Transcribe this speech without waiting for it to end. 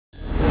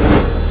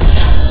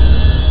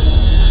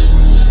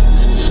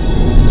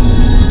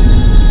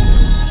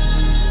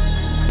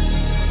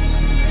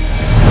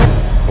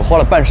花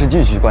了半世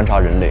纪去观察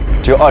人类，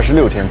只有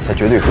26天才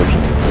绝对和平。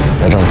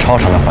在这种超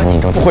长的环境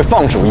中，不会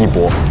放手一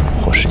搏，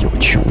或是有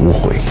去无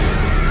回。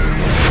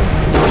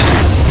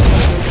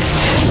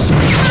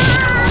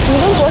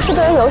你跟博士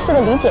对于游戏的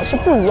理解是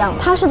不一样，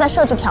他是在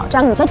设置挑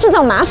战，你在制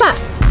造麻烦。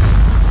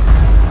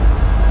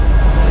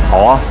好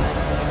啊，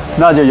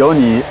那就由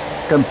你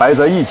跟白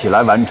泽一起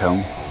来完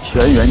成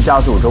全员加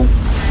速中。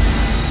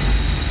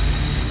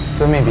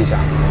遵命，陛下。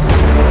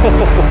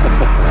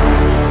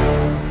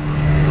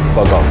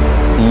报告，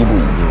第1步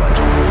已经完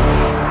成。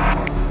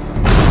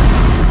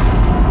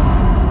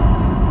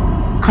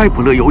开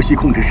普勒游戏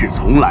控制室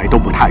从来都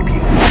不太平，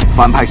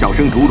反派小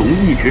生竹龙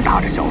一直打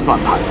着小算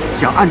盘，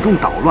想暗中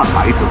捣乱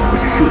白泽博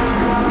士设计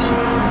的游戏。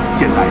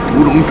现在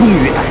竹龙终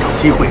于逮着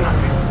机会了。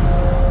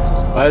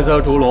白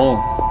泽竹龙，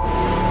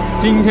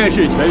今天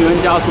是全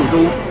员加速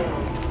中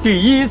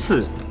第1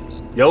次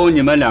由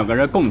你们2个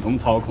人共同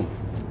操控，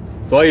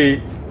所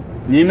以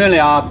你们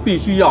俩必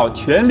须要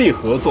全力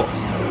合作。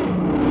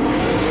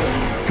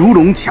竹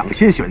龙抢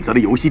先选择了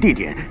游戏地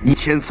点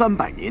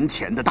1300年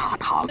前的大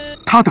唐，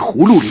他的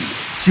葫芦里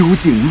究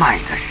竟卖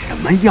的什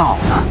么药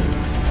呢？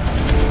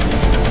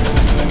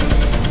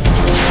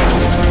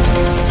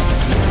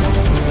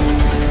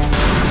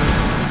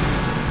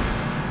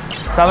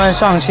咱们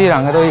上期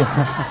2个都赢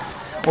了，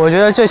我觉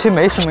得这期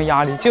没什么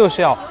压力，就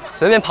是要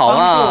随便跑嘛，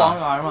当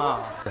王源嘛，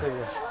对不对？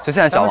就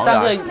现在找王源，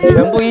咱们3个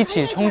全部一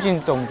起冲进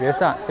总决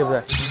赛，对不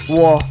对？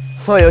我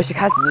所有游戏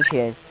开始之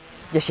前，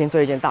要先做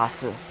一件大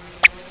事，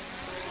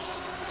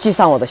系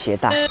上我的鞋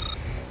带。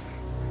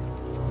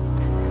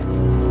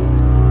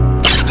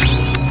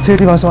这个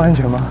地方算安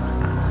全吗？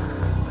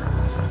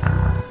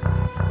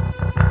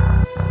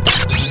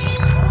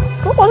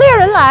如果猎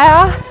人来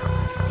啊，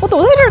我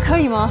躲在这儿可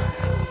以吗？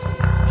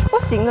不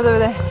行的，对不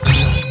对？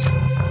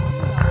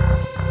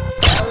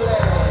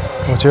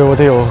我觉得我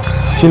得有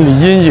心理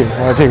阴影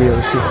啊！这个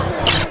游戏，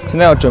现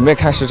在要准备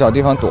开始找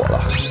地方躲了。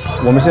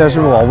我们现在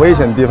是不是往危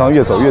险的地方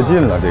越走越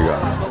近了？这个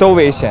都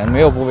危险，没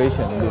有不危险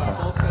的地方。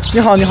你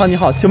好，你好，你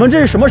好，请问这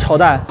是什么朝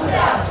代？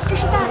这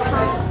是大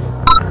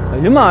唐。哎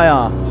呀妈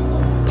呀，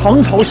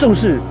唐朝盛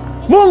世，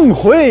梦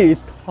回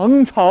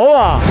唐朝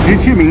啊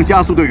！17名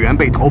加速队员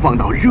被投放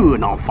到热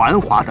闹繁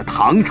华的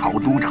唐朝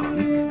都城。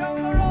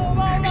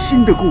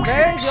新的故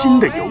事，新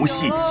的游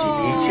戏即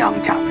将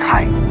展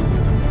开。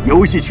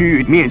游戏区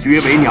域面积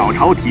约为鸟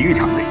巢体育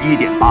场的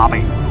1.8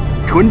倍，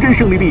纯真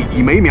胜利币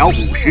以每秒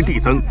50递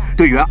增，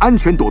队员安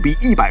全躲避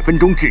100分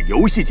钟至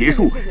游戏结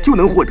束，就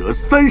能获得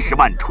30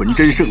万纯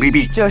真胜利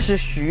币。这是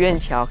许愿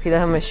条，可以在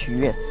上面许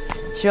愿，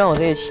希望我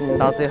这一期能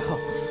到最后，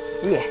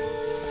耶！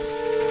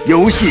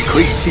游戏可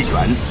以弃权，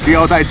只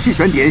要在弃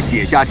权点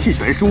写下弃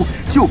权书，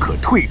就可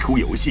退出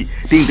游戏，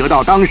并得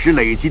到当时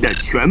累积的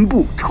全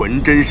部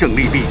纯真胜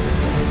利币。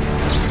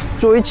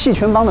作为弃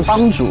权帮的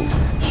帮主，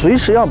随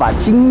时要把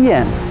经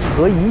验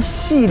和一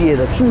系列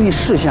的注意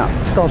事项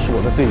告诉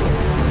我的队友，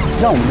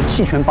让我们的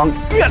弃权帮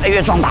越来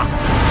越壮大。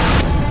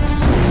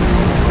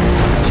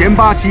前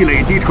8期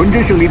累积纯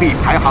真胜利币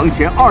排行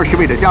前20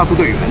位的加速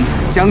队员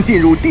将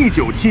进入第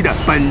9期的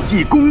本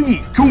季公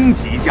益终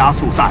极加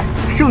速赛，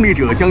胜利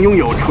者将拥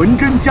有纯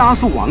真加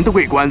速王的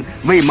桂冠，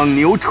为蒙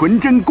牛纯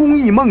真公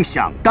益梦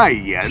想代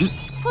言。吓死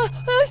了，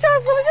吓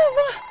死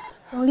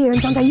了！猎人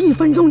将在1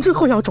分钟之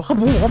后要抓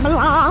捕我们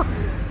啦！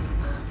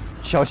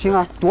小心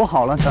啊，躲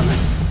好了，咱们。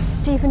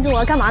这1分钟我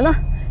要干嘛呢？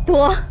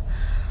躲。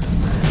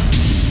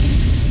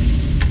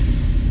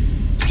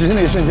其实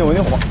那一瞬间我有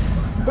点慌，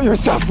哎呦，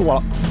吓死我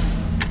了！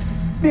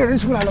猎人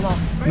出来了吗？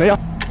没有，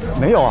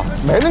没有啊，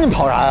没了，你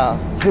跑啥呀？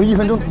还有1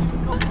分钟。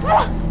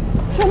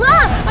什么？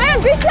哎呀，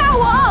你别吓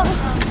我！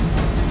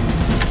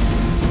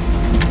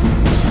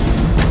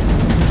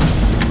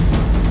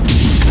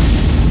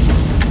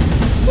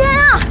天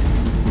啊！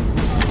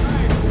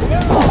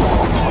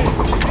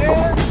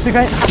这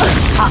该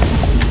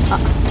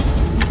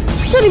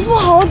这里不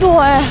好躲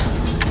哎！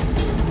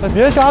哎，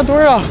别扎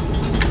堆啊！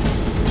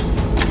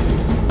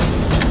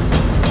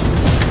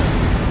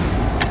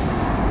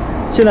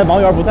现在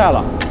王源不在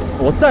了，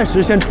我暂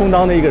时先充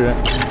当那一个人，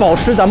保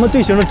持咱们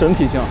队形的整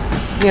体性。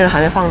猎人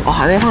还没放，我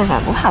还没放出来，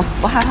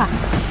不害怕，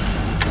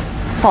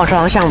帮我照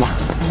张相吧，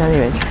那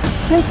边去。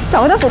先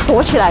找个地方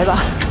躲起来吧。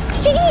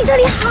军弟，这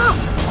里好，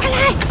快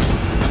来！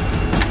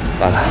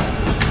完了，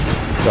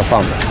要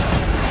放的。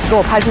给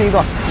我拍出一个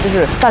就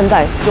是站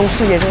在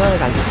世界中央的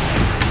感觉。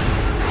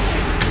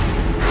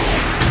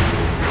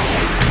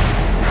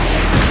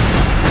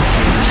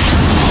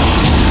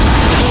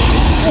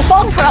我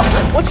放出来，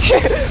我去，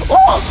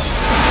哦！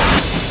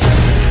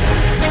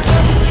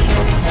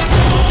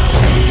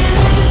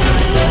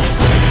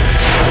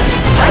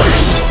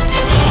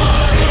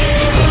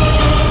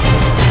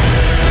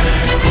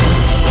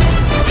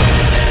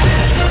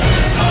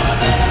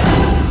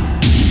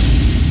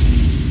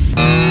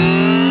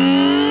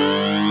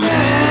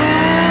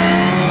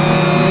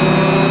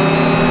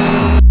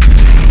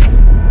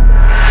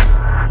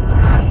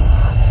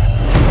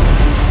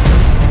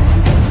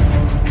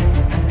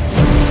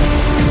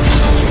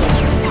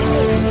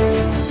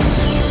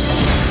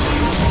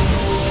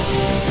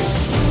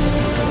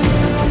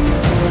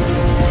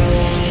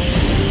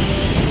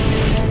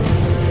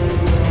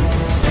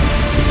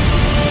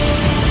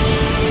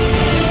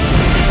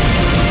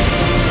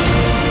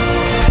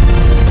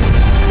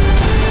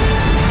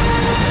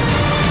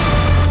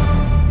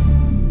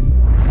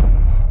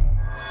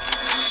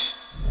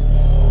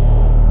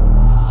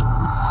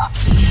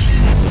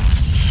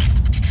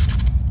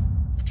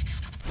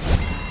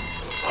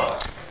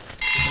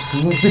什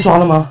么东西被抓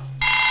了吗？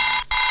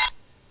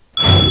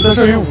在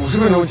剩余50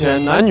分钟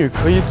前，男女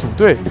可以组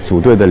队。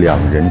组队的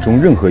2人中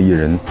任何一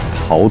人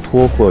逃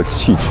脱或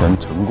弃权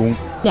成功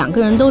，2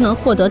个人都能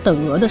获得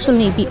等额的胜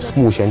利币。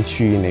目前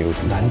区域内有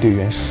男队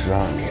员12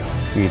名，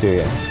女队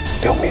员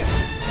6名。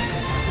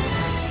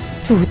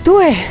组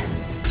队。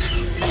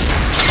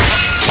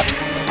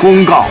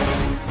公告：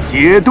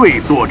结队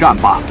作战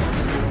吧！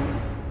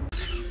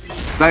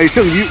在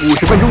剩余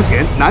50分钟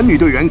前，男女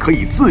队员可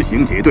以自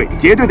行结队。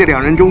结队的2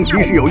人中，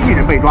即使有1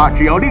人被抓，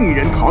只要另一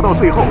人逃到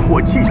最后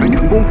或弃权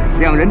成功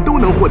，2人都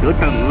能获得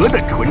等额的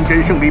纯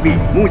真胜利币。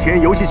目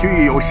前游戏区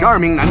域有12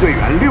名男队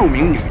员，6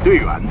名女队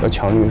员。要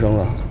抢女生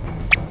了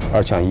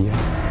，2抢1。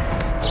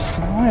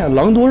妈呀，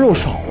狼多肉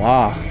少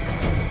啊！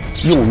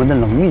用我们的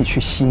能力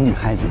去吸引女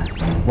孩子，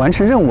完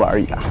成任务而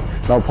已啊！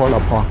老婆，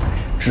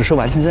只是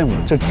完成任务，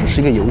这只是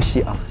一个游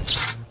戏啊！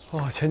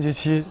哦，前几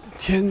期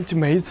就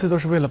每一次都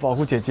是为了保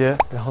护姐姐，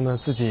然后呢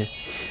自己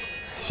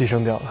牺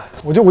牲掉了。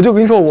我就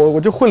跟你说，我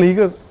就混了一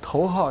个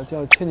头号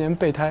叫千年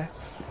备胎。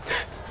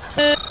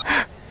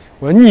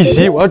我要逆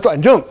袭，我要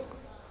转正。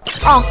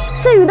哦，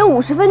剩余的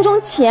50分钟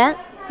前，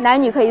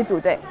男女可以组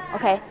队。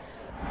OK。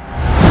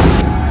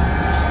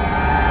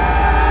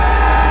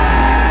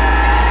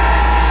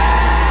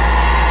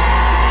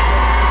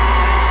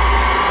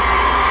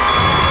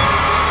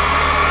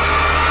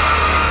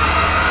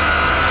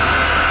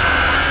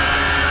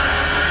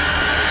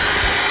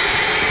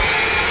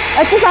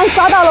这张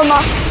抓到了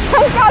吗？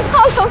抓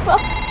到了吗？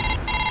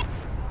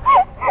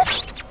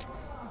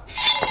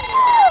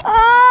啊！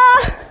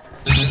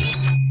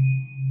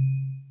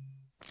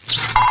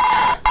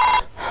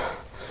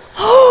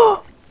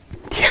哦！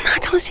天哪，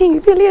张馨予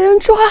被猎人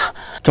抓！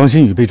张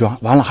馨予被抓，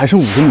完了还剩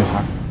5个女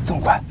孩，这么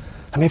快，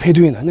还没配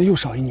对呢，那又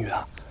少一女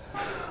的，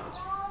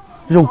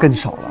肉更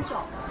少了。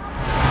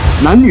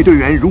男女队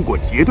员如果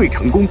结队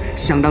成功，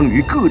相当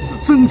于各自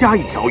增加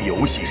1条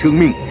游戏生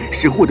命，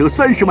使获得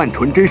30万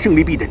纯真胜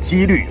利币的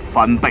几率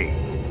翻倍。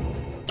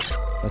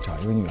要找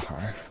一个女孩，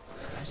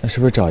那是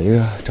不是找一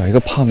个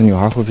胖的女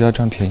孩会比较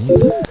占便宜？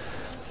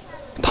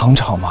唐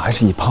朝嘛，还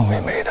是以胖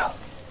为美的。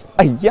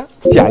哎呀，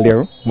贾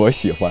玲，我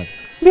喜欢。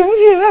玲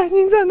姐，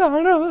您在哪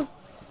儿呢？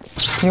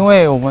因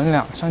为我们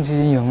俩上期已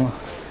经赢了，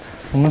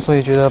我们所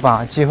以觉得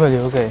把机会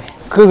留给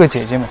哥哥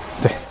姐姐们。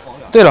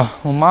对了，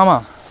我妈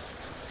妈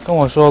跟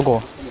我说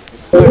过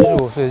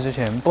，25岁之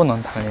前不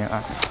能谈恋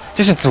爱。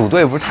就是组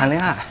队，不是谈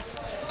恋爱。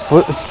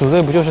不，组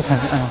队不就是谈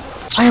恋爱吗？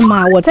哎呀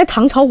妈！我在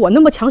唐朝我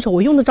那么抢手，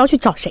我用得着去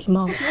找谁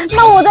吗？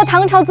那我在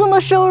唐朝这么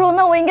瘦弱，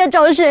那我应该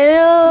找谁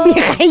啊？你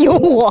还有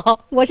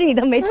我是你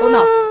的没头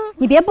脑，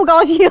你别不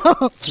高兴。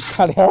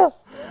大玲，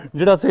你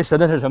知道最神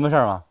的是什么事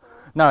儿吗？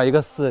那儿有一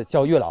个寺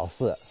叫月老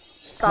寺。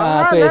早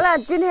上咱俩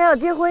今天要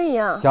结婚一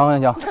样。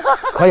行，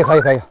可以，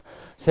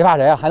谁怕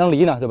谁啊？还能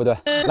离呢，对不对？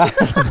来，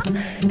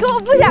可我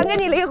不想跟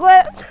你离婚。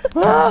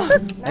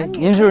哎，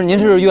您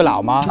是月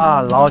老吗？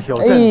啊，老朽。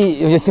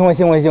哎，幸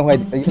会，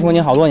听说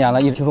您好多年了，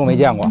一直听说没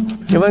见过。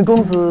请问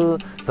公子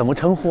怎么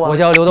称呼啊？我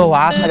叫刘德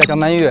华，他叫张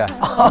曼玉。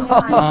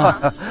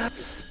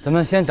咱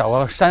们先找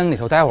个山里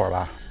头待会儿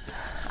吧。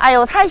哎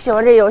呦，太喜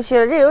欢这游戏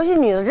了，这游戏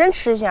女的真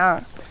吃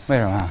香。为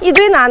什么？一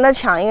堆男的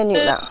抢一个女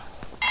的。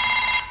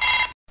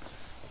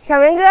小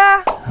明哥，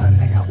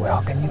那个我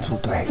要跟你组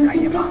队，可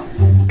以吗？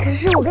可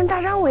是我跟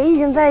大张伟已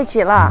经在一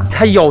起了。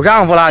他有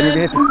丈夫了，你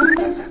别。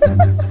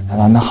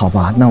那好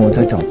吧，那我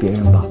再找别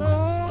人吧。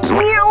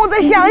你让我再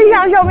想一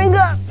想，小明哥。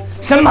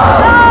什么？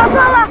啊，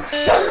算了。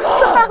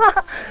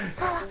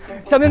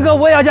小明哥，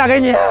我也要嫁给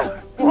你，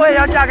我也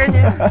要嫁给你。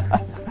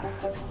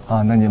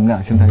啊，那你们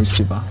俩先在一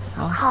起吧。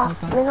好，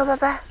明哥，拜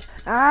拜。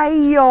哎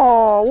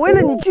呦，为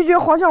了你拒绝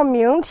黄晓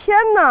明，天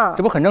哪！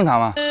这不很正常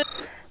吗？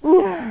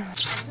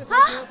啊，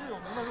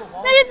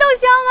那是窦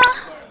骁吗？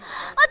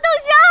啊，窦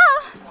骁！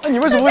那你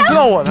为什么会知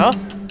道我呢？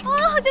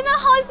我真的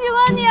好喜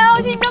欢你啊！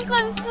我是你的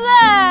粉丝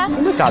哎！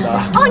真的假的？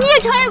哦，你也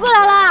穿越过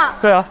来了？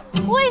对啊，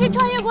我也是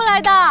穿越过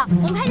来的。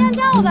我们拍张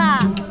照吧。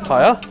好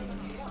呀。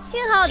幸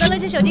好我的乐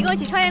视手机跟我一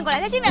起穿越过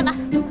来，在这边吧。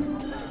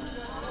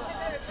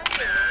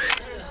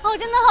哦，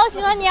真的好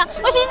喜欢你啊！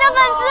我是你的粉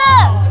丝。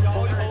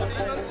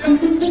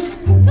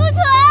杜淳，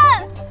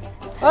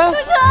杜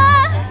淳。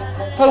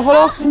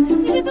Hello，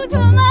 你是杜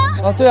淳吗？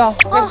啊，对啊。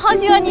哦，好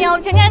喜欢你啊！我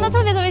们全家人都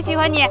特别喜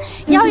欢你。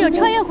你要是有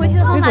穿越回去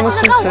的方法，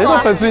记得告诉我。谁的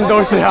粉丝你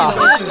都是啊？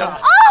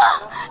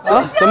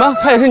啊？怎么？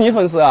他也是你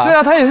粉丝啊？对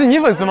啊，他也是你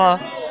粉丝吗？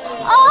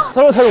啊！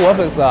他说他是我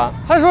粉丝啊。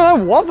他说他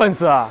是我粉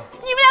丝啊。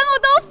你们两个我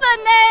都粉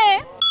呢。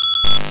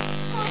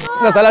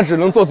那咱俩只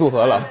能做组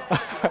合了。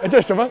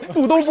这什么？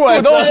肚兜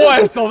boys，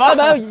走吧，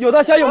咱有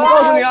大虾有，我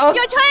告诉你啊。有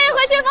穿越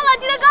回去的方法，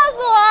记得告诉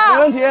我。没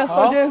问题，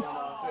放心。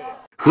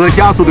和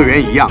加速队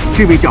员一样，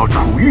这位叫楚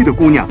玉的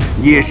姑娘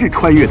也是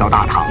穿越到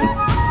大唐，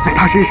在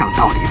她身上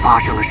到底发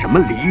生了什么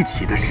离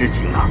奇的事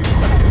情啊？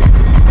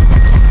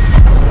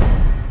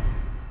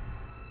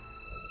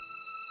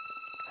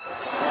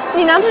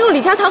你男朋友李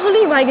佳棠和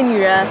另外一个女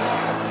人。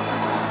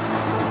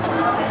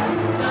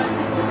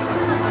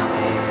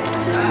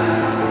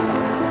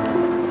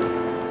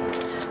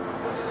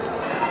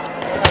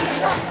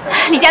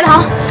李佳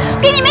棠，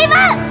给你没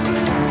完！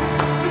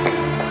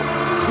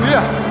楚玉，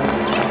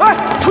哎，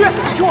楚玉，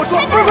你听我说，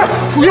不是，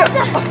楚玉，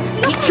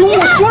你听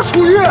我说，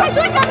楚玉，还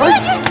说什么呢？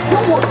听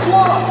我说。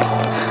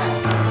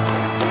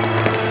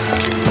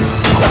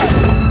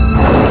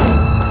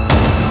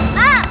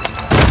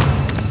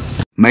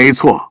 没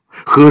错，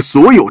和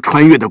所有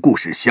穿越的故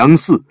事相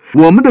似，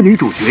我们的女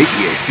主角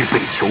也是被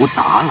球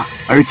砸了，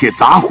而且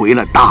砸回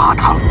了大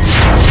堂。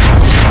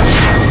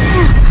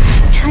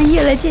穿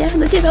越了，竟然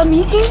能见到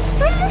明星！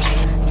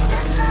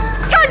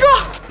站住！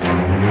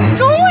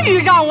终于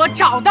让我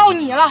找到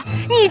你了，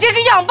你这个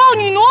养豹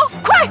女奴，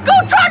快给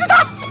我抓住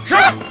她！是。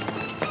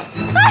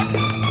哎，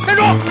站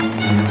住！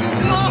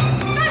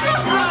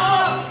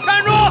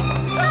站住！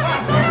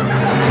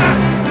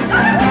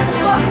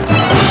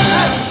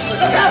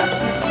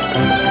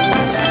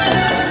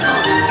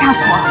吓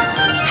死我了！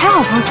还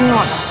好不是追我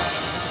的。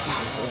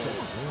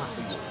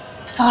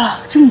糟了，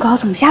这么高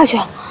怎么下去？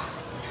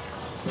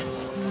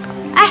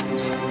哎，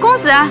公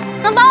子，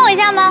能帮我一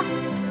下吗？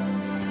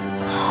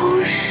好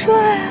帅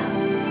啊！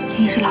一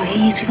定是老爷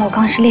爷知道我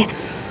刚失恋，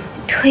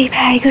特意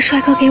派来一个帅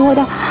哥给我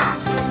的。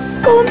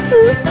公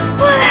子，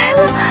我来了。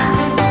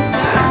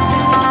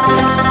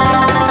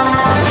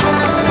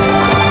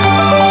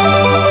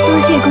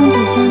多谢公子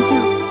相救。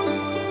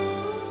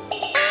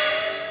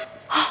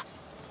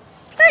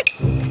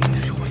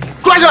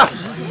 抓住！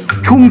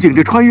憧憬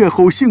着穿越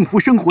后幸福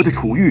生活的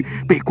楚玉，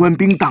被官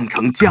兵当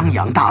成江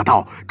洋大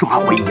盗，抓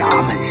回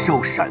衙门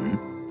受审。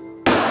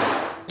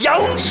杨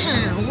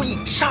氏如意，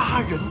杀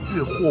人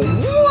越货，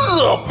无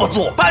恶不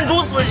作，判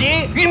处死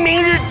刑，于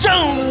明日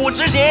正午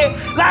执行。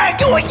来，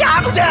给我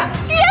押出去！冤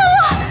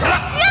枉！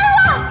冤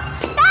枉！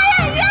大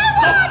人冤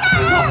枉！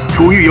大人！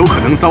楚玉有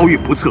可能遭遇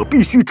不测，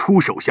必须出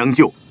手相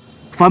救。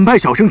 反派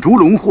小生烛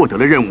龙获得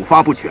了任务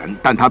发布权，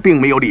但他并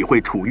没有理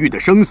会楚玉的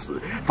生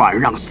死，反而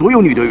让所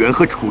有女队员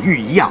和楚玉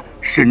一样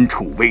身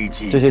处危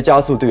机。这些加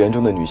速队员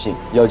中的女性，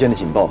腰间的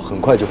警报很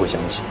快就会响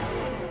起。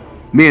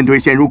面对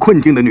陷入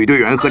困境的女队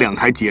员和2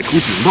台解除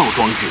警报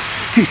装置，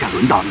这下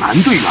轮到男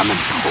队员们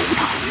头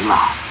疼了。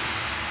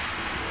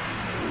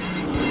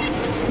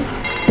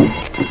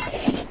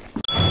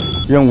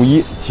任务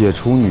1：解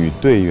除女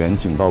队员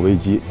警报危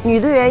机。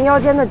女队员腰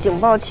间的警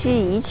报器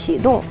已启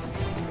动。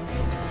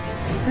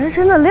 哎，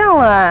真的亮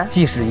了哎！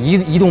即使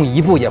移动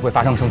1步也会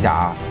发生声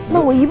响。那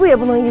我1步也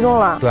不能移动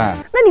了。对。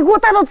那你给我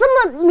带到这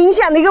么明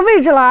显的一个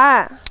位置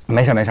来。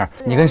没事没事，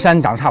你跟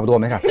山长得差不多，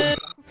没事。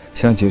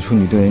想解除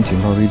女队员警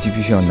报危机，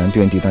必须要男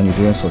队员抵达女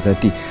队员所在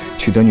地，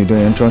取得女队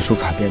员专属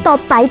卡片，到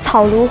百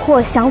草炉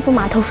或祥福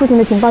码头附近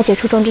的警报解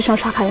除装置上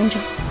刷卡认证。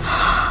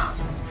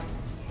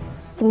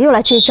怎么又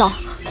来这一招？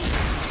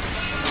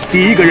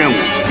第一个任务：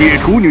解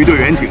除女队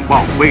员警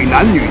报，为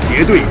男女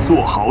结队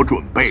做好准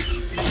备。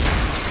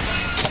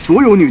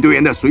 所有女队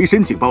员的随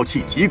身警报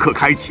器即刻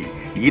开启，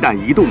一旦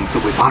移动就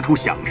会发出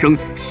响声，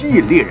吸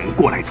引猎人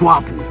过来抓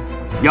捕。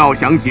要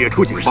想解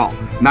除警报，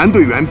男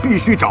队员必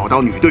须找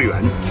到女队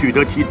员，取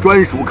得其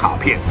专属卡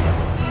片，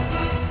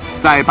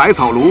在百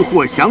草炉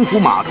或祥福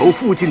码头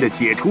附近的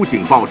解除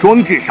警报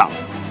装置上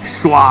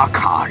刷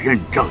卡认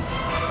证。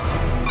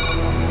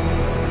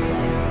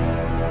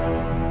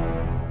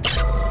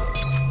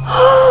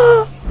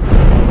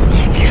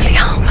已经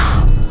亮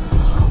了，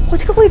我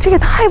这个位置也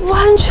太不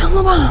安全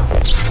了吧！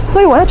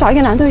 所以我要找一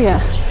个男队员，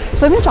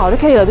随便找就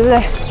可以了，对不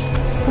对？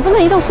我不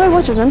能移动，所以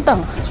我只能等。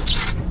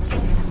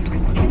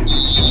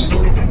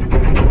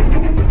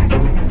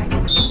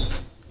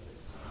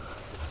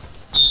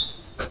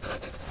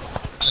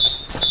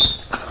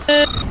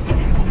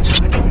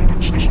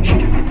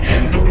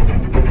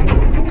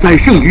在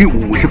剩余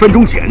50分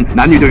钟前，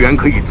男女队员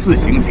可以自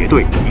行结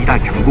队。一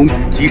旦成功，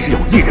即使有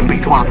1人被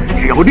抓，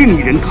只要另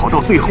1人逃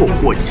到最后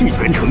或弃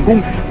权成功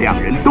，2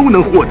人都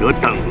能获得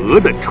等额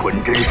的纯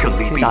真胜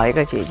利币。找一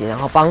个姐姐，然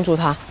后帮助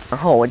她，然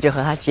后我就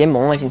和她结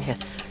盟了。今天，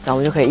然后我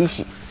们就可以一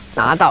起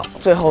拿到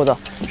最后的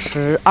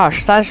10、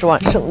20、30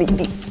万胜利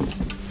币。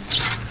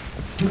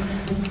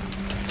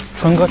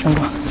纯哥，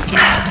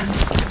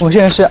我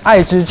现在是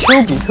爱之丘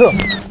比特。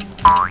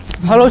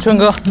Hello， 纯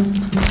哥。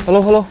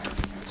Hello，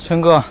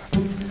 纯哥。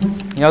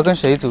 你要跟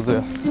谁组队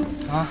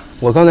啊？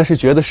我刚才是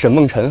觉得沈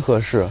梦辰合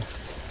适，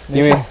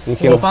因为你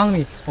听我帮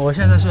你，我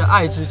现在是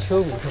爱之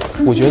丘比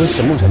特。我觉得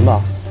沈梦辰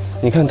吧，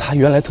你看他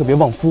原来特别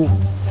旺夫，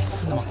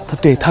他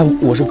对他《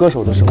我是歌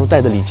手》的时候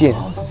带的李健，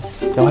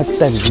然后还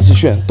带着林志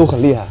炫，都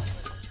很厉害。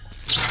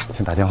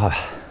先打电话吧，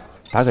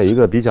打给一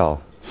个比较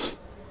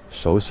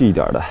熟悉一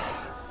点的。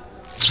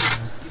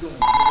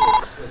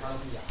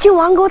靖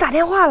王给我打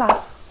电话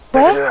了，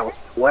喂，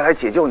我来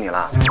解救你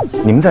了。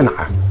你们在哪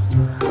儿？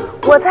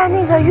 我在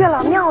那个月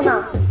老庙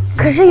呢，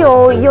可是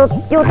有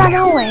大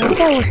张伟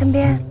在我身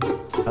边。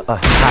嗨，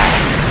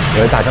我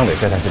是大张伟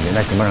在他身边，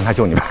那行吧，让他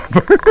救你吧。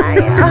哎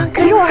呀，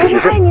可是我还是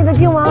爱你的，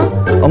靖王。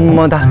么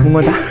么哒，么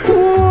么哒。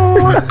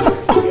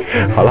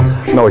好了，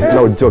那我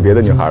就救别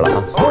的女孩了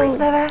啊。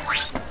拜拜。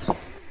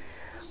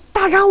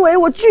大张伟，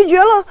我拒绝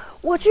了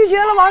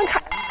王凯。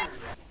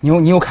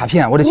你有卡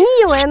片，我这你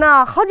以为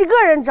呢？好几个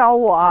人找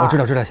我。我知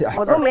道，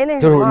我都没那什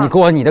么。就是你给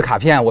我你的卡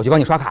片，我去帮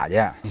你刷卡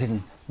去。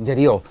你这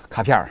里有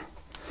卡片。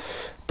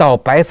 到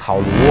百草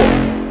炉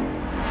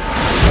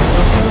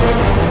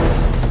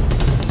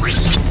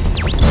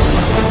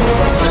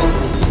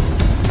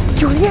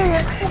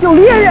有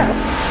猎人！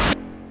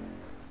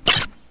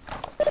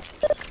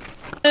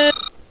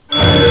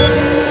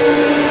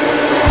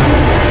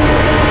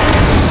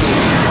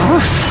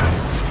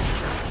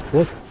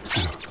我。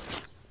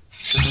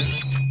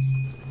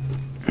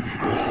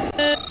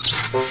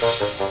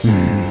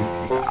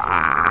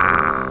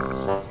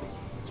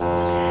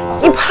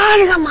你趴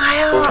着干嘛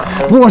呀？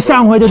不，我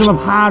上回就这么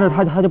趴着，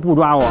他就不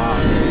抓我。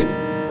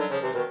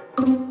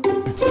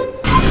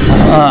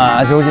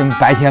究竟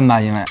白天吧，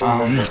因为啊，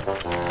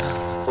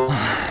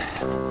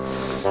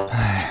哎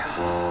呀，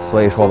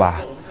所以说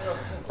吧，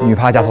女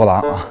怕嫁错郎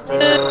啊，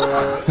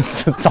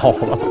糟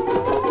了，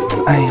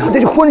哎呀，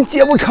这婚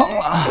结不成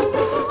了。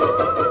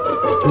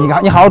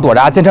你好好躲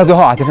着啊，坚持到最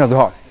后啊，坚持到最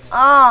后。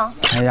啊！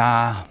哎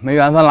呀，没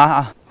缘分了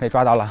啊，被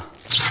抓到了。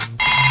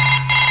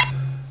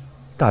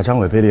大张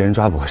伟被猎人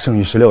抓捕，剩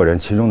余16人，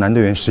其中男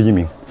队员11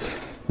名，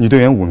女队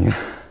员5名。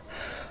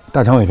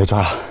大张伟被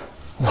抓了。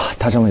哇，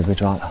大张伟被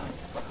抓了，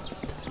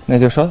那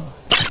就说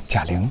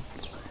贾玲赢，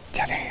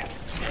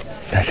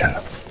单身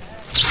了。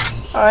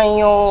哎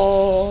呦，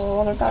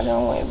我的大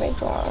张伟被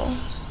抓了，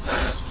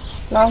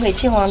那我给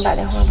靖王打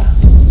电话吧。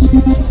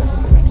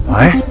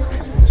喂，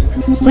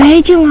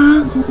喂，靖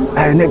王。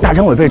哎，那大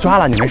张伟被抓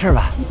了，你没事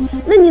吧？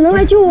那你能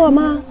来救我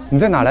吗？你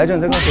在哪来着？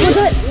你再跟我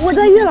说。我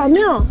在月老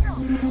庙。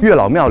月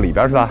老庙里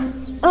边是吧？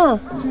嗯。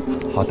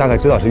好，大概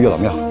知道是月老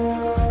庙。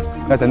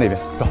那在那边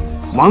走。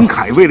王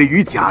凯为了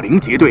与贾玲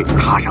结对，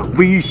踏上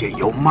危险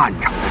又漫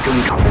长的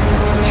征程。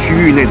区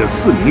域内的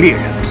4名猎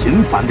人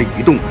频繁的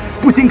移动，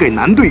不仅给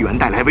男队员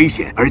带来危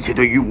险，而且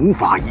对于无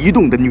法移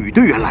动的女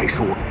队员来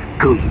说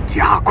更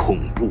加恐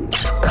怖。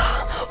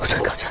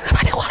陈哥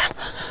打电话来了。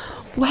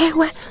喂，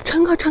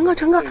陈哥，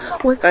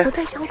我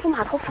在祥福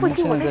码头附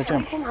近，我在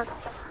祥福码头。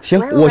行，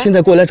我现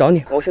在过来找你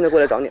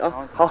啊！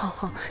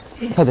好，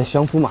他在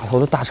祥福码头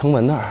的大城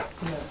门那儿。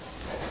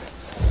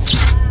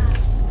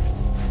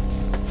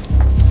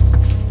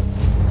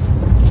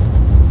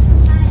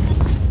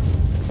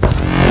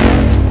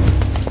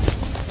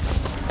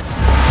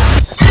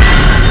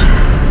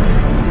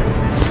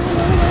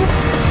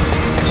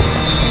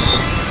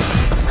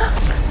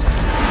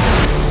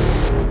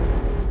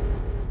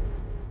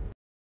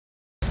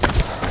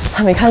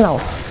他没看到我。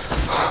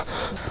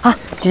啊，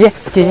姐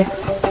姐，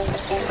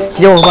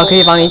我可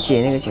以帮你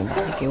解那个军牌，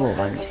你给我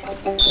帮你解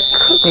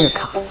那个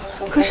卡。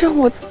可是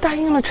我答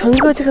应了陈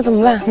哥，这个怎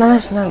么办？那好，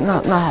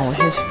我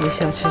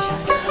先去下。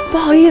不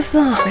好意思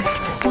啊，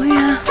王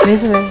源。没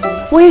事，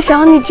我也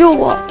想你救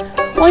我，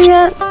王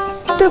源，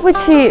对不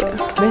起。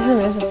没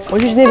事，我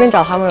就去那边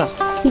找他们了。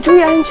你注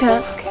意安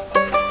全。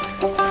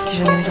就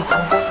去那边找他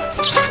们。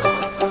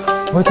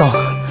我找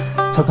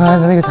刚才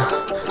的那个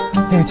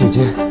姐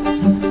姐。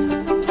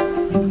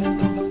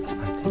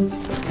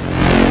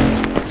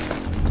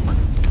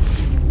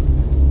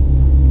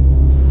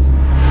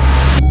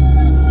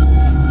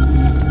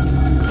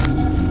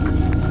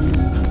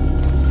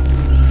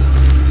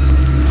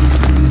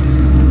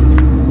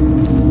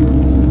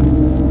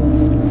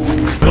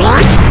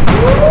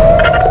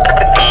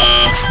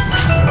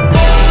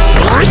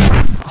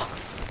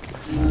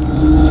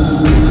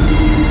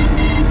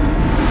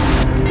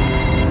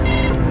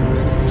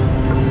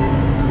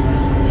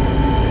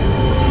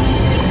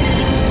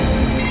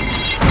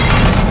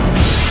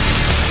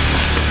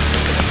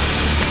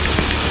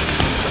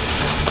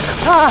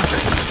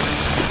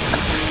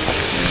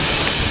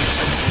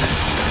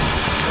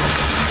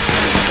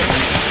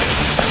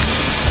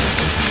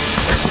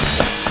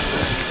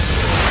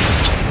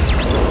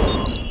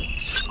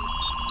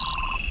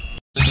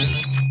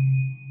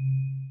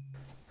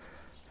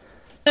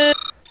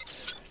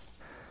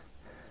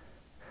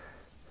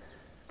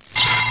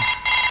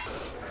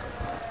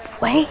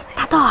喂，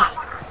大道啊！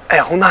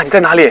哎，红娜，你在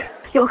哪里？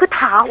有个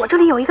塔，我这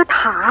里有一个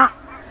塔。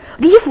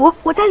李府，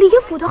我在李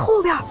府的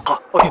后边。好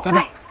 ，OK， 拜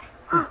拜。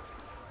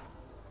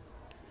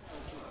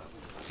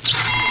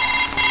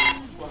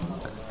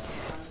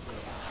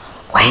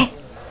喂，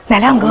乃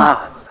亮哥，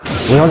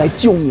我要来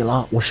救你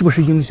了，我是不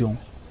是英雄？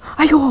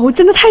哎呦，我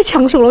真的太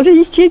抢手了，我这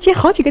一接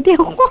好几个电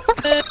话。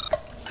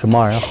什么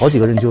玩意儿？好几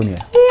个人救你？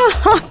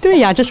哎呀，对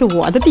呀，这是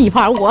我的地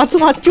盘，我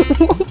做主。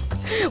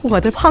我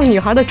的胖女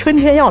孩的春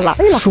天要来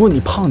了。说你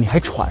胖，你还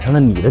喘上了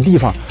你的地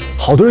方，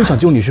好多人想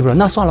救你，是不是？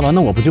那算了吧，那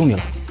我不救你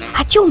了。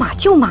啊，救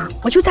马，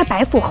我就在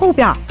白府后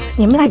边，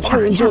你们来抢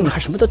一下。救你还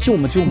什么叫救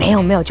吗？没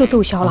有，就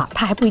窦骁了，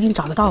他还不一定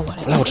找得到我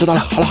嘞。来，我知道了。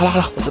好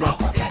了，我知道了。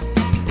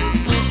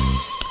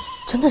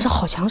真的是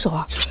好抢手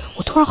啊！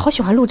我突然好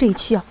喜欢录这一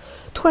期啊，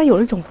突然有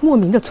了一种莫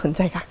名的存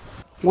在感。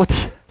我天，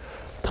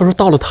他说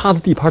到了他的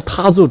地盘，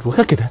他做主，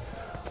还给他，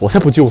我才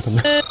不救他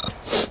呢，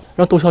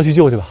让窦骁去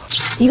救去吧。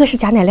一个是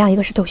贾乃亮，一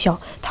个是窦骁，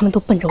他们都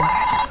奔着我来了。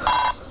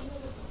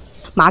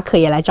马可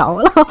也来找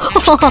我了。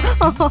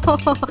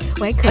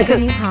喂，可哥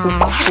您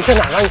好。你在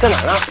哪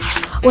呢？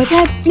我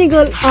在那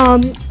个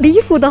李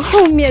府的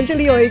后面，这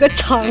里有一个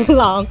长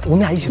廊。我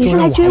们俩一起。你是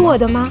来追我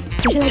的吗？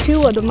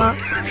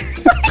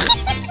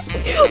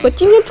我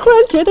今天突然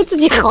觉得自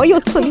己好有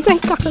存在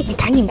感，你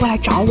赶紧过来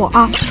找我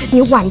啊！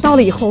你晚到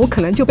了以后，我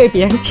可能就被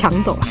别人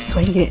抢走了，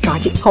所以你得抓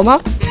紧，好吗？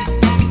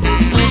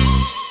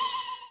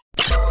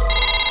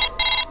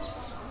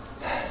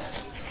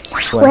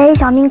喂，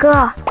小明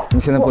哥。你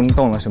现在不能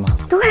动了是吗？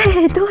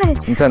对对。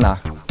你在哪儿？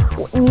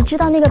你知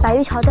道那个白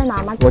玉桥在哪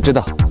儿吗？我知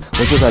道，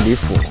我就在李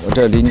府，我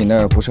这离你那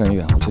儿不是很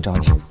远，我去找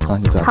你啊，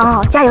你不要。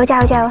好，加油加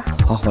油加油！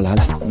好，我来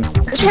了。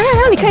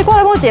然后你可以过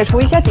来帮我解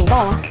除一下警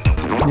报吗？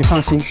你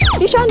放心，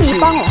必须要你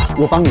帮我。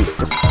我帮你。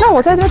那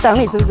我在这边等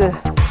你是不是？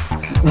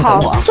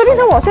好，所以变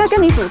成我现在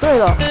跟你组队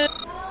了，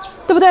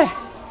对不对？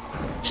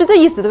是这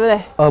意思对不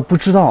对？不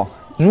知道，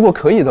如果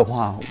可以的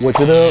话，我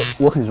觉得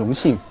我很荣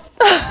幸。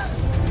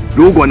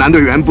如果男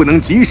队员不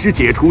能及时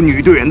解除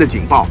女队员的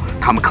警报，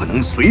他们可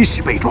能随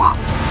时被抓，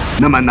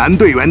那么男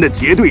队员的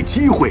结队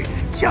机会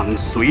将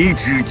随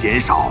之减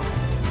少。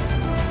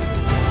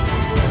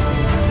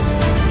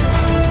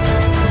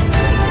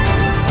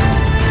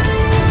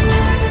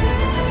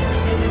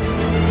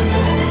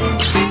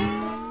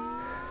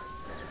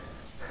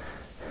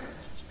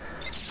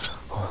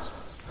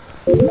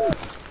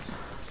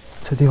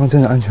这地方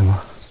真的安全吗？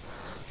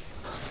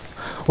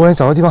我也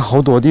找个地方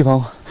好躲的地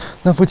方，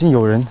那附近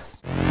有人。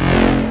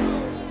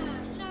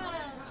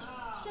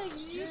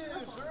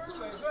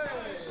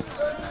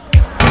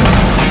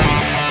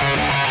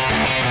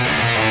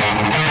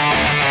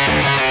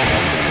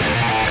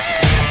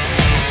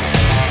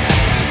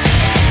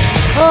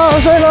啊，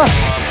帅哥！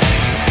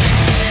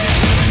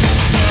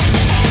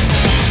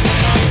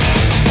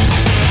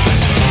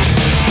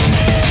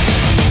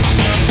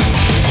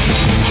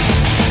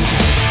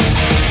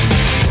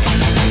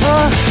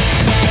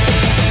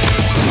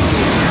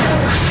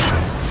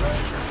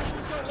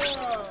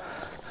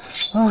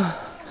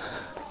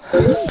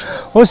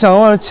我想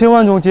过了千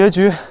万种结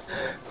局，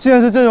竟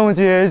然是这种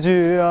结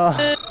局啊！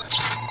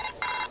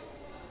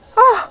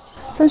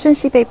曾宣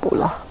熙被捕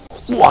了。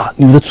哇，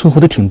你们的存活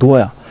的挺多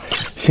呀！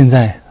现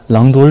在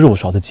狼多肉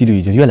少的几率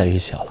已经越来越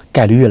小了，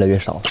概率越来越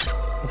少了。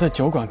我在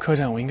酒馆客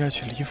栈，我应该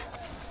去李府。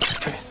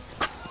这边。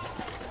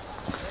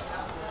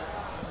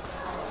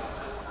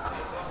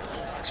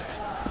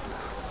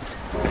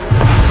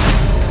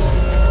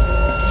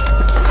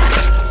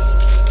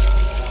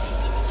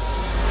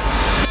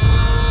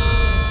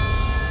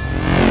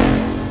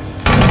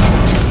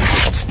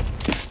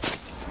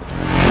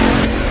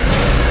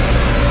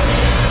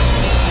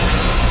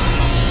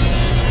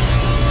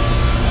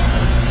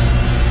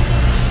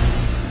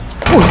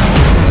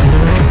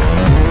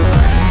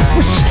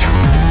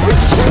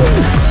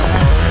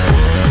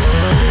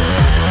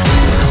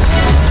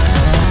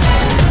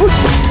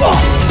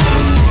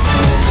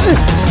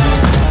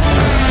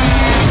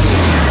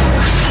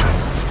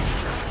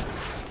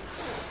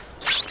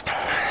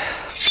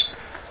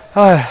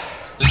哎，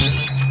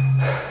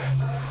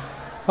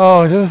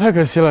哦，真的太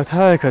可惜了，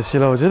太可惜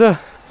了！我觉得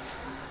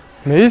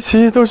每一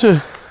期都是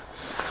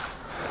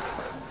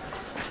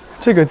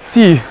这个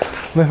地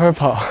没法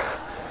跑，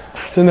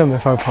真的没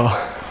法跑。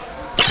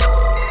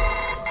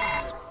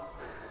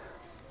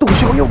窦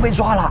骁又被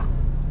抓了，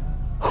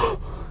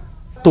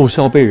窦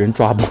骁被人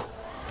抓捕，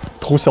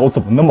窦骁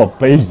怎么那么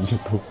卑鄙？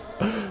窦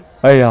骁，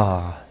哎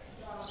呀，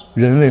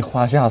人为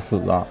华夏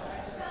死啊，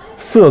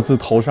色字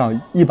头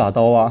上一把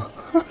刀啊！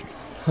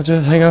我觉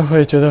得他应该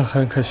会觉得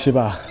很可惜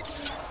吧，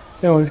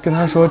因为我跟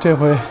他说这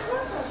回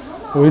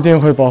我一定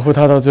会保护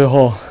他到最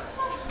后。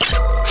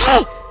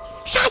嘿，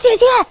沙姐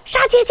姐，沙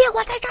姐姐，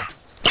我在这儿。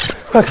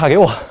快卡给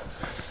我！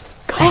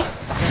哎，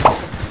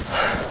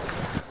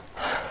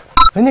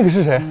哎，那个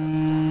是谁？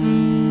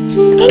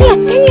给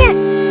你，给你。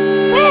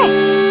喂，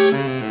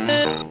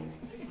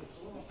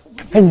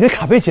哎，你的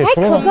卡被解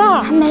除了吗？可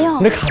可还没有。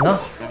你的卡呢？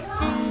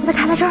我的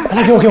卡在这儿。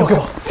来，给我。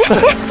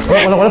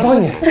我来帮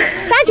你。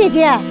沙姐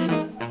姐。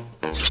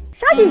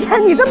沙姐姐，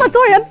你这么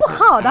做人不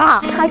好的。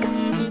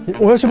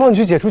我要去帮你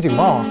去解除警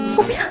报啊！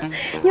我不要，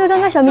因为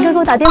刚刚小明哥给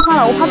我打电话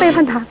了，我怕背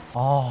叛他。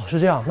哦，是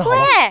这样，那好吧。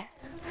对，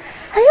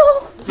哎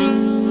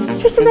呦，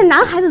这现在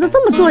男孩子都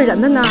这么做人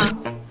的呢？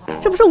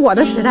这不是我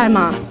的时代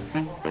吗？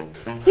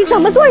你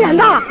怎么做人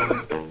的？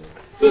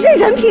你这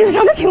人品是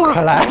什么情况？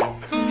快来，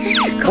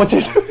我解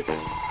释。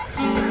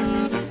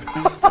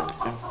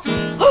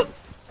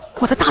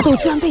我的大豆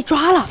居然被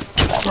抓了！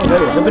刚才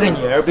我是为了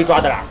你而被抓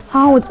的啦。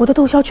啊，我的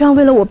豆骁居然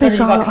为了我被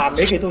抓了。你把卡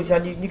没给豆骁，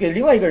你给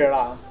另外一个人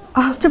了。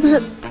啊，这不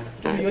是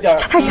有点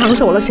太抢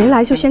手了，谁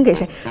来就先给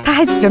谁，他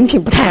还人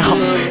品不太好。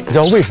你知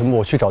道为什么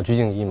我去找鞠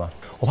婧祎吗？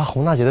我怕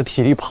洪大姐的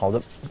体力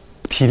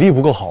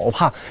不够好，我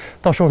怕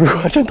到时候如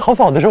果真逃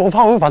跑的时候，我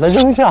怕我会把她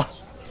扔下。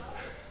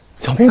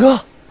小明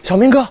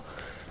哥，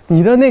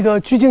你的那个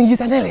鞠婧祎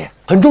在那里，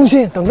很忠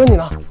心，等着你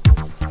呢。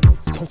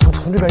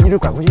从这边一直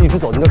拐过去，一直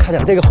走，你都看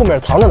见这个后面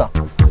藏着呢。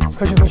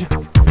快去！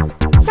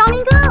小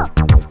明哥，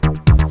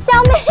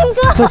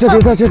在这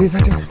里！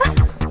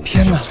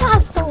天哪！吓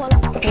死我了！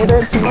我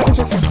的警报一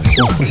直响。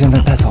我现在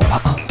带走了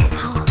啊！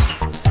好，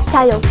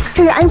加油，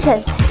注意安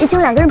全！已经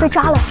有2个人被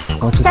抓了。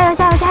加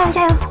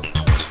油！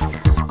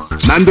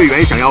男队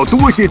员想要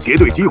多些结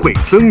队机会，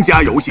增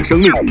加游戏生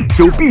命，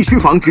就必须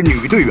防止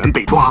女队员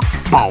被抓，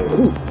保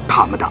护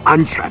他们的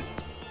安全。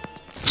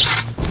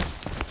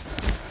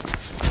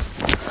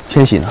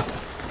千玺呢？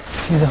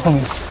你在后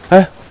面。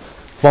哎，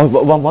王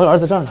源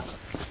在这儿呢。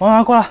王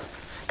源过来。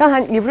刚才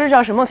你不是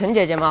叫沈梦辰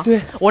姐姐吗？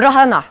对，我知道她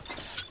在哪儿。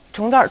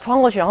从这儿穿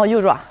过去，然后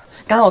右转。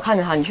刚才我看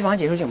见他，你去帮他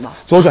解除警报。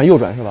左转右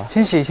转是吧？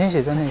千玺在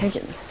那里。千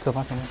玺，走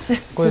吧，走吧。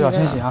过去找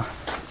千玺啊。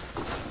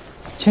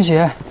千玺，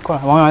过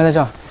来，王源在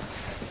这儿。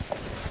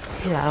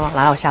千玺来了吗？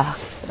来，我吓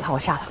他，我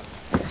吓他。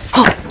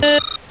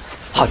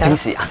好惊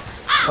喜啊！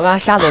我把他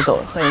吓得走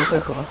了，和你会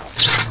合了。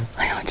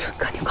哎呀，陈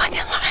哥，你快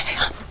点来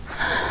呀！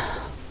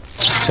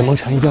沈梦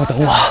辰一定要等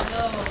我，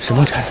沈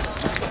梦辰。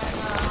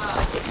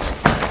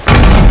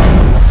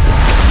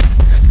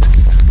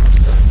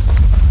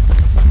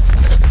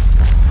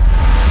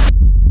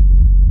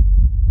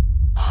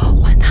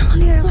完蛋了，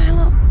猎人来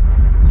了！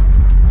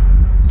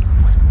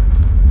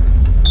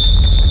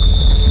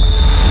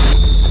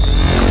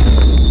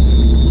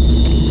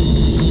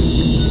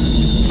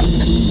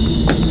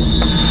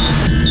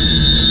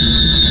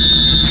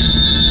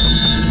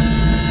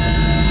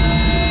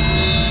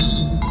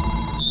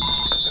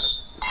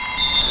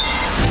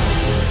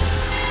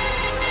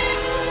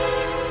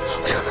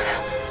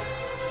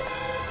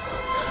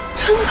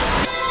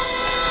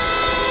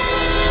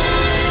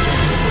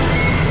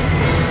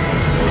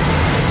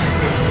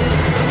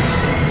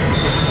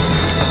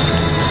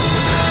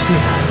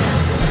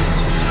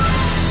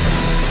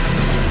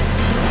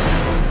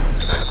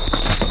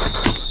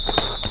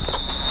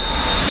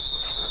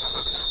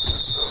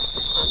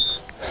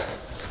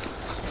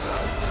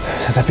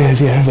他在被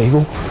猎人围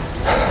攻，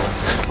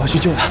我要去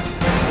救他。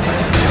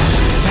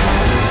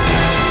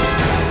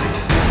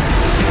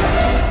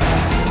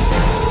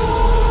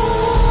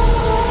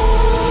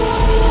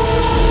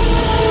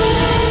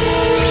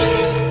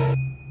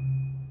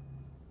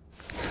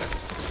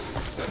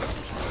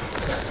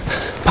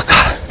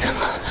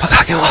把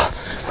卡给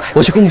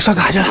我去给你刷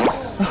卡去了。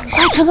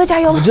快，陈哥加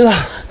油！我知道，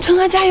陈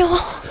哥加油！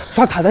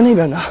刷卡在那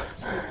边呢。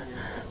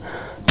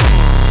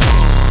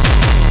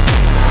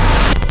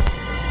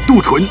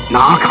杜淳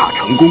拿卡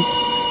成功，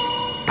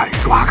但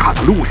刷卡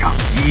的路上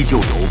依旧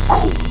有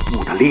恐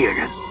怖的猎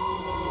人，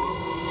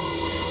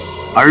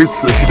而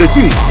此时的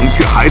靖王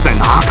却还在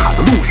拿卡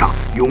的路上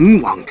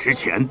勇往直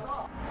前。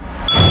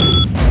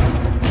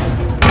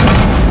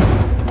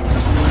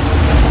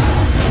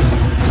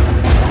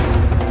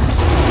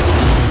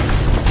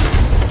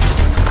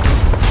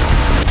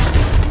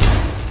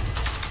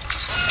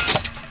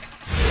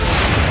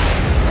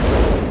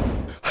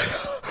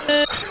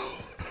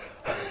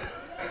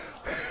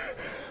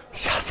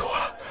吓死我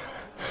了！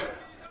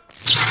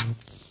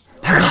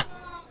大哥，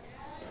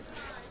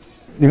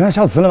你看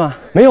孝慈了吗？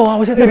没有啊，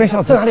我现在那边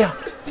孝慈在哪里啊？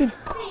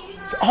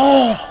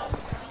哦，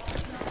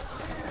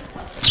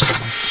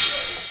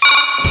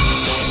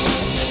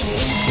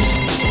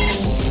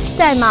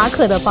在马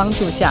可的帮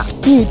助下，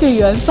女队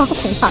员遭同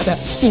他的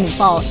劲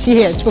爆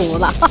解除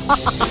了，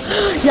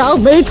扬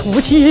眉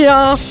吐气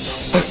呀！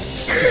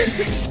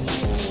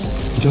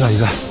你就他一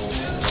个，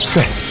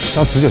对，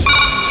孝慈就行。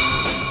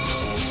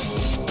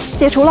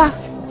解除了，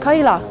可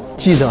以了。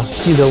记得，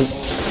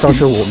到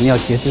时候我们要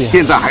结队。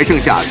现在还剩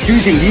下鞠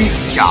婧祎、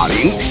贾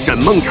玲、沈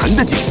梦辰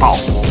的警报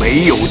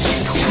没有解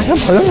除。还有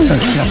朋友们等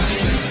着，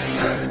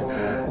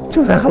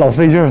这才还老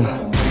费劲呢。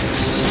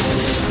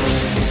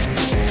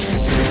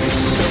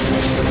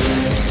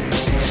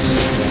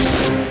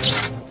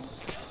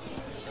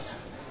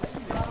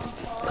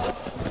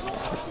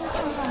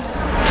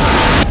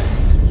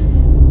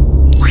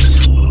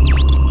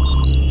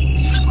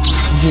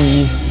鞠婧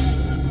祎。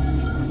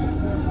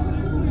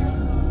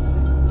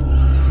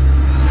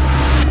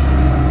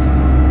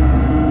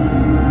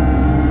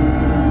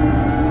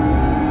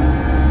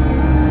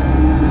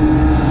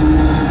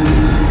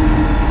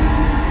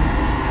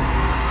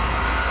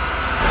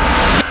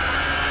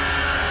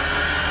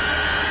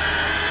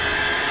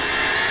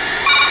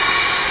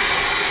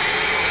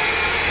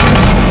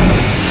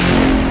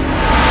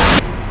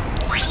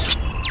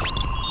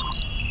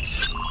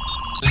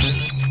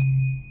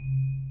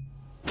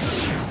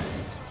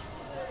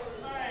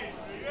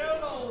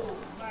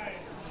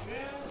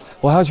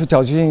我还要去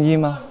找鞠婧祎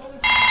吗？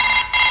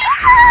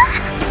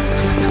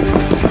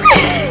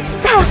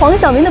在黄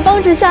晓明的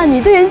帮助下，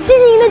女队员鞠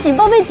婧祎的警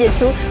报被解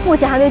除。目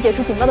前还没有解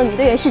除警报的女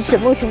队员是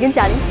沈梦辰跟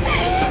贾玲。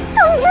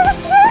小明是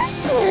天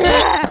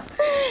使，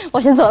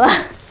我先走了。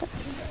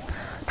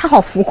他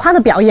好浮夸的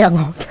表演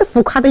哦，这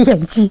浮夸的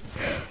演技。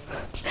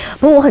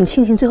不过我很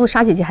庆幸，最后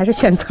沙姐姐还是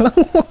选择了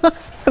我，要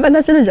不然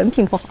她真的人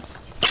品不好。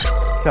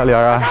贾玲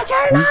啊，在这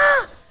儿呢，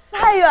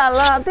太远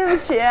了，对不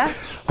起。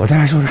我当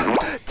然说是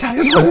贾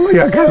玲跑那么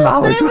远干嘛？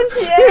对不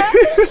起，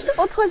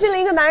我错信了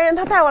一个男人，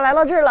他带我来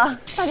到这儿了。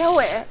大张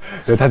伟，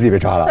对他自己被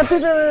抓了。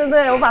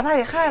对，我把他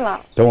给害了。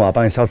等我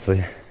帮你消磁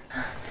去。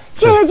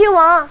谢谢靖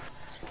王，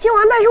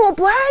但是我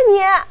不爱你，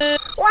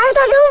我爱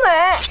大张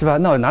伟。是吧？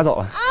那我拿走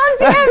了。啊，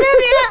别，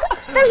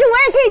但是我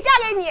也可以嫁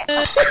给你。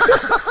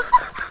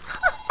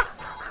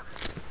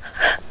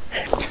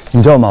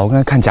你知道吗？我刚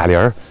才看贾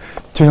玲，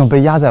就像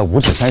被压在五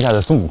指山下的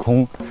孙悟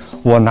空。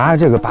我拿着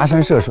这个跋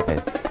山涉水，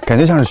感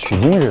觉像是取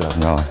经似的，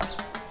你知道吗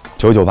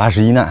？99、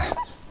81难。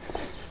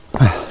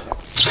哎。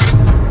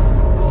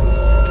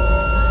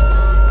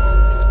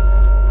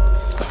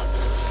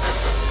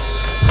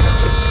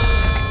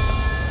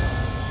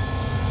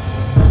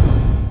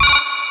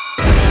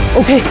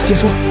OK， 结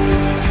束。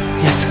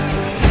Yes，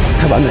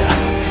 太完美了，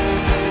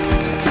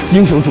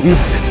英雄主义。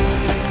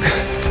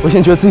我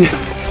现在觉得自己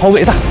好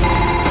伟大。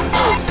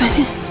短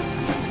信，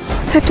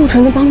在杜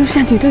城的帮助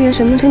下，女队员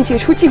沈梦辰解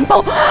除警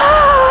报。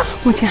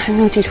目前还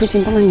没有解除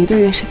警报的女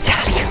队员是嘉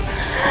玲。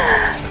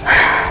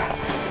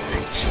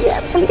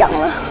天不亮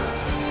了，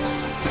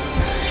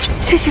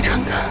谢谢川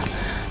哥。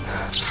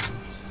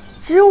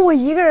只有我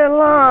一个人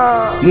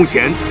了。目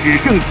前只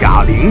剩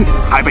贾玲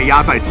还被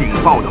压在警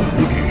报的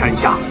五指山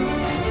下，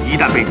一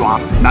旦被抓，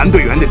男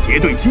队员的结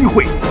队机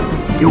会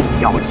又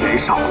要减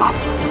少了。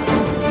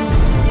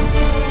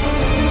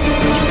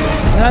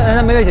你看人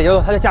家没被解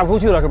救，他就嫁不出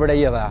去了，是不是这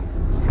意思呀？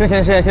跟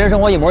现实生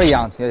活一模一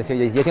样，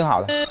也挺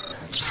好的。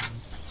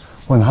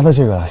我拿到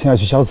这个了，现在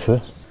去消磁。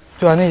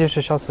对啊，那就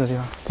是消磁的地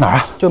方。哪儿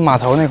啊？就码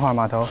头那块，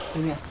码头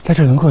对面。在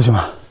这能过去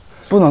吗？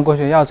不能过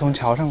去，要从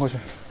桥上过去。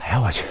哎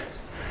呀，我去！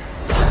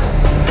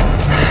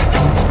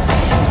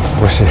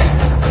不是，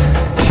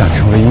想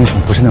成为英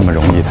雄不是那么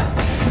容易的。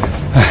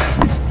哎，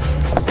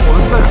我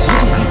们是要集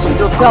体去解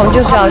救唐朝。对，我们就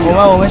是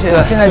要我们现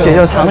在解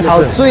救唐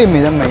朝最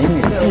美的美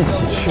女，一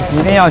起去，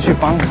一定要去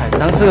帮凯哥。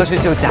咱4个去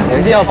救贾玲，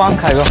一定要帮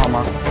凯哥好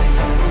吗？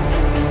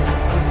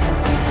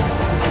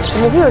怎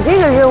么会有这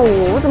个任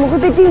务？我怎么会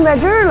被定在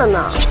这儿了呢？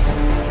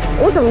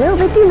我怎么没有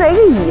被定在一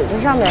个椅子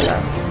上面呢？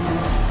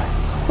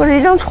或者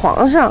一张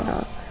床上啊？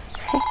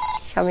嘿，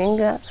小明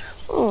哥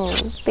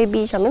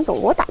，baby， 小明总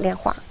给我打电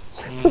话。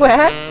喂，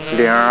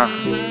玲儿，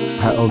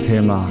还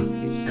OK 吗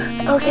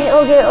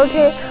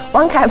 ？OK，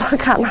 王凯把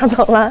卡拿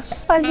走了，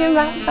放心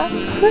吧。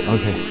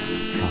？OK。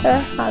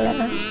好嘞。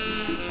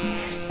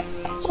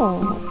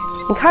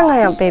你看看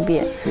呀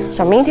 ，baby，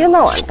 小明一天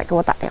到晚在给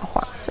我打电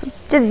话，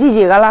这第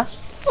几个了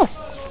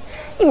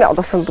？1秒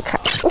都分不开。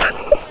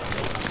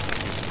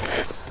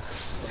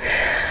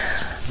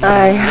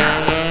哎呀，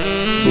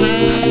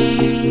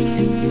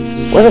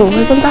我怎么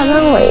会跟大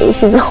张伟一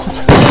起走呢？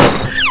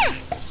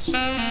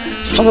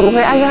我怎么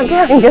会爱上这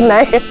样一个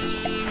男人？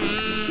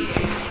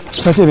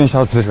在这边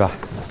消磁是吧？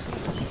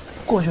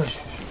过去了，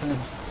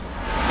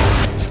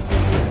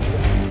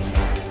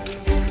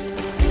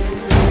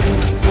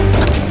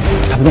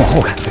他不能往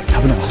后看，对，他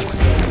不能往后看。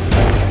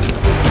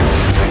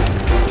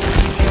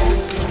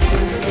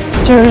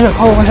这，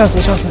快消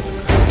磁。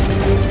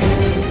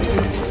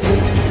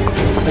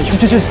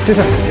就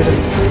这。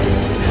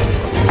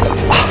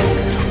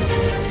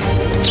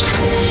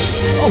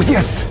哦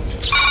yes，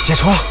 解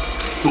除了。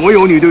所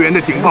有女队员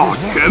的警报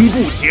全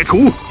部解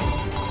除。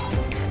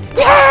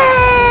耶！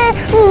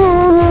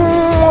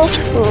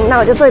那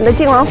我就做你的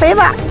靖王妃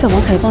吧。在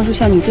王凯的帮助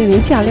下，女队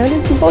员贾玲的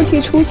警报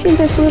解除。现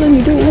在所有的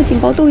女队员的警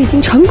报都已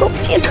经成功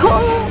解除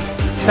了。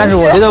但是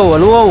我觉得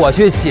如果我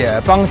去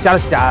帮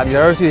贾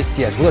玲去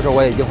解除的时候，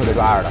我也一定会被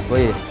抓着的。所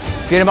以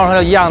别人帮出来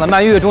就一样的。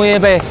曼玉终于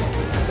被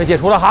解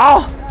除了，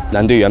好。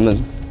男队员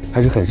们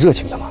还是很热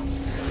情的嘛。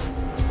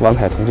王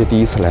凯同志第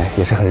一次来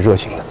也是很热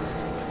情的，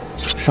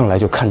上来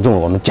就看中了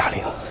我们贾玲。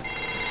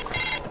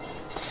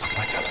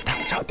我叫了唐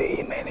朝第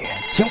一美女，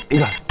亲一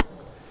个。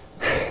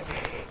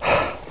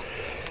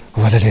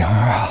我的玲儿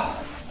啊，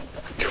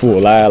出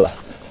来了。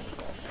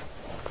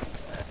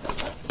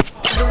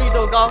是绿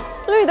豆糕。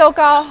绿豆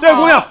糕。这位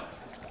姑娘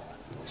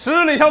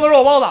，10里香的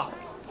肉包子。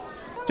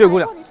这位姑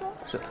娘，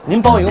是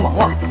您帮我一个忙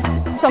了。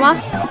什么？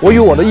我与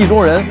我的意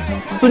中人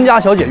孙家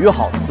小姐约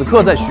好，此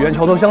刻在许愿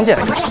桥头相见。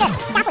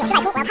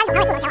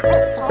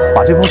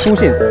把这封书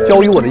信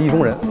交予我的意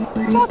中人。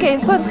交给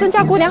孙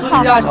家姑娘好。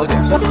孙家小姐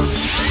是。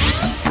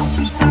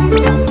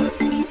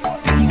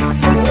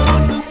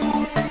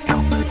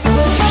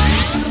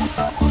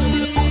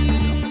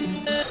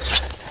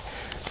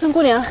孙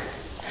姑娘，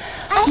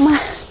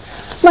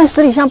卖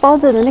10里香包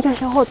子的那个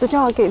小伙子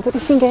叫我给这个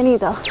信给你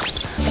的。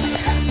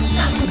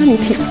他说跟你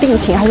提定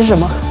情还是什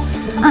么？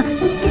啊，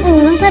你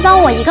能再帮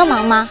我一个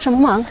忙吗？什么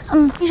忙？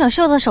一手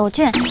绣的手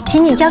绢，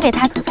请你交给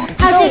他。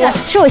还有这个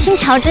是我新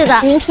调制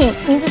的饮品，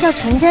名字叫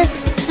纯真。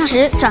当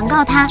时转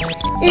告他，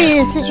日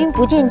日思君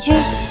不见君，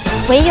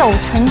唯有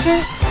纯真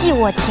寄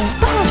我情。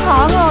这么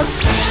长啊！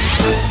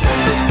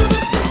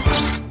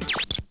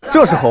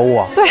这是何物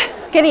啊？对，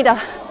给你的。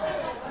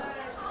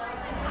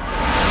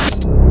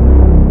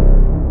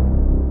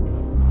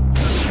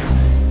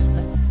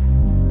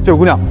这位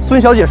姑娘，孙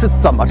小姐是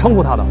怎么称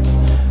呼她的？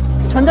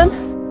纯真。姑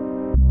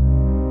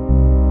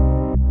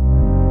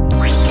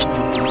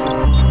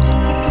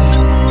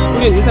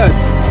娘，您在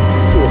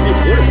躲避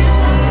何人？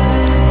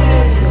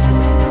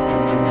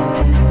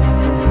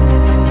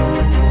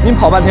您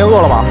跑半天饿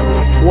了吧？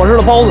我这儿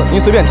的包子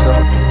您随便吃。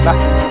来，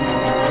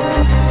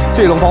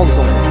这笼包子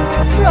送给你。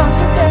是啊，谢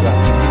谢。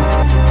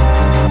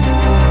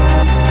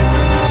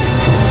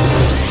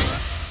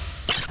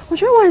我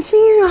觉得我很幸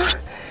运啊。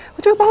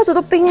我这个包子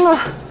都冰了，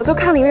我就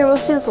看里面有没有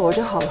线索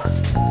就好了。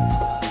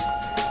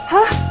啊，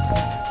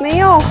没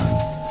有。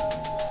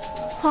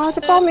啊，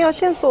这包没有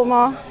线索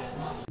吗？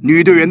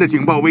女队员的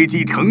警报危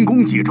机成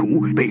功解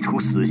除，被处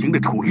死刑的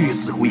楚玉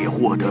似乎也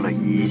获得了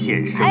一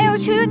线生机。哎呦，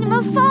求求你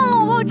们放了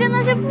我，我真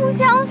的是不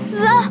想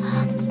死啊！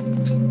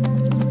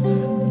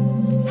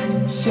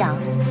像，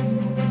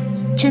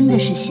真的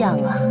是像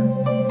啊。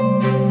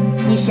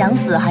你想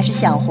死还是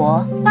想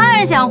活？当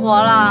然想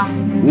活了。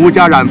吴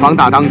家染坊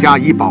大当家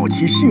以保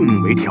其性命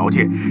为条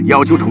件，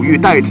要求楚玉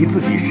代替自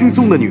己失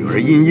踪的女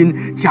儿茵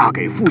茵，嫁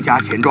给傅家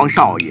钱庄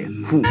少爷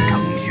傅承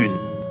勋。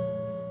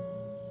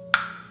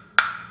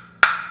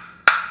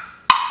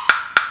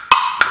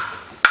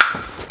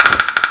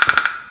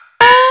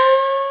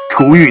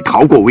楚玉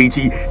逃过危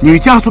机，女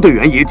加速队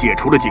员也解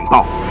除了警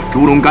报，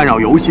烛龙干扰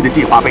游戏的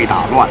计划被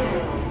打乱。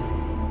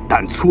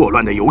但错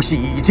乱的游戏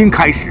已经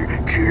开始，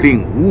指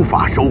令无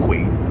法收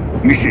回。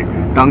于是，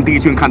当帝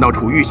俊看到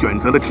楚玉选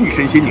择了替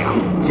身新娘，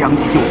将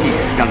计就计，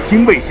让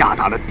精卫下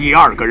达了第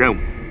2个任务，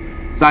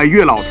在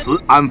月老祠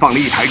安放了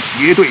一台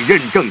结队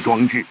认证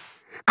装置，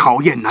考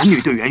验男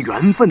女队员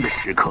缘分的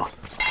时刻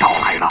到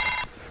来了。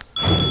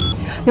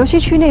游戏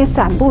区内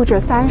散布着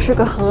30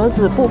个盒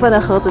子，部分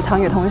的盒子藏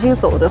有同心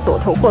锁的锁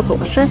头或锁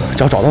身。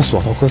只要找到锁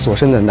头和锁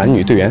身的男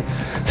女队员，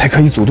才可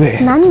以组队。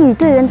男女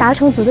队员达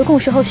成组队共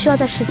识后，需要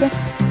在时间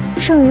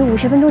剩余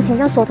50分钟前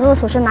将锁头和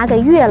锁身拿给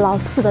月老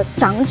寺的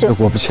长者。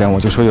果不其然，我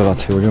就说月老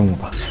祠有任务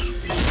吧。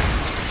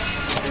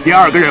第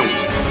2个任务，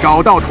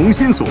找到同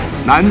心锁，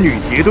男女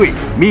结队，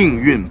命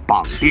运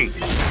绑定。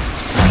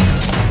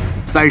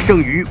在剩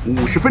余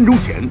50分钟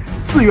前，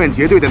自愿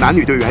结队的男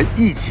女队员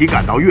一起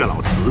赶到月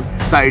老祠，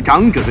在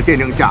长者的见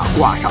证下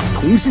挂上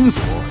同心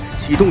锁，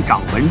启动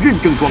掌纹认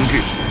证装置，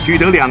取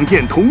得2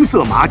件同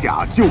色马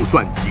甲，就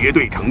算结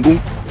队成功。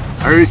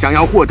而想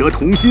要获得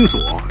同心锁，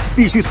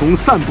必须从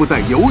散布在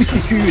游戏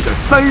区域的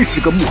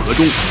30个木盒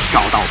中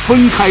找到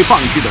分开放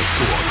置的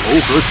锁头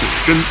和锁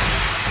身。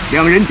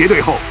2人结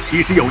队后，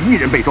即使有1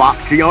人被抓，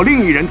只要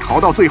另1人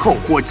逃到最后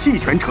或弃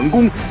权成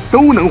功，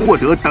都能获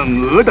得等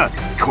额的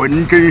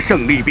纯真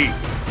胜利币。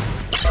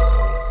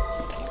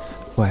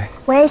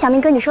喂，小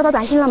明哥，你收到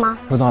短信了吗？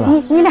收到了。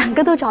你2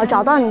个都找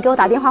到，你给我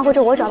打电话，或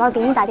者我找到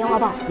给你打电话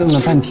吧。问了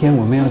半天，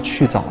我们要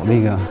去找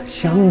那个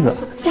箱子。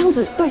箱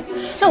子，对，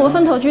那我们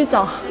分头去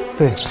找。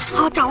对。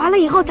好，找完了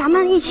以后，咱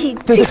们一起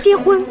去结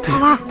婚，好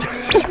吧？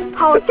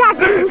好，嫁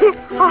给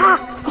你，好吧？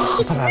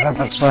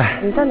来，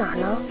你在哪儿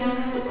呢？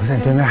我在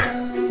你对面。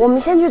我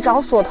们先去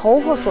找锁头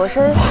或锁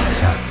身。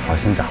行，我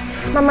先找。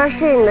慢慢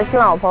适应你的新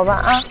老婆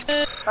吧，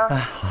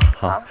啊。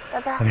好，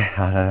拜拜。 OK，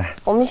 好，拜拜。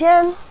我们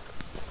先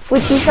夫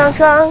妻双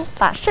双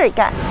把事儿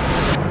干。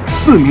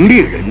 4名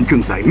猎人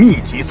正在密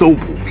集搜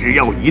捕，只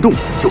要一动，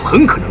就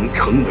很可能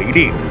成为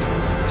猎物。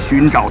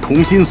寻找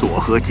同心锁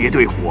和结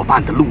队伙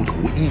伴的路途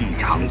异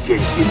常艰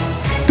辛，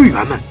队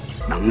员们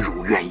能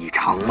如愿以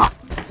偿吗？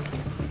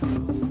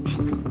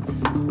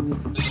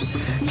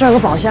这有个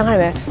宝箱，看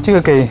见没？这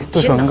个给杜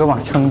纯哥吧，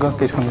纯哥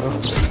给纯哥。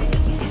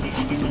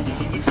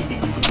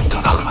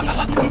找到盒子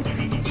了，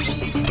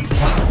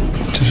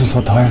这是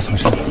锁头还是锁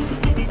身？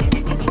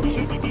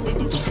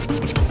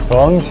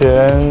 床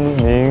前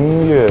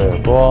明月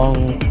光，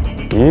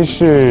疑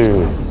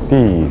是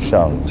地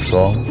上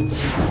霜。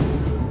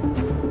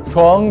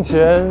床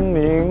前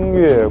明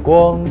月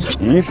光，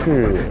疑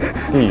是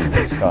地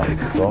上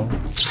霜。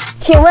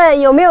请问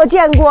有没有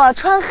见过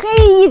穿黑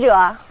衣者？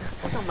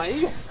好像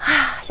没有。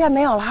啊，现在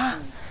没有了。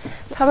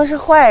他们是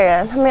坏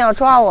人，他们要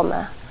抓我们。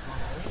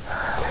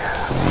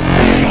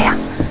是谁呀？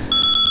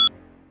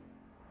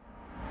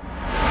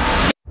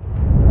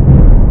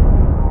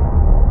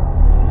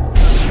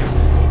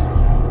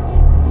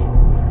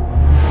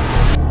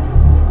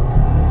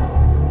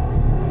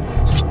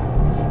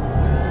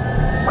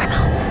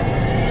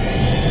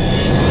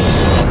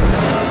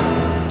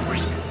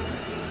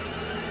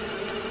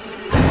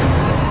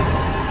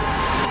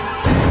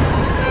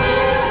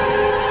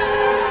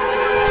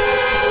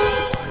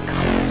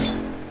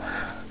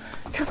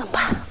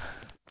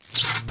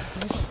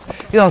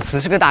 月老祠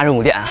是个大任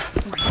务点啊！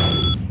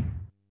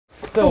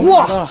对，我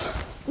找到了。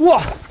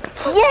哇！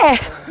耶！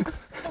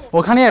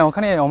我看猎人，我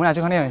看猎人，我们俩去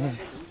看猎人，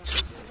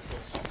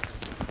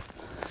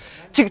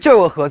谢谢。这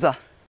有个盒子。啊！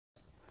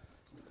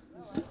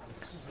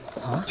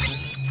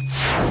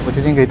我决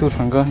定给杜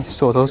纯哥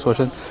锁头锁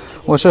身，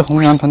我是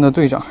红羊团的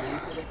队长。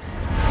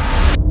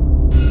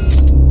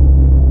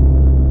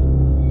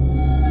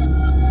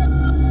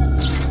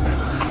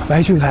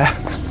喂，俊凯。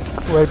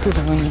喂，杜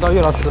纯哥，你到月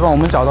老祠吧，我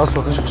们找到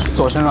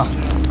锁身了。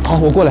 好，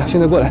我过来，现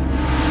在过来。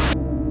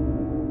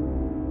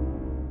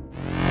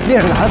猎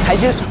人拿到台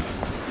阶上，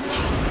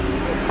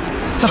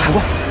向海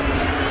过。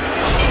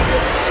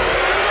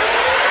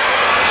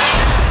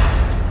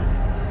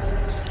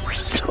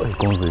这位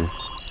公子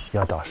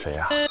要找谁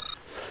啊？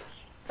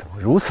怎么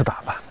如此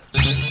打扮？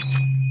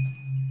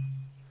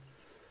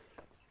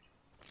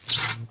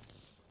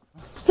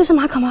又是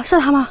马可吗？是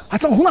他吗？啊，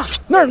藏红呢？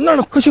那儿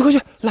呢？快去快去！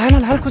来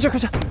了来了，快去快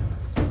去！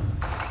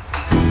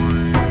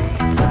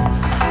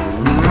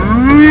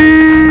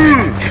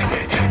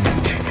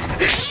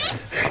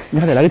 你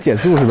还得来个减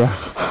速是不是？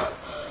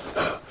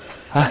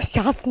哎，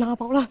吓死拿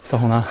宝了！藏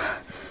红娜，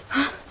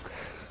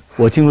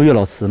我进入月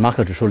老祠，马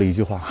可只说了一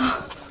句话：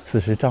此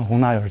时张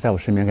红娜要是在我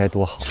身边该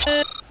多好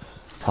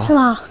啊！是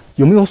吗？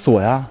有没有锁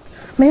呀？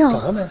没有，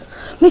找到没？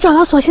没找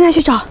到锁，现在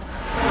去找。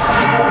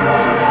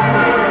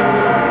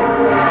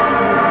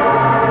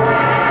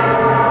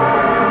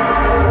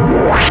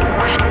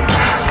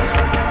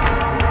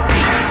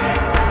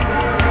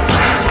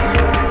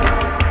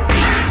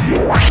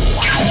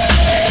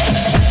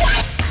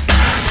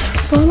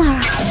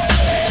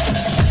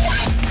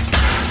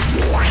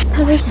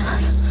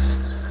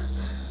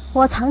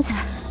我要藏起来。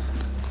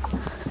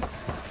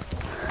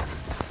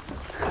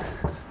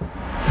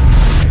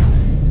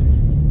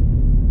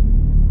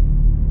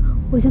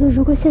我觉得，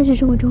如果现实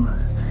生活中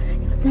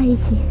要在一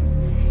起，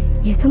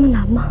也这么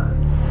难吗？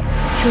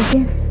首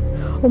先，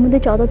我们得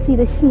找到自己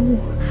的信物，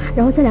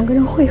然后再2个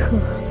人汇合。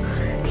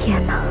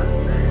天哪！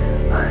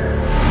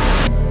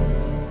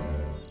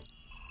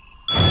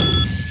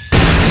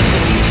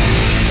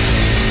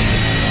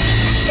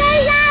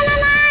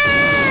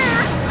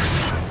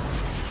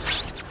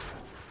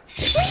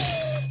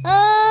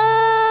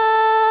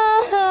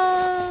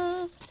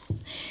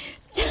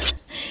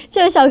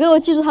这位小哥，我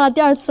记住他了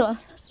第2次了。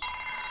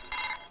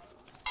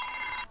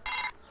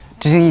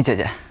鞠婧祎姐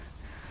姐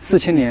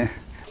，4000年，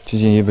鞠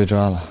婧祎被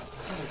抓了，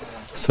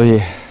所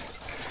以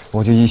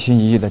我就一心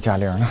一意的贾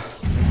玲了。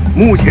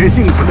目前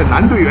幸存的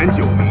男队员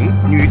9名，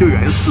女队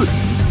员4名。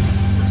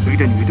随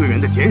着女队员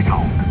的减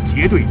少，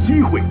结队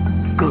机会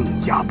更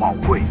加宝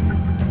贵。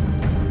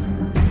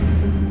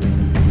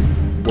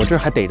我这儿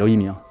还逮着1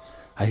名，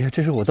哎呀，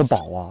这是我的宝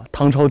啊，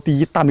唐朝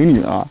第1大美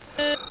女啊！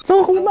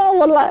曾红娜，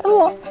我来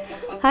了。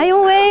哎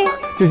呦喂，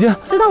姐姐，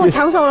知道我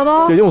抢手了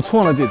不？姐姐，我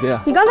错了，姐姐。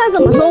你刚才怎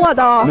么说我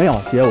的？没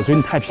有，姐，我觉得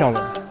你太漂亮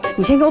了。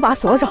你先给我把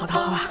锁找到，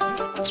好吧？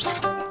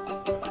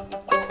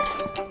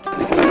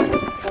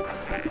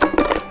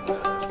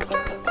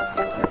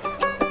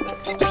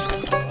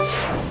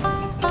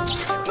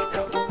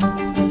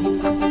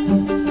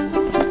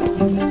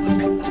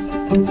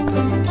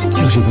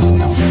就是一个锁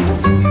头。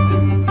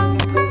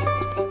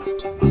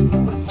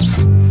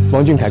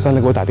王俊凯刚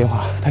才给我打电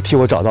话，他替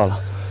我找到了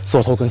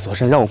锁头跟锁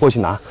身，让我过去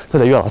拿，都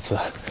在岳老祠。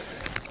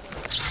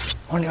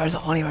往里边走，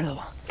往里边走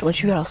吧。我们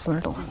去岳老祠那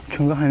儿等。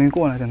纯哥还没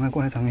过来，等他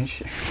过来咱们一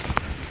起。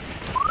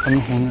咱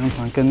们红娘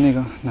团跟那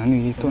个男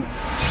女一队。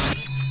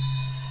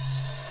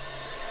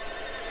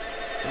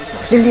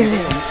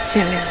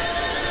练。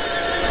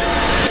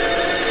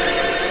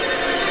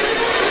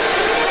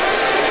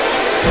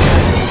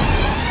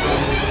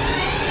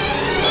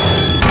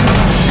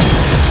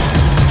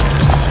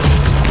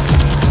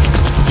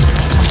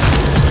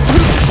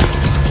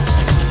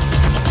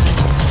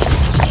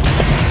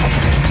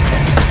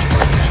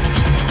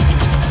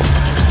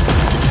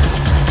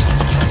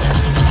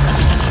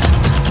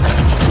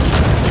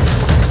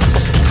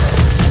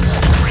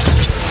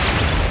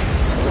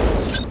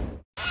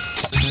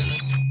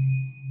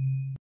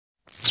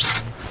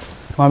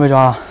王二被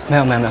抓了？没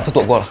有，他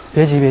躲过了。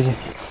别急，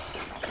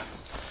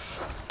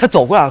他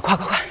走过来了，快！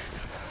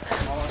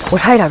我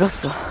差一点就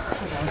死了。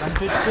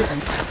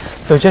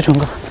走，接纯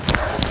哥。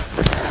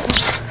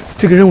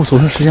这个任务所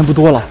剩时间不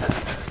多了，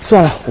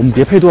算了，我们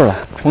别配对了。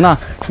红娜，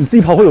你自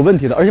己跑会有问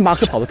题的，而且马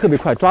可跑得特别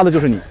快，抓的就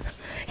是你。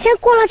先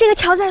过了这个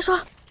桥再说。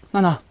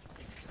娜，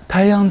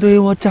太阳对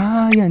我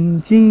眨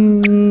眼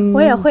睛，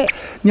我也会。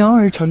鸟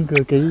儿唱歌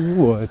给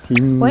我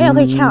听，我也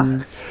会跳。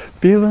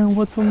别问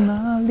我从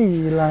哪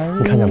里来，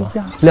你看见吗？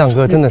亮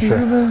哥真的是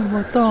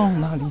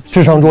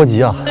智商捉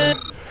急啊！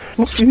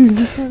他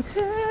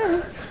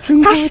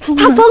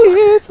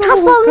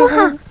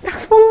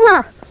疯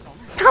了！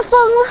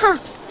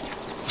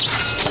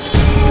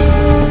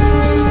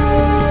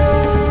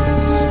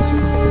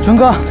纯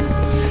哥，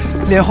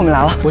猎人后面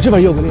来了，我这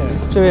边也有个猎人，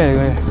这边也有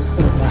个猎人。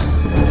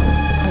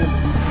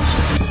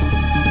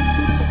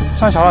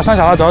上桥了，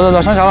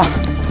走，上桥了。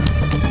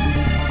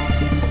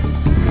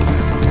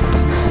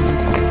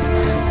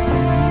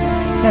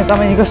现在咱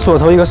们一个锁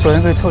头，一个锁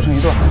人可以凑成一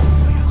对。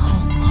好。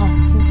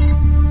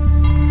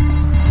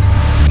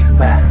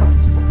喂，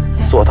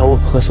锁头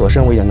和锁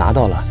身我已经拿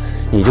到了，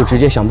你就直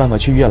接想办法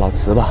去岳老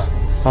祠吧。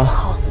啊，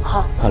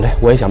好嘞，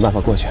我也想办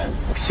法过去。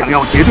想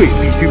要结队，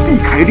必须避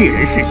开猎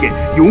人视线，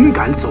勇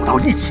敢走到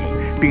一起，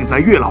并在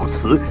岳老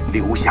祠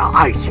留下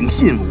爱情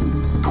信物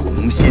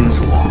同心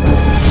锁。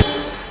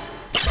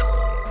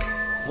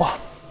哇，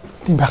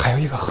里面还有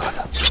一个盒子。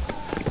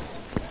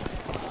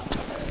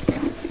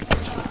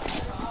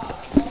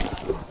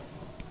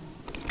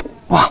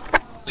哇，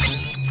这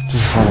是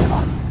锁尾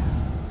吧？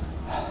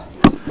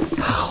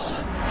太好了！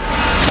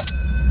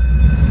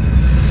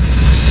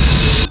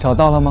找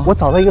到了吗？我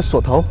找到一个锁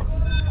头，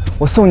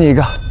我送你一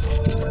个。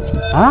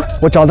啊？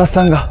我找到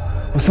3个，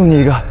我送你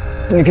一个，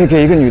你可以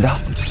给一个女的。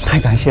太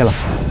感谢了。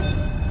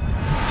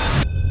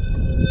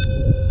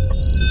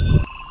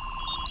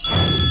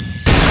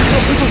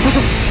快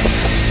走！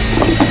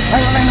来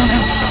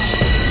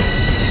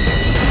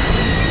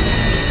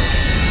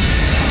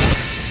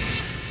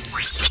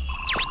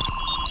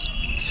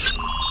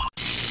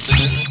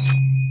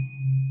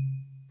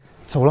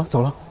了！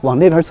走了，往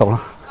那边走了。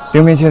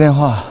玲没接电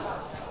话，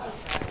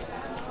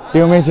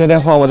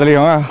我的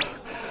玲儿，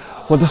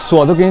我的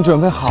锁都给你准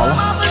备好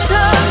了。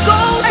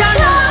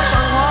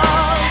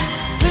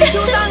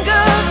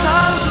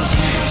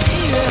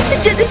这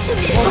真的是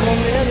你吗？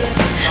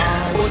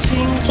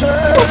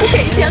我不敢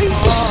相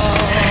信，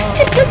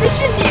这真的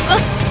是你吗？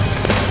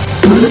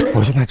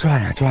我现在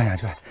转呀，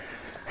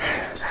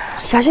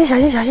小心！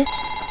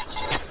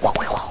我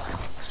会。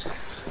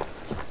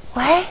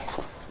喂，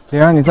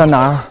玲儿，你在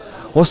哪儿？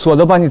我锁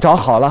都帮你找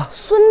好了。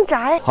孙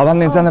宅。好吧，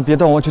那你在那别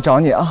动，我去找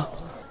你啊。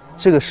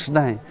这个时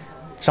代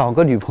找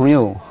个女朋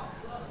友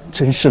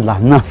真是难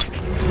呐。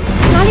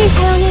哪里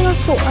才有那个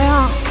锁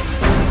呀？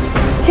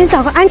先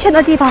找个安全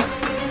的地方。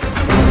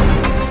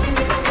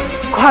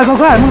快，梦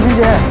辰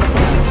姐！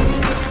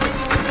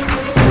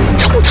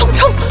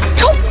冲！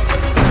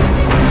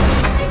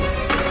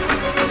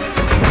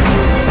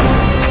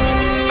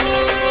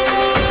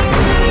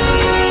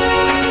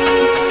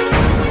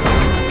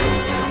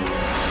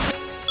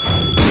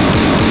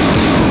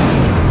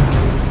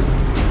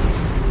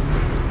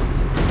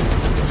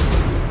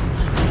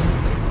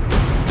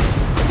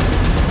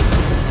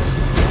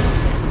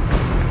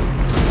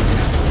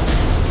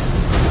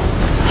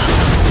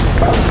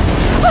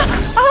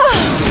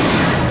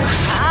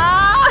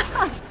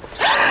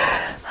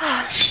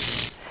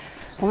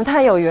我们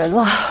太有缘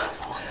了，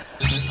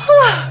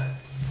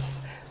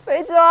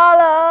被抓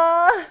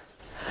了！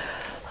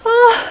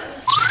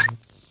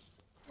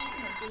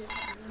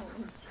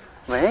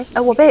喂，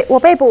我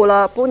被捕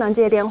了，不能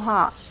接电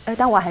话。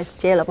但我还是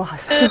接了，不好意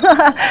思。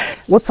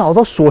我找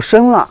到锁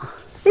身了。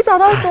你找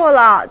到锁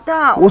了，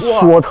但我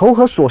锁头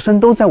和锁身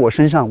都在我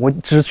身上，我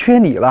只缺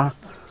你了。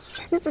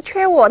你只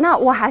缺我，那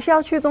我还是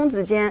要去中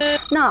子监。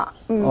那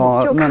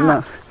就看，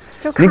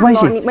没关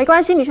系，没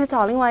关系，你去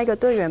找另外一个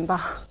队员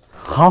吧。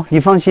好，你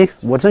放心，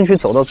我争取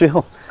走到最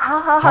后。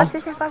好，谢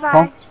谢，拜拜。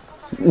好，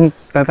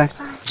拜拜。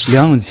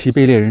梁永琪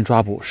被猎人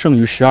抓捕，剩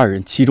余12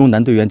人，其中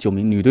男队员9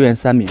名，女队员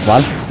3名。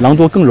完了，狼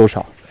多更肉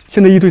少，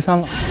现在1对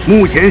3了。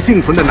目前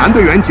幸存的男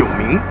队员9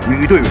名，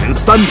女队员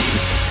3名，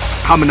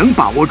他们能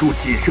把握住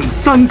仅剩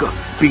3个，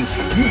并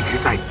且一直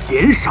在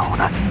减少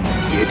的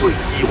结队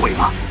机会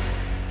吗？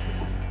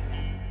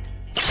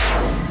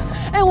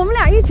我们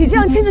俩一起这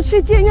样牵着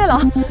去见月老，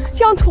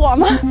这样妥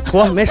吗？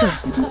妥，没事，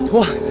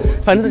妥，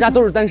反正大家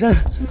都是单身。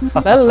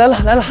来了。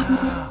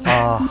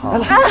好。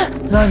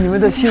那你们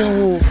的信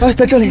物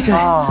在这里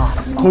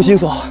同心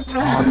锁。同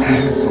心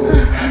锁。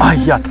哎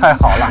呀，太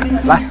好了！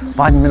来，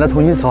把你们的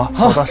同心锁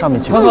锁到上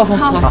面去。好。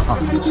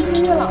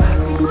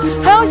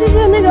还要谢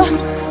谢那个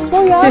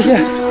汪源，谢谢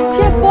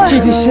TF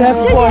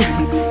Boys，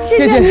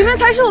 谢谢你们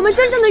才是我们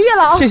真正的月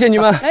老。谢谢你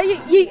们。来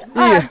，1、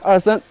2、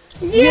3，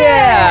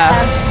耶！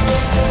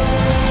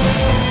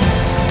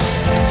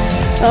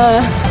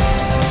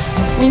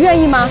你愿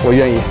意吗？我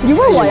愿意。你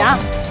问我呀？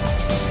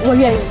我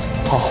愿意。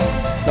好，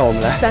那我们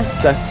来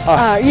，3、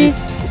2、1，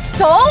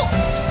走。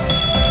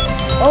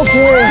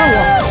OK，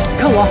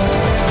 看我，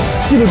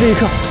记住这一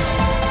刻。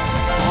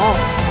好，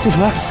杜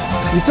淳，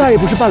你再也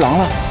不是伴郎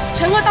了。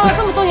陈哥当了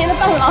这么多年的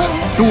伴郎。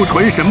杜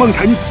淳、沈梦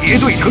辰结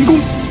队成功，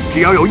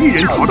只要有1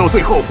人逃到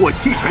最后或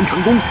弃权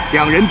成功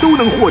，2人都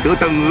能获得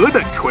等额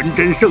的纯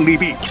真胜利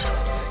币。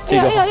哎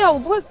呀，我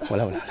不会。我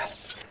来。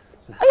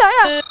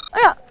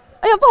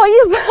哎呀，不好意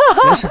思，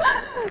没事，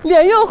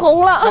脸又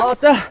红了。好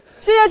的，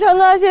谢谢陈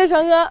哥，谢谢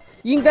陈哥。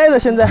应该的，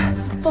现在。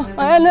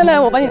来，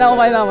我帮你拿。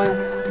来。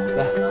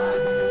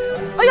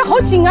哎呀，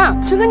好紧啊！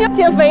陈哥，你要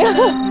减肥了。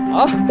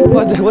好，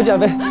我减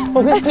肥。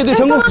OK， 配对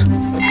成功。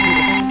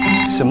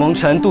沈梦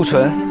辰、杜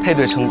淳配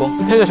对成功。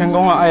配对成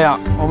功了。哎呀，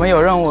我们有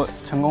任务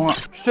成功了。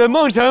沈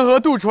梦辰和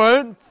杜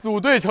淳组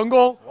队成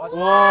功。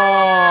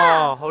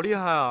哇，好厉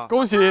害啊！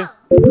恭喜，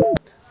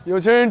有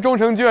情人终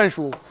成眷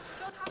属。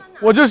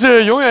我就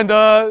是永远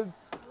的，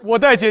我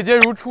待姐姐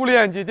如初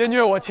恋，姐姐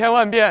虐我1000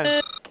万遍。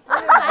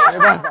没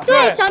办法。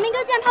对，小明哥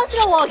竟然抛弃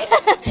了我，对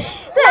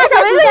啊，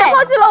小明哥也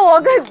抛弃了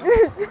我，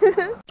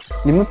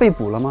你们被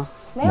捕了吗？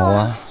没有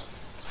啊。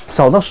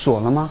找到锁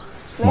了吗？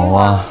没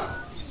啊。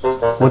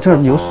我这儿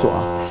有锁。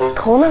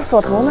头呢？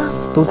锁头呢？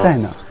都在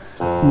呢。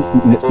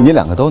你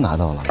2个都拿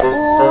到了。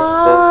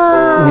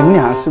哇！你们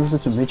俩是不是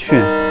准备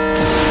去？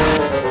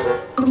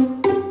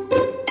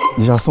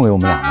你是要送给我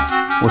们俩吗？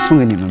我送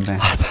给你们呗。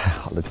太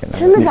好了，天哪！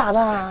真的假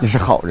的？你是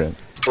好人。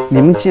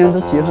你们既然都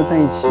结合在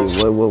一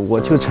起，我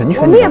就成全你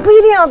们。我们也不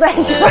一定要在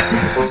一起。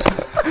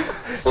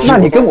那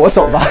你跟我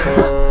走吧。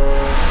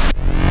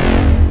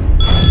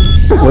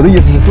我的意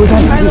思是多加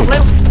努力。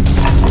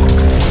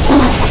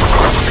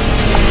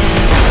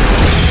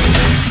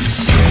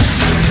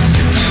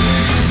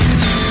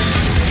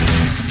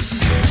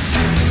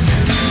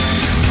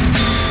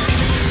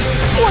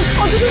我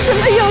靠，这是什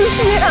么游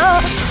戏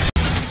啊？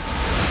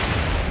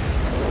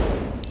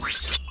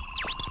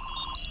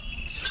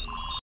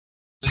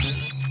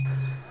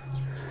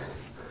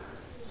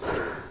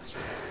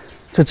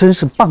这真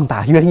是棒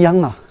打鸳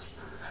鸯啊！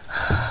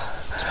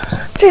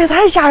这也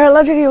太吓人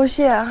了，这个游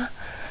戏。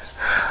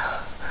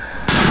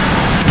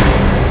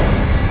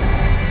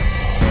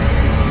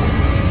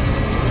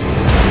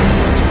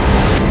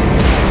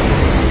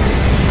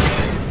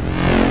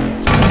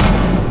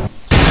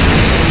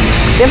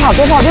别跑！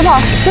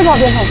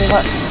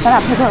咱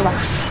俩配对吧。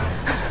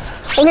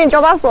我给你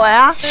找把锁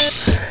呀。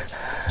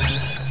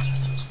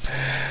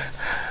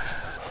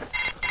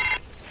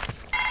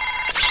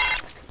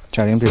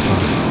贾玲被抓，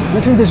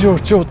那真的只有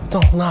赵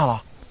红娜了。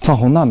赵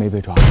红娜没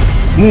被抓。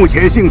目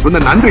前幸存的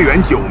男队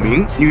员9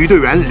名，女队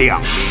员2名，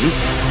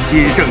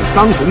仅剩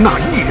张红娜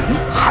1人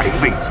还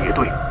未结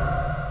队。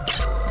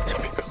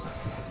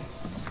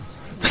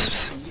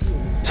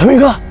小明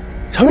哥，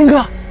小明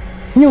哥，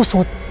你有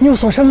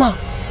锁身吗？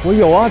我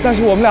有啊，但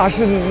是我们俩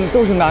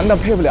都是男的，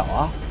配不了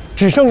啊。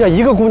只剩下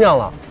一个姑娘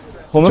了，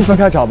我们分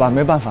开找吧，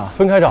没办法，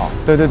分开找。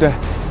对对对，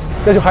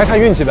那就还看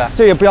运气呗。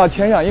这也不要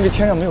谦让，因为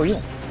谦让没有用。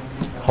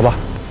好吧，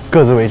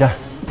各自为战。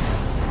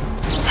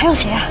还有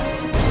谁啊？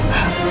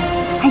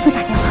还给我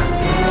打电话。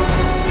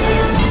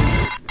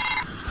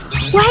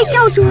喂，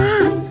教主啊！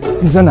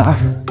你在哪儿？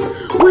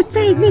我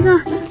在那个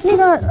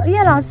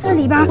月老寺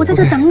里边，我在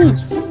这等你。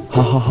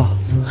好好好。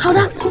好的，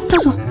教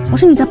主，我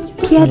是你的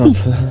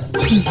PIB。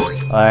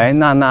喂，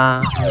娜娜。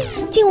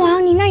靖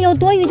王，你那有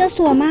躲雨的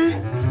锁吗？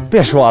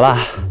别说了，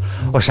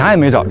我啥也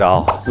没找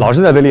着，老是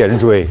在被猎人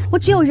追。我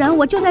只有人，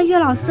我就在月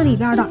老寺里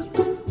边的，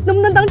能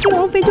不能当靖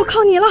王妃就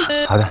靠你了。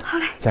好的，好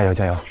嘞，加油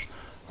加油，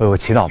为我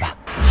祈祷吧。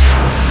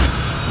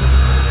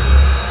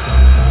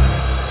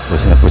我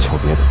现在不求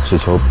别的，只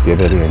求别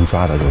被猎人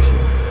抓到就行。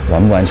完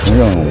不完成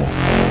任务？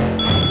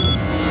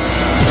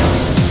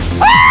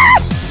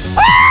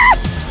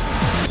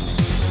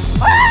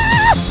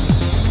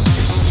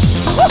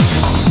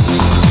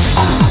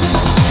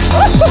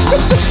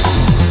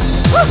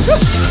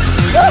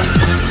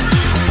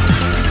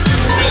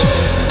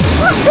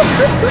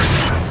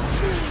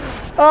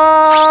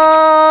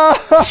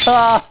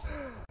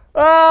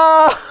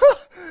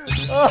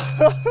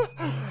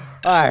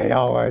哎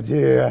呀，我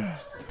去！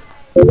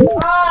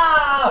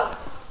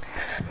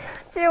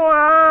靖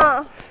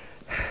王，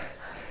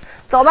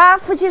走吧，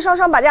夫妻双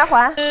双把家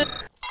还。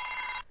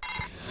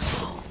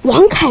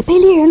王凯被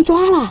猎人抓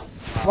了，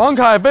王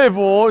凯被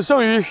捕，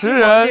剩余10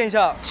人。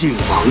靖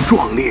王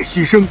壮烈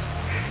牺牲，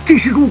这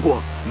时如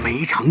果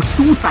梅长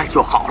苏在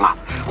就好了，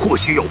或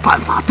许有办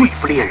法对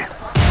付猎人。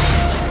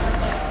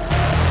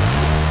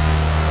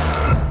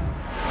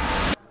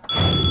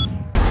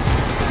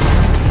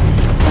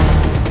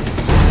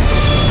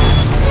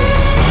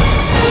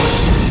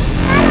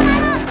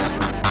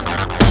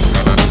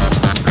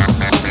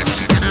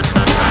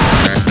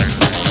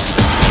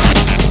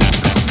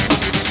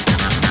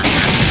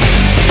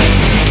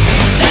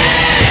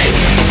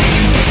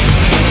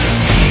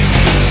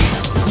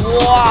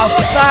哇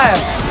塞！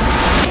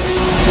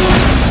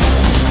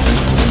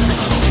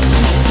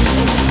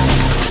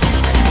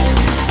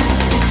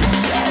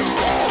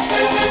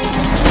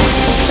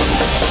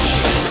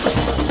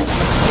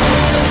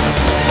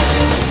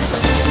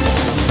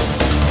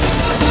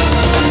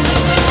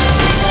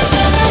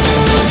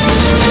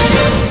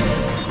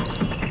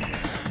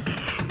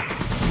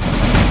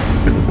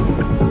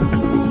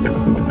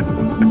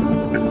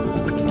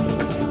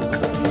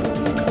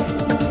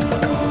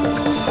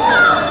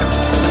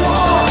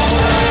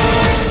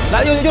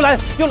又来，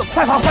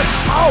快跑，快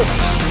跑！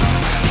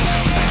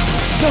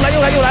又来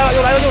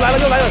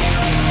了！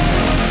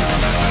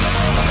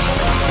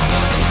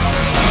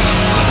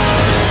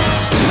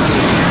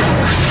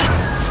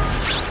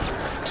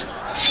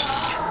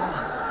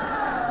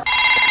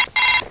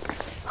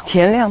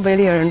田亮被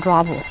猎人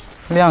抓捕，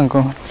亮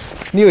哥，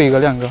你有一个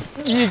亮哥。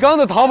你刚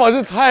的逃跑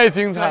是太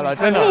精彩了，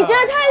真的。你真的太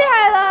厉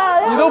害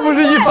了！你都不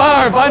是一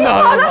般2般的。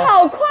跑得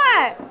好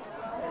快，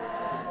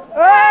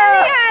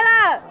太厉害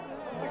了！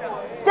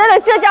真的，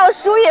这叫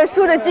输也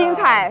输的精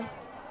彩。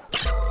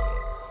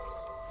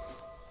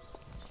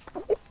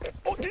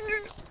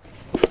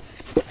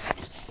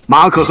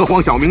马可和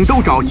黄晓明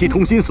都找齐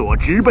同心锁，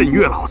直奔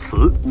月老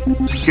祠。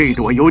这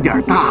朵有点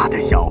大的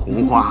小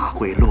红花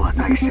会落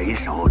在谁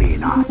手里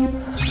呢？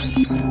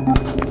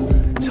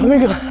小明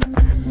哥，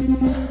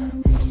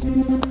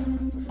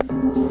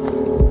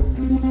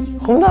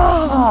红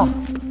娜，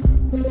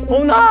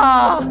红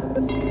娜，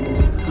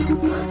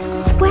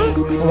喂，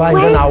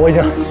你在哪？我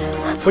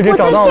已经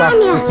找到了。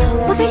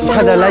我在下面。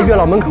快点来月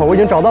老门口，我已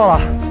经找到了。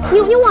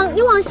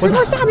你往石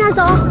头下边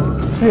走。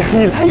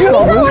你来月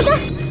老门口。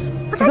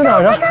你在哪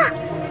儿啊？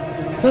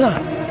在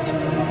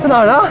哪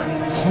儿呢？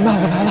红娜，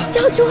我来了。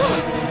教主，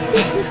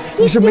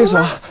你是没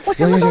锁？我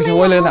什么都没有。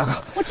我领2个。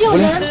我只有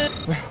人。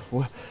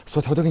我锁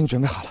头都给你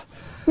准备好了。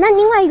那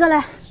另外一个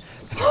嘞？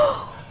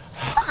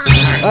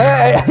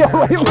哎呀！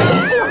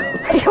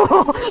哎呦，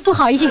不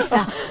好意思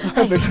啊。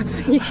没事，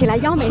你起来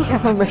腰没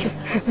事。没事，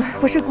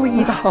不是故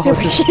意的，对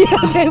不起，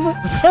真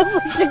不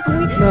是故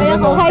意。哎呀，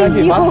好害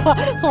羞啊，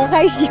好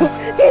害羞，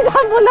这段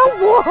不能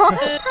播，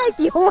太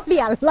丢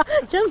脸了，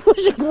真不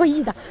是故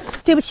意的，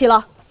对不起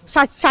了，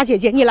莎姐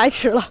姐，你来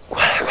迟了。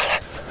快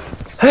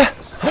来！哎，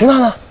红娜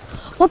呢？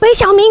我被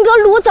小明哥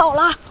掳走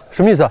了。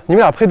什么意思？你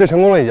们俩配对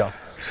成功了已经？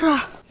是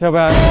啊。要不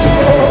然，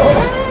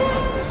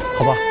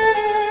好吧，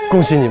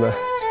恭喜你们。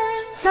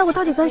那我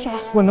到底跟谁？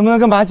我能不能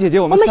跟马姐姐？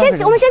我们先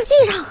记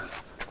上。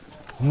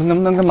我们能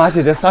不能跟马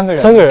姐姐3个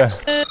人？ 3个人。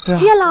对啊。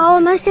月老，我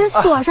们先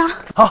锁上。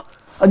好，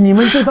你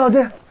们就到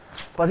这，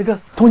把这个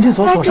同心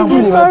锁锁上。祝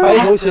你们白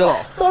头偕老。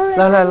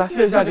来，谢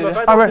谢夏姐姐。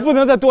2位不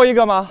能再多一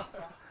个吗？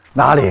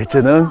哪里，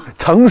只能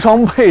成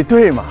双配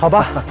对嘛，好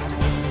吧。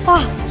哇，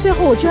最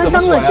后我居然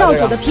当了教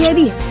主的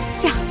PAB，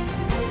 这样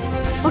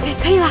 ，OK，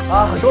 可以了。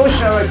啊，恭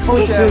喜2位，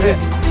恭喜！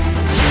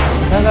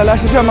来，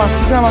是这样吗？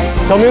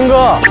小明哥，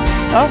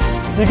啊，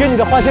你跟你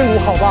的花千骨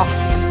好吧？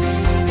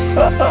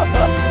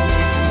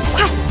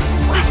快！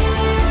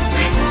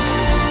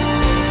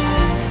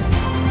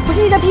我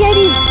是你的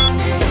PAB。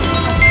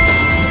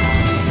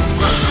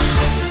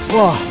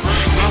哇，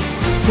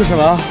这什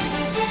么？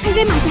配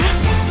对马甲。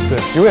对，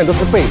永远都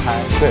是备胎。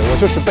对我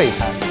就是备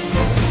胎。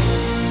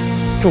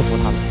祝福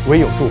他们，唯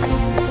有祝福。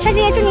少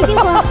姐，祝你幸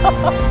福。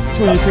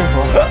祝你幸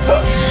福。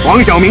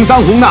黄晓明、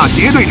臧洪娜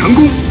结对成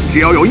功，只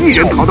要有一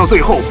人逃到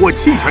最后或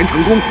弃权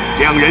成功，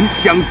两人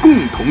将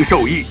共同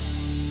受益。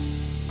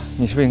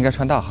你是不是应该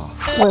穿大号？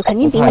我肯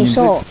定比你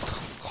瘦。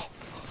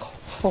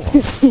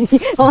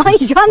我帮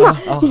你穿呢，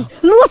你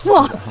啰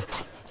嗦。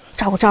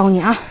照顾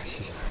你啊。谢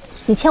谢。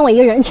你欠我一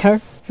个人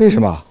情。为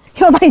什么？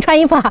给我帮你穿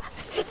衣服啊。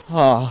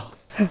啊，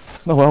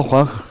那我要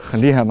还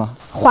很厉害吗？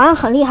还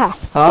很厉害，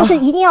就是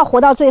一定要活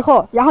到最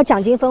后，然后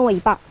奖金分我一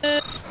半，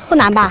不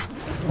难吧？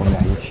我们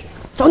俩一起。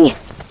走你。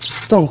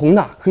臧洪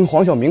娜跟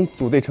黄晓明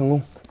组队成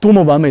功，多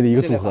么完美的一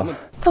个组合！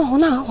臧洪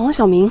娜和黄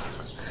晓明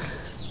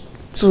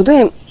组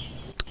队，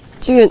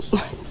这个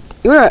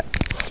有点，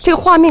这个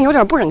画面有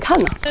点不忍看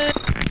呢。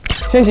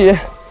千玺，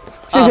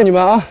谢谢你们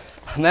啊！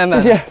没，谢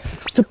谢，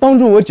这帮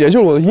助我解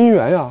救我的姻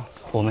缘呀！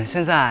我们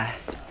现在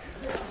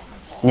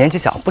年纪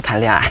小，不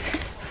谈恋爱，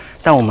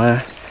但我们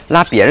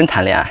拉别人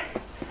谈恋爱。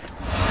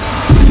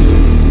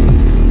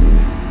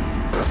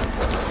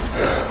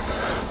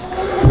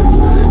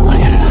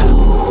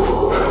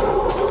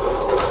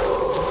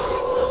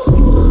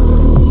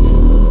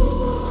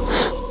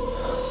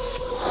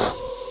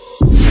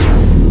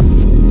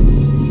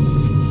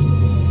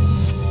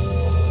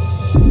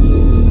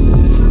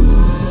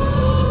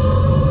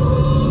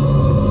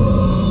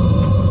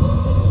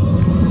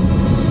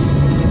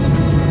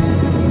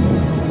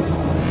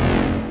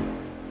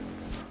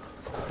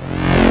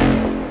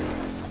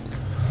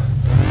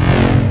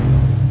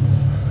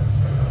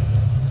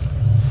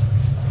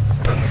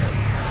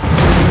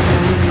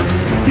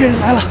猎人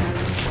来了！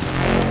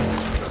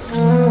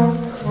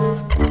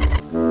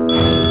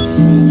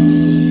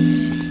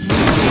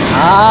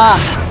啊！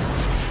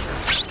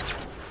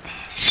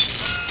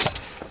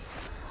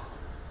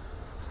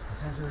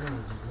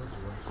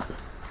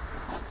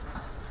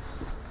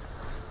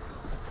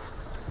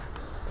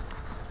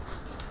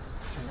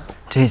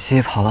这一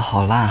期跑得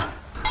好烂。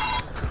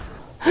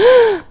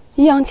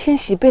易烊千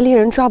玺被猎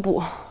人抓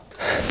捕，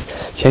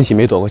千玺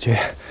没躲过去，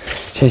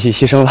千玺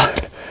牺牲了。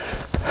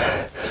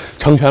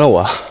成全了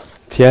我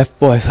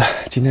 ，TFBOYS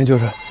今天就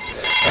是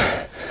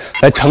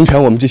来成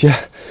全我们这些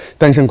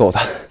单身狗的，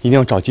一定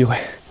要找机会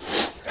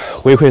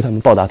回馈他们，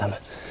报答他们，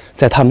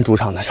在他们主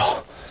场的时候。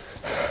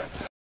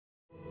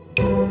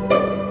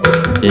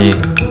依依，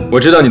我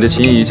知道你的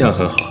琴艺一向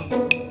很好，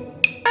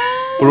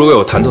不如为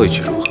我弹奏一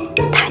曲如何？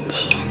弹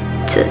琴，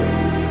这。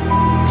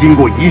经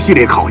过一系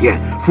列考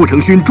验，傅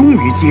成勋终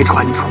于揭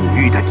穿楚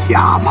玉的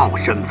假冒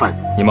身份。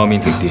你冒名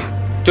顶替，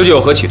究竟有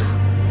何企图？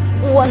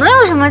我能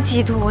有什么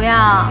企图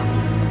呀？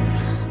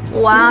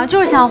我啊，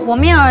就是想活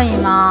命而已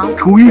嘛。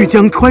楚玉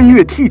将穿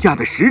越替嫁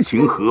的实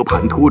情和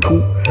盘托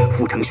出，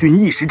傅成勋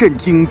一时震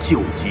惊，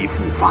旧疾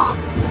复发。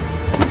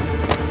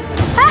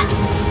哎，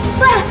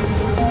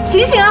喂，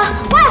醒醒啊！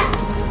喂，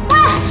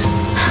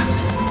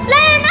来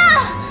人呐！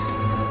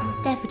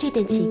大夫这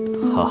边请。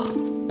好，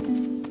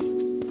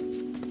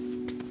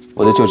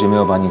我的救急没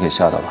有把你给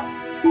吓到吧？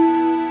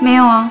没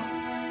有啊。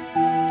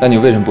那你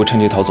为什么不趁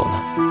机逃走呢？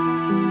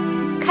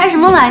开什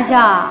么玩笑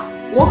啊！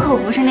我可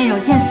不是那种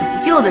见死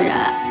不救的人。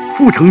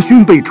傅成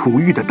勋被楚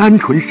玉的单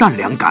纯善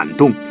良感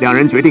动，两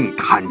人决定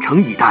坦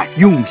诚以待，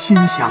用心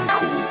相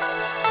处。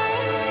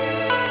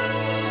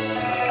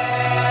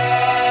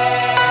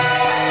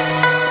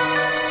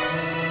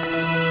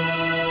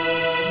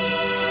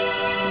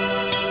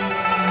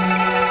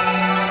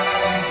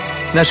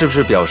那是不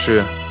是表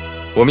示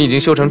我们已经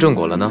修成正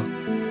果了呢？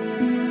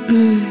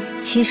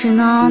其实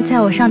呢，在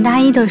我上大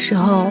一的时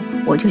候，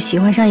我就喜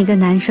欢上一个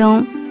男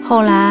生，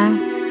后来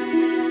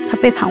他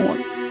背叛我了。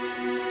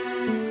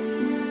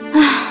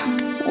唉，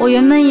我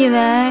原本以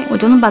为我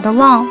就能把他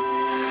忘了，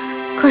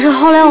可是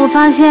后来我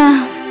发现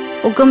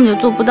我根本就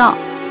做不到。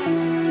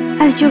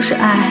爱就是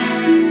爱，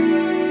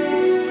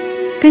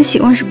跟喜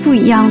欢是不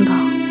一样的。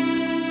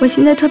我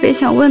现在特别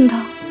想问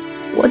他，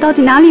我到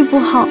底哪里不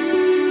好，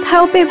他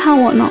要背叛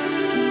我呢？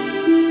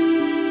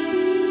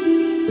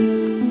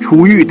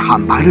楚玉坦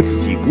白了自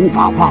己无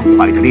法忘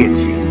怀的恋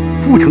情，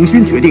傅成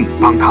勋决定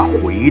帮他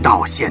回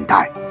到现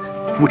代。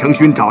傅成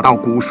勋找到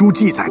古书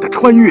记载的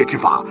穿越之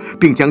法，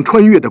并将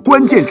穿越的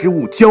关键之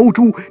物鲛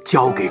珠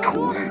交给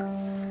楚玉。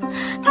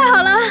太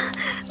好了！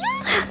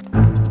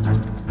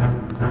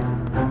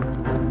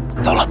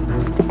走了，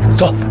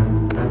走。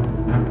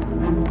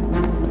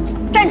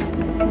站住！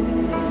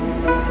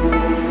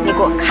你给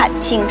我看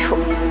清楚，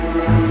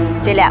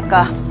这两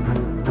个，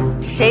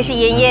谁是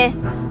茵茵，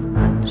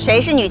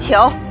谁是女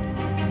囚？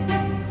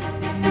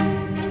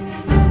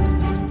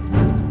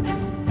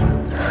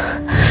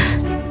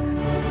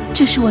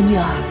这是我女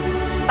儿。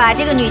把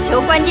这个女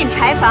囚关进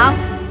柴房，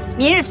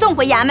明日送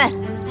回衙门。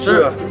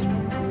是。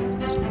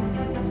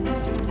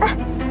哎，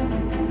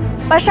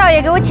把少爷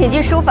给我请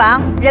进书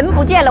房，人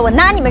不见了，我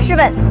拿你们试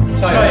问。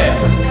少爷，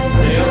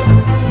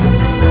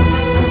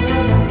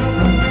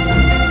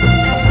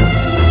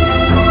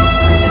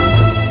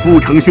傅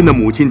成勋的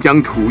母亲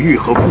将楚玉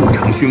和傅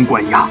成勋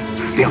关押，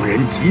两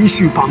人急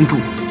需帮助。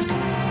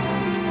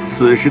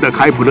此时的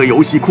开普勒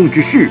游戏控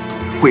制室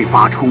会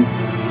发出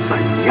怎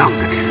样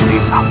的指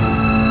令呢？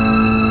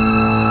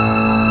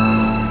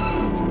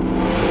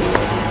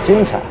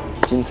精彩，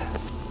精彩！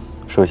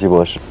首席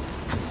博士，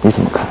你怎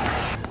么看？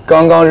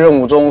刚刚任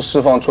务中释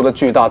放出的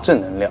巨大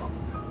正能量，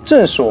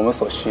正是我们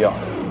所需要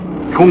的。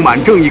充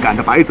满正义感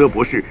的白泽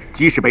博士，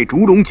即使被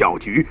烛龙搅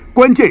局，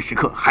关键时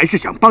刻还是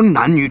想帮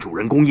男女主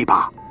人公一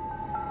把。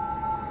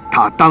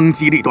他当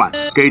机立断，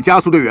给加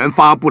速队员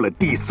发布了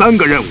第3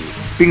个任务，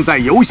并在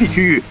游戏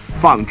区域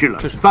放置了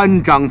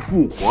3张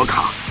复活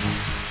卡。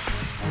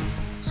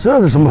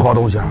这是什么好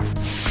东西啊？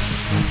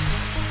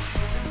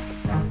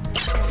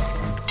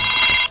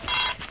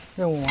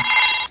任务吗？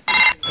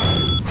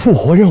复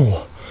活任务。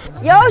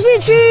游戏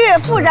区域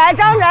富宅、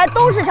张宅、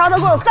东市桥头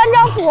共有3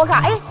张复活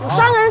卡，哎，有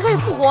3个人可以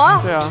复活。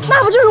对啊，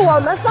那不就是我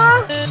们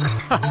仨？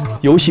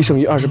游戏剩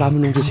余28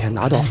分钟之前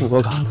拿到复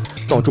活卡，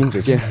到终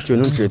止间就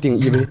能指定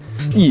1位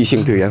异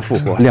性队员复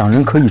活，2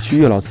人可以去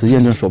月老祠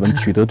验证手纹，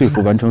取得对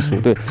付完成随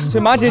队。雪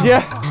麻姐姐，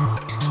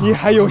你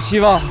还有希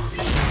望。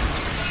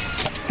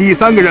第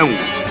3个任务：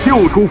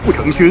救出傅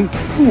成勋，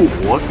复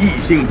活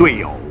异性队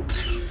友。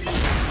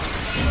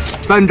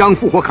3张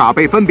复活卡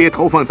被分别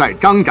投放在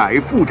张宅、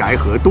富宅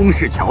和东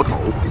市桥头。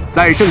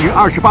在剩余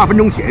28分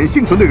钟前，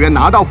幸存队员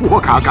拿到复活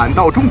卡，赶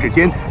到终止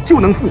间就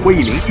能复活1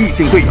名异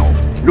性队友。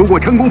如果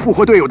成功复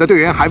活队友的队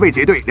员还未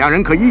结队，2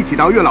人可一起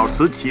到月老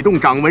祠启动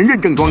掌纹认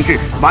证装置，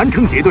完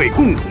成结队，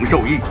共同受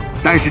益。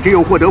但是只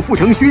有获得傅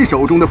成勋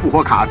手中的复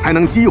活卡，才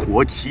能激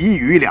活其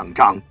余2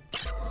张。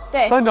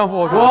对，3张复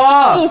活卡，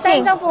哇，异性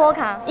3张复活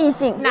卡，异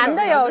性，男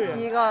的有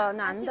几个？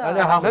男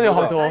的有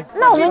好多。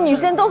那我们女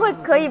生都会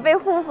可以被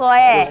复活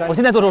哎。我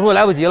现在做手术也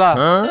来不及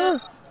了。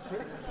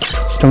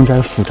张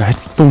宅、富宅、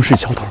东市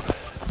桥头，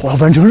我要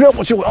完成任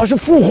务去，我要是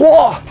复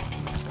活，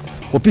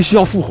我必须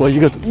要复活1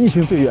个异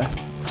性队员。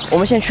我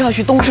们现在需要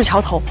去东市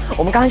桥头，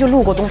我们刚才就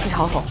路过东市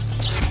桥头。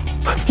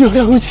有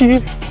217，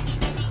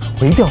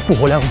我一定要复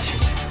活217。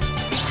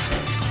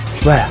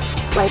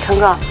喂，腾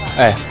哥，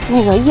哎，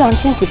那个易烊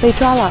千玺被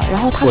抓了，然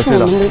后他是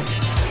我们的，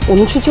我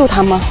们去救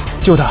他吗？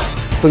救他，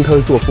分开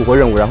做复活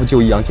任务，然后救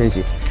易烊千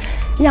玺。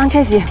易烊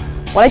千玺，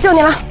我来救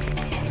你了。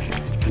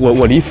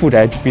我离富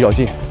宅比较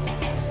近，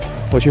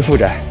我去富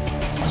宅。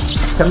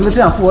小明哥最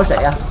想复活谁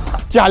呀？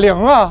贾玲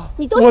啊，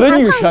你都我的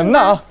女神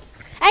呐！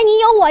哎，你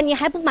有我你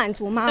还不满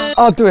足吗？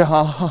啊，对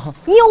哈。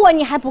你有我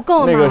你还不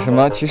够吗？那个什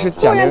么，其实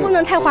做人不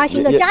能太花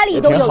心的，家里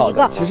都有一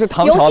个，其实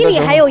唐朝游戏里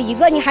还有一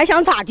个，你还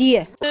想咋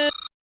地？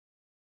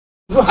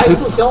不是还有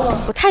杜潇吗？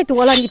我太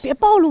多了，你别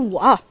暴露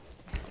我。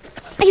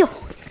哎呦，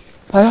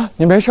哎呀，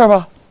你没事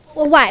吧？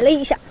我崴了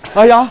一下。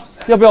哎呀，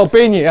要不要我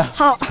背你？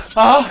好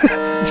啊，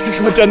你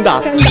说真的？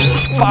真的。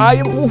妈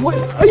呀，不会！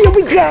哎呀，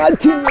没看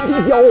清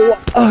你教我。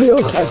哎呀，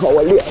还好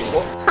我练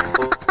过。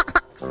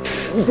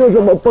你就这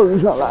么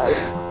蹦上来了。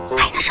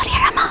哎，那是猎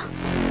人吗？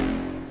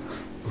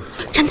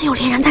真的有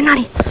猎人在那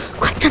里！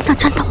快，真的，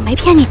我没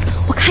骗你，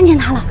我看见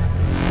他了，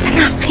在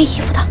那儿黑衣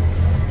服的。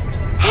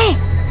哎，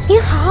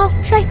您好，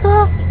帅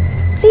哥。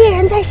猎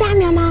人在下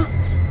面吗？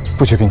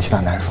不许跟其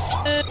他男人说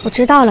话。我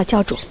知道了，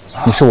教主。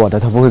你是我的，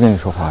他不会跟你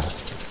说话的。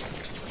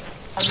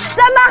怎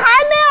么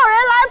还没有人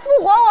来复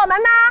活我们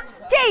呢？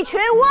这群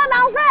窝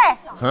囊废！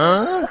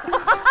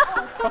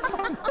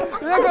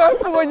那个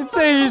复活你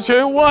这一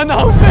群窝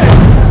囊废！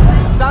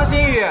张馨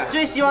予，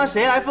最希望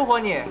谁来复活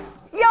你？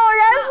有人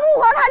复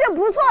活他就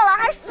不错了，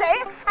还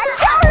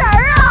挑人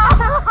啊！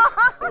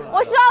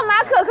我希望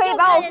马可可以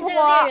把我复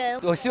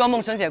活。我希望梦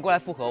辰姐过来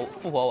复活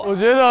我。我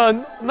觉得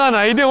娜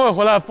娜一定会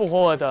回来复活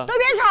我的。都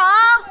别吵啊！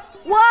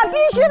我必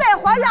须得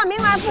黄晓明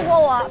来复活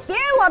我，别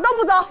人我都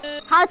不走。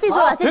好，记住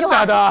了，这句话。真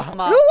假的？如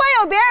果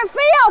有别人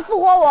非要复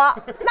活我，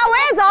那我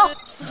也走。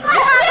你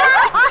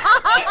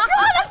说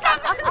的什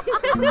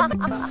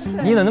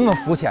么？你怎么那么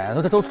肤浅呀？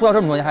都出道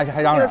这么多年，还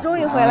嚷嚷。我终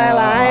于回来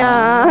了，哎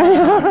呀！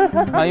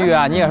曼玉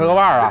啊，你也是个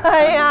腕儿啊！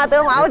哎呀，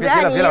德华，我只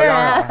爱你一个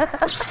人。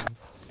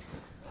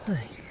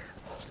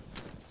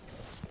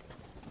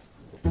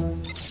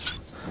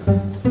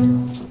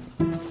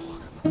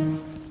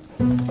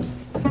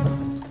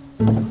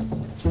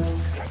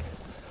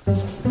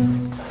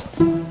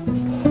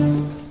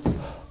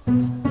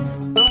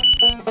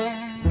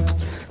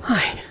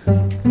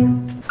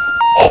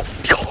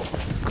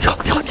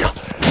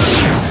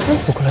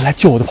我过来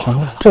救我的朋友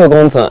来了。这位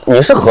公子，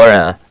你是何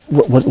人？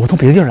我从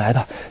别的地儿来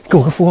的，给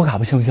我个复活卡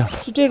吧，行不行？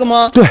是这个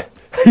吗？对。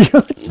哎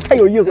呀，太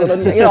有意思了，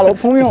你老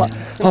聪明了，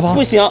好吧？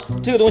不行，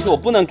这个东西我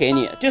不能给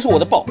你，这是我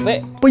的宝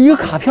贝。不，一个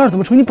卡片怎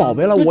么成你宝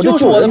贝了？我就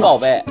是我的宝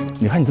贝。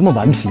你看你这么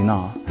顽皮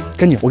呢？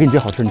我给你这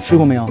好吃，你吃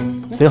过没有？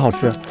贼好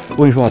吃！我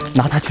跟你说，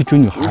拿它去追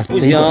女孩。不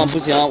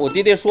行，我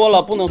爹爹说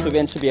了，不能随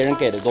便吃别人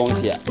给的东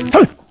西。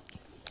上去，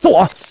揍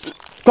我！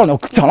告诉你，我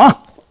抢了，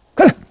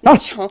快点拿！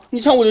你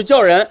抢我就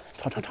叫人。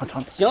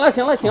抢！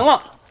行了，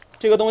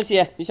这个东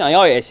西你想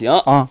要也行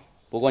啊。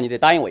不过你得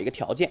答应我一个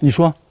条件。你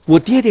说，我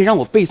爹得让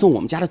我背诵我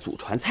们家的祖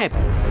传菜谱，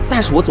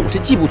但是我总是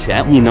记不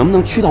全。你能不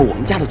能去到我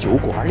们家的酒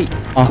馆里？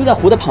就在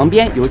湖的旁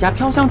边有一家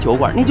飘香酒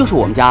馆，那就是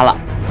我们家了。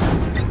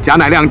贾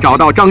乃亮找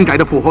到张宅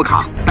的复活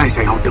卡，但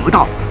想要得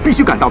到，必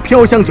须赶到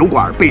飘香酒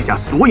馆背下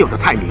所有的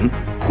菜名，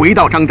回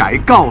到张宅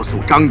告诉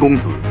张公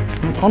子。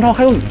唐朝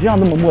还有你这样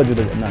那么磨叽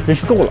的人呢，真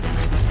是够了。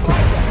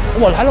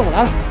我来了，我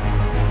来了。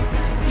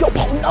要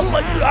跑那么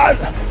远，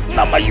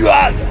那么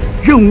远。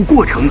任务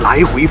过程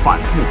来回反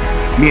复，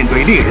面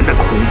对猎人的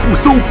恐怖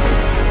搜捕，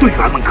队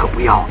员们可不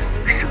要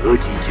舍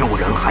己救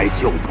人还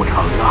救不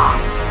成啊！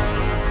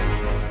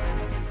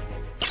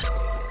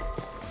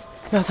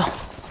要走，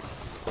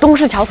东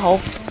市桥头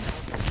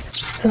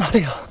在哪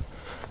里啊？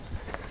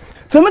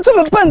怎么这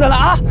么笨的了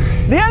啊？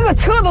连个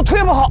车都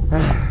推不好，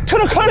推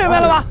到坑里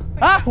面了吧？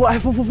啊！复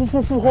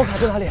活卡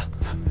在哪里啊？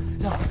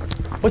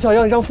我想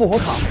要一张复活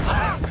卡。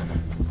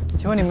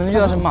请问你们遇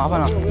到什么麻烦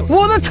了？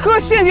我的车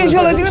陷进去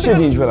了，这个陷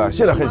进去了，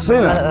陷得很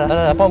深了。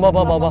来，帮！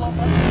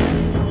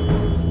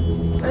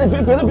哎，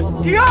别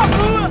动！停啊！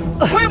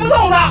推不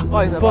动的。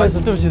不好意思，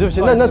对不起。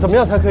那怎么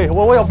样才可以？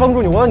我要帮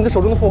助你，我要你的手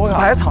中的复活卡。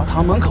百草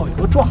堂门口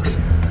有个壮士，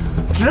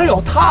只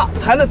有他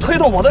才能推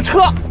动我的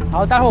车。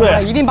好，待会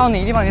我一定帮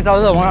你，找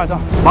往哪找？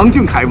王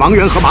俊凯、王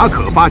源和马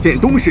可发现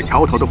东市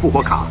桥头的复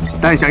活卡，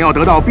但想要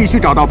得到，必须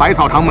找到百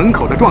草堂门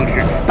口的壮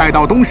士，带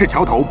到东市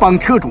桥头，帮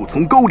车主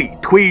从沟里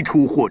推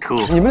出货车。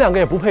你们两个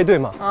也不配对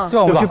吗？对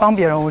啊，我去帮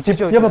别人，我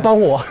要不要帮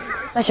我？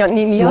那行，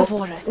你要复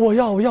活谁？我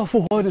要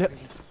复活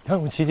梁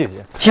咏琪姐姐。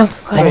行，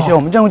可以。我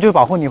们任务就是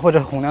保护你或者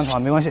红娘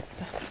团，没关系。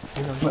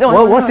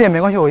我死也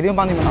没关系，我一定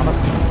帮你们拿到。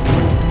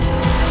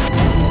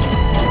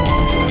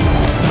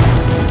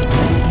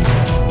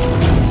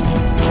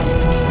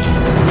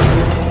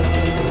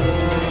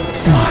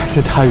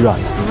这太远了，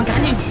你们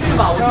赶紧去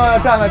吧！我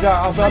站在这儿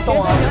啊，不要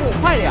动啊！行，你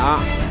快点啊！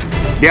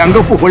两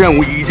个复活任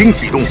务已经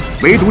启动，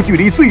唯独距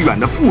离最远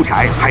的副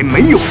宅还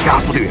没有加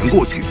速队员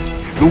过去。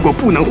如果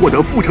不能获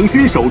得傅成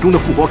勋手中的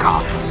复活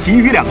卡，其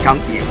余2张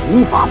也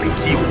无法被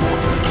激活。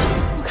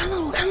我看到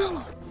了。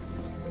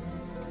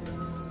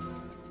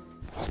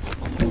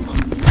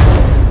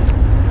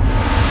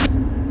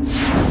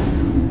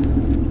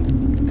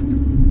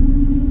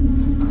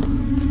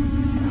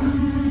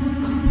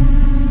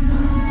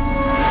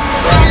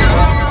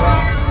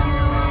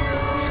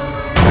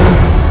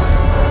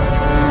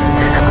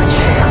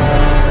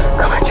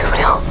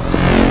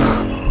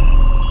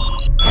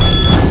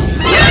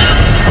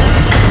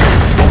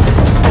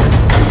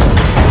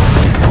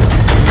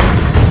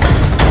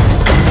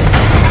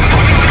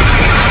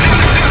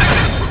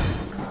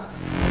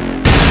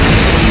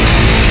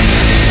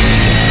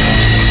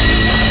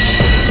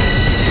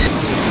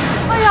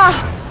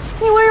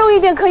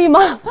可以吗？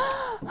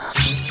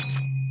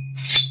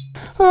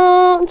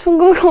春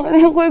哥肯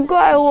定会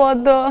怪我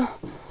的。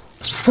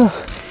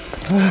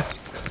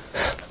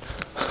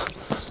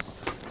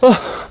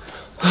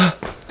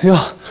哎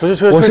呀，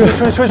吹！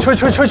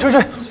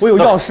我有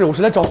钥匙，我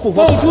是来找复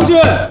活。放出去！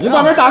你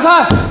把门打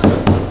开。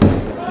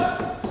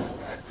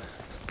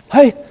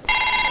嘿，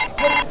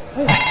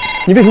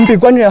你为什么被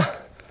关着呀？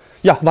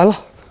呀，完了！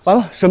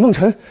沈梦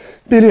辰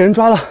被猎人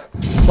抓了，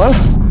完了！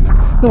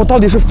那我到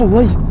底是复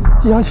活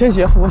易烊千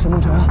玺，复活沈梦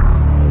辰啊？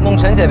梦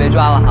辰姐被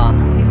抓了哈，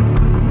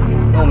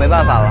那我没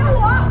办法了。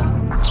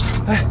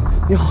哎，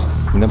你好，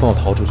你能帮我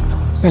逃出去吗？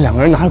那2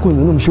个人拿着棍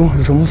子那么凶，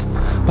有什么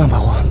办法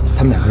吗？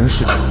他们2个人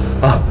是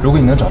啊，如果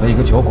你能找到一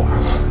个酒馆，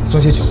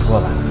送些酒过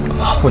来，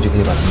或许可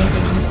以把他们给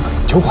引走。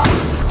酒馆。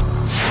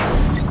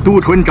杜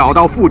淳找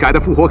到副宅的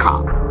复活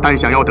卡，但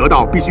想要得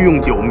到，必须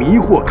用酒迷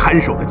惑看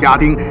守的家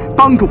丁，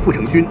帮助傅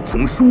成勋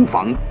从书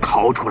房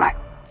逃出来。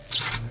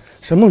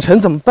沈梦辰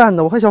怎么办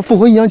呢？我还想复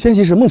活易烊千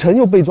玺，沈梦辰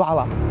又被抓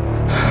了。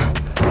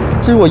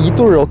这是我一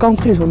对儿，我刚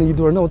配上那一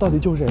对儿，那我到底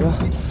救谁啊？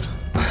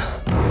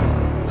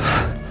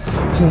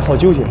现在好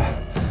纠结。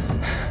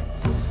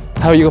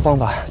还有一个方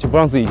法，就不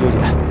让自己纠结。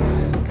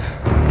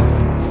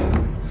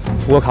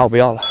复活卡我不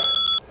要了，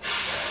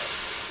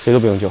谁都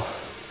不用救。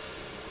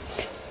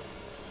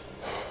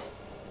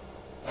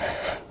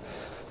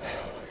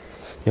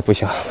也不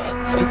行，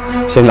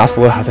先拿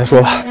复活卡再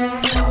说吧。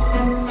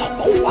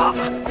好啊，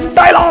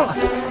呆了！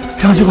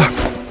上酒馆。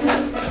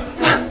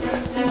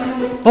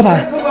老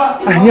板，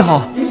哎，你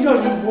好。您需要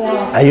什么服务啊？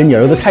哎呀，你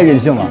儿子太任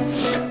性了。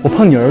我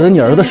碰你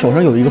儿子手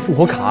上有一个复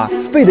活卡，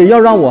非得要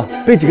让我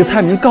背几个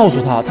菜名告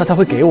诉他，他才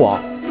会给我。好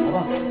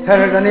吧，菜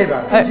名在那边。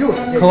哎，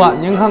客官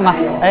您看看，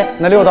哎，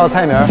那6道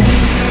菜名。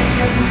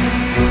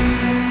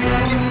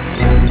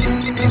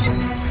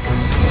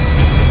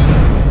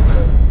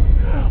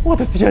我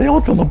的天呀，我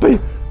怎么背？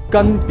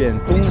干煸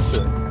冬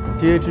笋、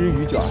茄汁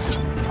鱼卷、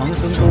长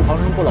生粥、长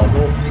生不老粥，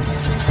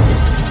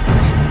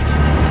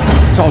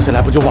照起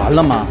来不就完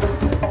了吗？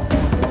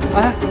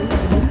哎，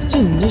这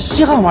你这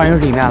稀罕玩意儿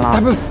里面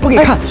了？不给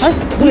看！哎，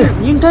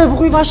你应该不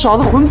会把小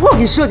子魂魄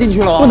给射进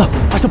去了吧？不能，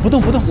不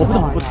动，我不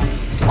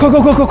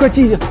动！快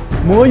记！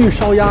魔芋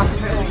烧鸭、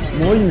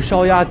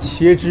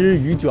茄汁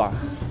鱼卷、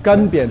干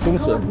煸冬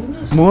笋、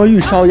魔芋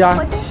烧鸭、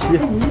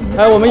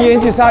哎，我们一人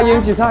起仨。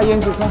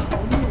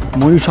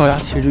魔芋烧鸭、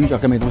茄汁鱼卷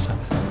跟没东西。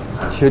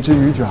茄汁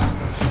鱼卷，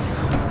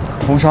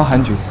红烧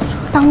韩卷，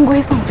当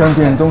归凤爪，沾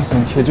点冬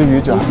笋茄汁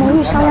鱼卷，魔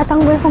芋烧鸭、当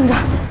归凤爪，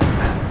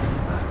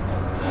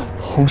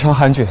红烧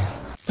韩卷。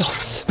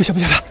不行！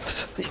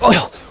哎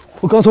呦，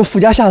我刚从副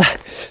驾下来，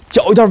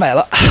脚有点崴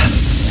了。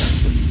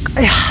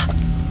哎呀，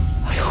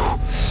哎呦，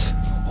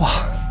哇，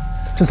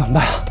这怎么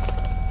办呀？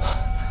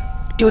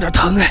有点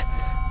疼哎。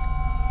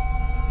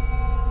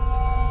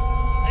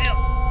哎呦，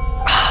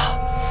哇，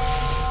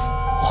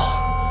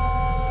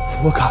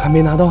副卡还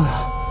没拿到呢，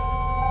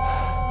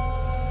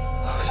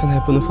现在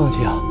也不能放弃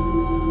啊。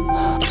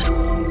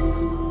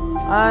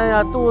哎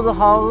呀，肚子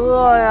好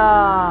饿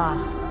呀！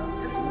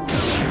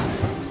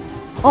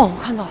哦，我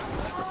看到了，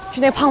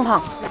就那胖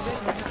胖，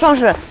壮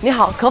士你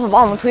好，可否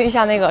帮我们推一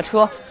下那个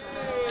车？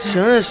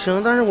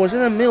行，但是我现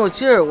在没有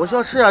劲儿，我需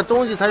要吃点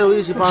东西才有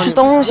力气帮你。吃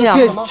东西啊？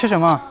吃什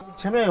么？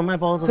前面有卖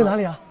包子。在哪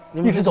里啊？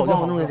一直走就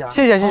好。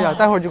谢谢，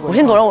待会儿就过去。我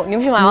先躲着，你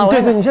们去买啊。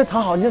对，你先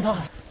藏好，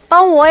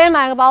帮我也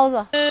买个包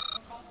子。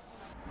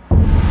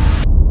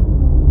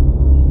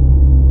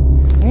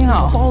你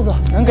好，包子，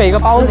能给一个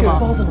包子吗？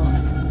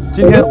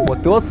今天我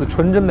得此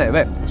纯真美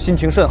味，心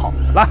情甚好。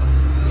来，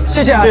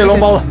谢谢啊，这些笼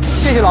包子，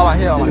谢谢老板，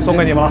送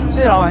给你们了。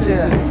谢谢老板，谢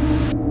谢。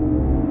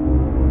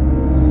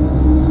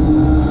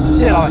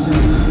谢谢老板，谢谢。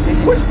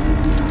滚！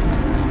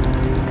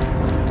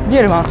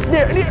烈着吗？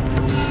烈！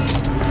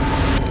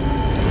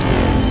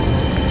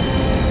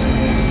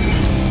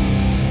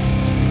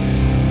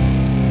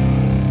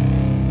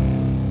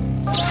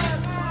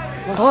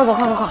走，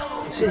快！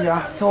谢谢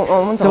啊。走，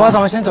我们走吧，咱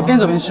们先走，边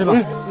走边吃吧。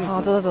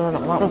好，走。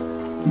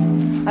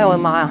哎呦我的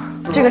妈呀！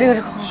这个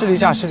士力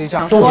架，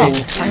都给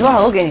你，买多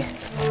少都给你。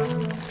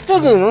这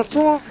个能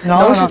吃吗？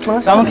能，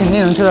咱们肯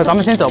定能吃的。咱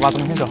们先走吧，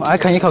哎，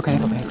啃一口。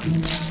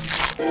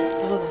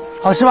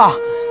好吃吧？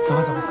走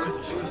吧，快走。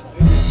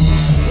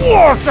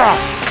哇塞！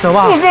走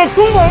吧。我这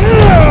中国日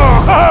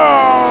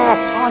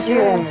啊！行，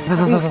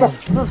走。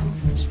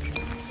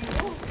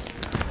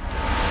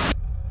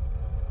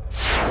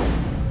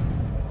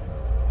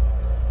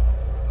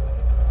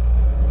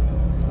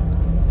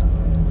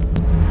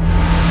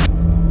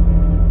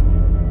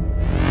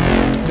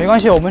没关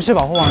系，我们是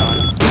保护网的。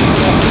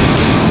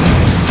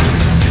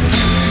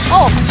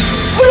哦，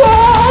哎呦，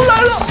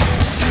来了！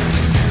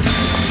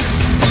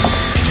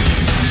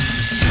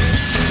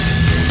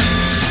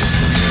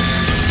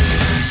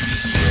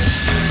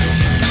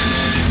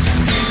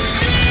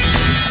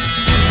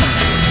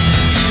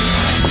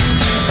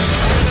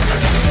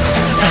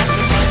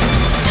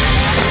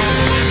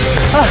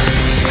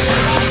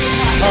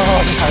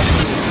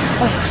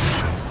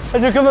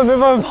这根本没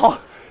办法跑，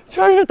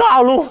全是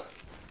大路。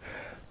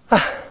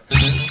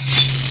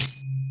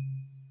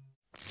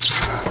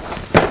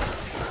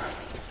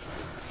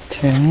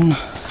天哪！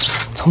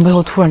从背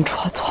后突然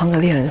窜个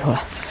猎人出来，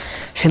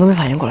谁都没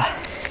反应过来。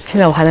现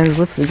在我还能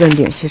如此镇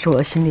定，其实我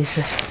的心里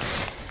是……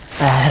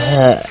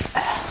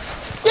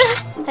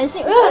很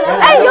幸运。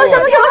哎，有什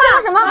么？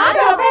马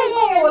可被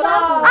猎人抓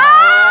捕啊！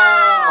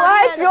我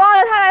还指望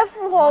着他来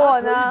复活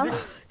我呢。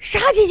沙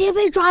姐姐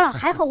被抓了，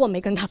还好我没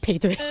跟她配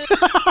对。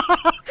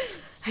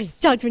哎，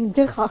教主你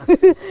真好，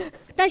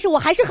但是我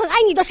还是很爱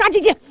你的沙姐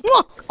姐。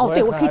哦，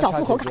对，我可以找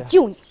复活卡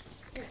救你。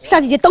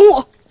沙姐姐等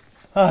我。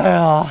哎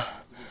呀，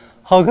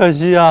好可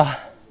惜啊！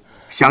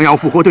想要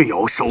复活队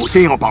友，首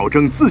先要保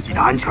证自己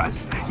的安全，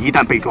一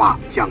旦被抓，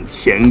将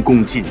前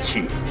功尽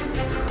弃。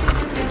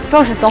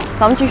壮士，走，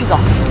咱们继续走。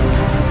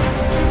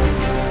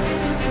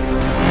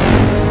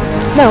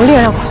那有猎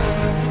人要过来。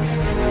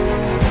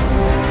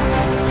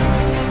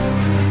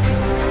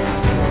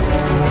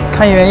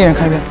看一边，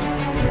看一边。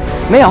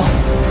没有。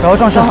走，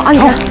壮士，安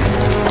全。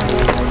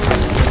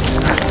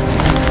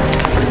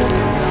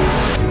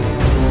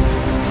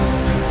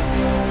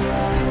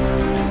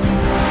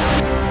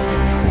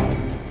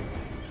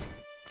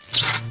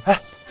哎，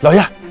老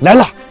爷来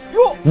了！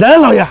哟，来了，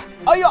老爷！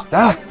哎呀，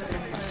来了！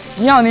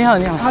你好。哎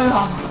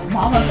呀，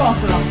麻烦壮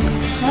士了。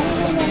来，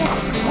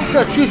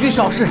这区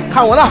小事，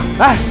看我的！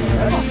来，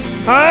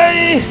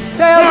哎，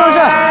加油，壮士！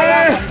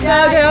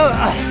加油！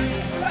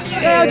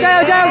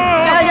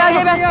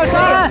这边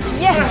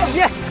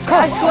！Yes，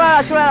快出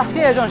来了！谢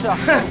谢壮士，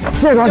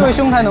谢谢壮士。这位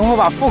兄台能否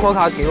把复活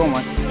卡给我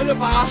们？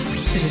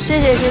谢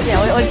谢，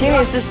我请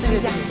你试一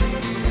下。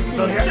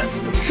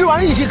吃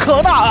完力气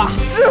可大了，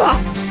是吧？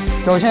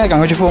走，现在赶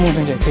快去复活木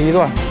村姐，给一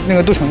段。那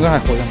个杜成哥还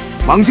活着。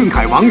王俊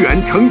凯、王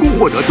源成功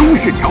获得东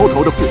市桥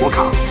头的复活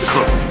卡，此刻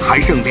还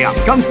剩2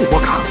张复活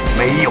卡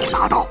没有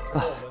拿到。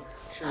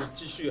是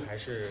继续还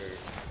是？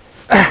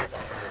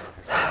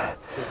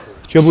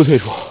绝不退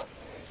出，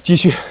继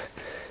续，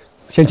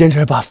先坚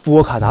持把复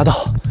活卡拿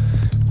到，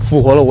复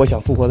活了我想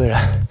复活的人。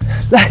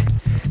来，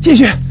继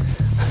续。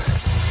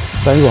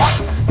白主，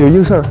有一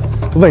个事儿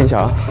问一下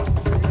啊，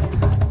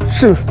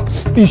是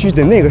必须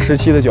得那个时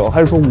期的酒，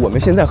还是说我们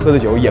现在喝的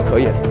酒也可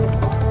以？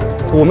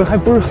我们还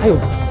不是还有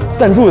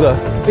赞助的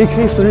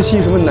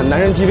AK47什么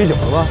男人鸡尾酒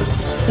的吗？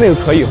那个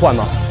可以换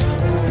吗？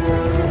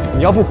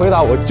你要不回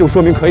答我，就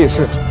说明可以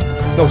试。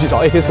那我去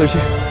找 AK47。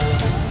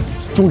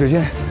中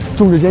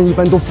指间一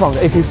般都放着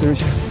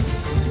AK47。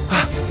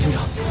啊，行。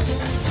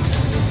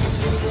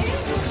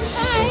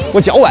我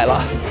脚崴了，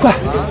快，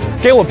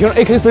给我瓶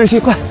AK47，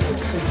快，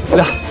老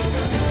俩。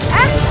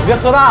你别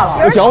喝大了，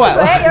我脚崴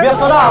了，你别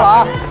喝大了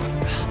啊！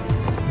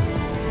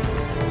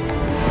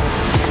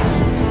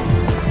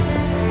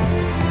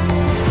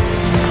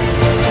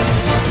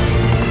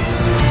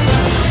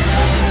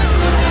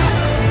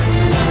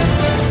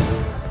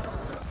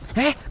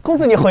哎，公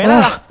子你回来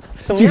了，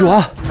记住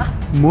啊，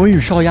魔芋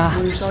烧鸭，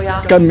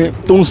干煸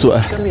冬笋，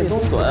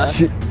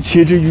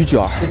茄汁鱼卷，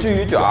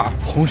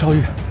红烧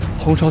鱼，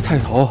红烧菜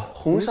头。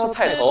红烧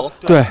菜头，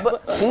对，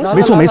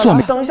没错。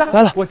等一下，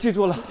来了，我记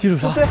住了，记住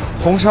啥？对，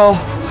红烧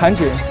韩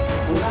芷，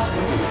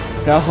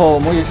然后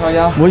魔芋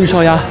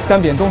烧鸭，干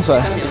煸冬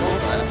笋，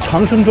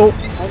长生粥，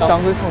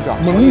当归凤爪，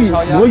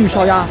魔芋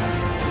烧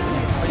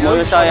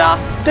鸭，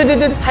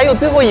对，还有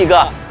最后一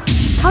个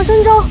长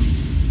生粥。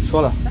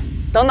说了，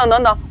等等，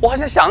我好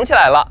像想起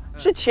来了，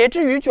是茄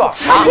汁鱼卷。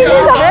茄汁鱼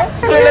卷，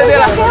对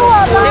了，给我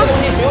吧。这个东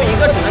西只有一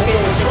个，只能给你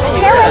们其中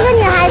一个。给我一个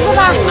女孩子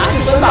吧，你们拿去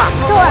分吧。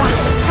对。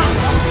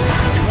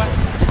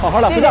好好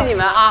的，谢谢你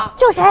们啊！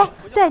救谁？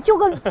对，救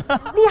个厉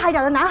害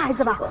点的男孩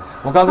子吧。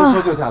我刚才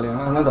说救贾玲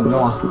了，那怎么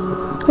弄啊？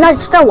那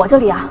在我这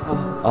里啊。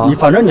你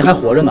反正你还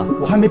活着呢，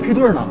我还没配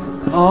对呢。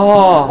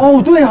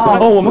哦，对啊，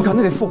我们可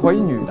能得复活一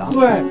女的。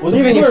对，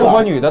因为你复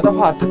活女的的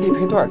话，她可以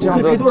配对，这样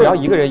子只要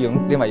一个人赢，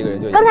另外一个人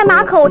就赢。刚才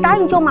马可，我答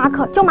应救马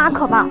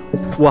可吧。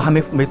我还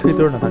没配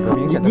对呢，大哥。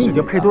明显的你已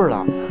经配对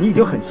了，你已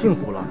经很幸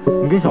福了。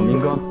你跟小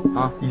明哥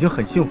啊，已经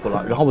很幸福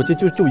了。然后我就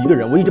一个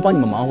人，我一直帮你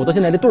们忙，我到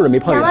现在连对儿也没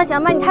碰上。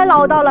行吧，你太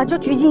唠叨了，就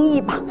鞠婧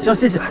祎吧。行，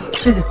谢谢。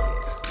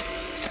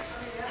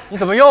你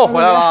怎么又回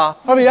来了？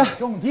二位爷，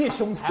种地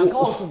兄台，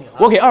告诉你了，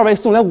我给二位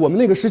送来我们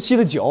那个时期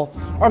的酒，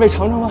二位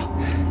尝尝吧。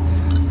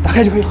打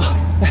开就可以喝。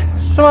来，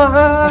是吗？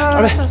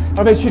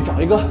二位去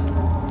找一个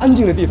安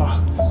静的地方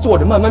坐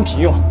着慢慢品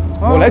用，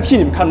我来替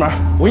你们看门，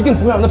我一定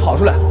不会让他跑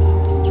出来。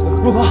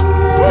如何？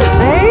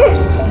哎，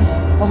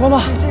好喝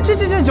吗？这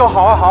酒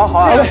好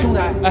啊！这个兄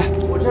台，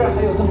我这儿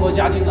还有这么多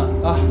家丁呢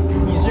啊！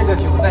你这个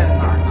酒在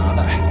哪儿拿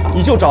的？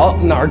你就找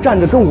哪儿站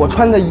着跟我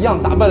穿的一样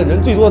打扮的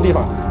人最多的地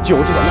方，酒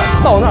就在那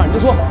儿。到那儿你就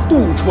说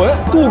杜纯，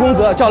杜公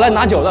子叫来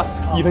拿酒的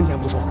，1分钱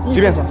不收，随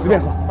便喝。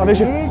二位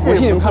去，我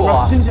替你们看门，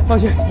放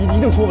心，一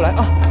定出不来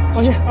啊！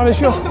放心，二位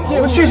去了，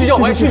我们去叫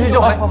回，去叫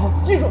回。好，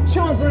记住，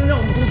千万不能让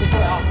我们公子出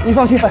来啊！你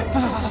放心。走。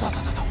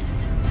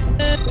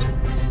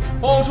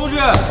放我出去！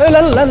哎，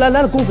来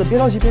了，公子别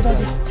着急。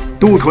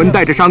杜纯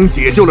带着伤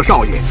解救了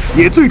少爷，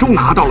也最终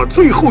拿到了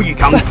最后一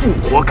张复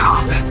活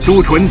卡。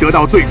杜纯得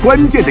到最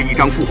关键的一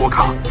张复活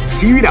卡，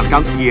其余2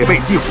张也被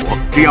激活。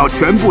只要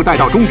全部带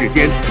到中指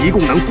间，一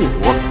共能复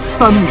活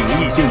3名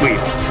异性队友。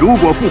如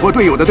果复活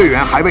队友的队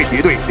员还未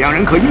结队，2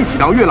人可一起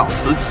到月老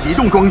祠启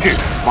动装置，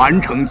完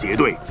成结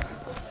队。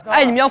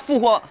哎，你们要复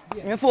活？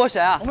你们复活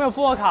谁啊？我们有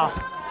复活卡。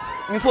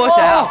你们复活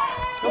谁啊？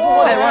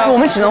我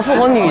们只能复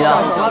活女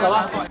的。走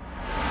吧。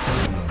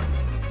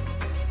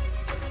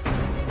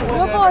你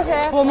们复活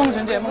谁？复活梦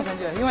辰姐，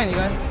因为你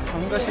跟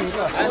纯哥是一个。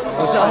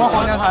我们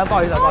黄娘台，不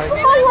好意思。幸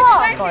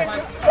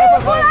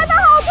福来的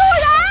好突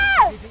然！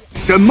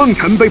沈梦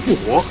辰被复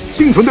活，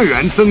幸存队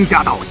员增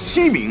加到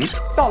7名。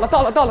到了！鞠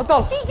婧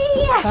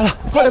祎来了，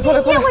快点！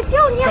我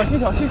救你！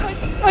小心！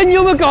哎，你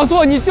有没有搞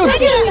错？你就跟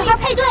这个女孩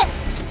配对。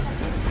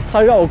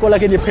他让我过来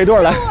给你配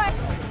对来。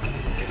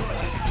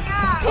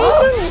可以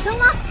救女生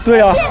吗？对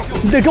呀，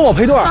你得跟我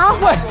配对。好，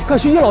快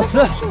去月老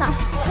祠。去哪？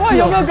我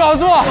有没有搞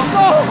错？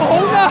高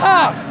红的，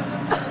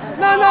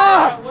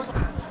娜，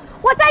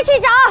我再去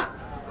找。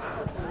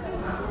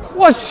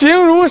我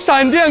形如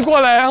闪电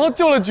过来，然后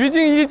救了鞠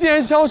婧祎，竟然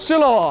消失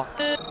了哦，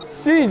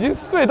心已经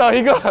碎到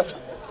一个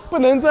不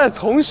能再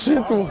重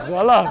拾组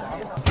合了。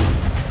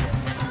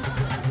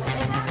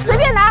随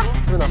便拿，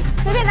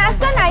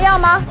酸奶要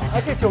吗？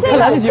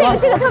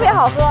这个特别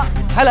好喝。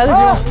还来得及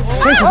吗？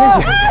先洗，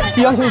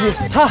易烊先洗。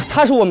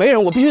他是我媒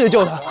人，我必须得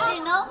救他。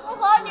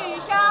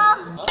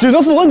只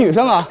能复活女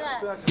生啊！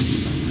对。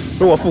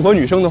如果复活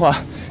女生的话，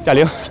贾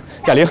玲去。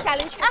复活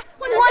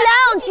梁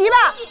咏琪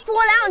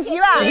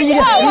吧。第一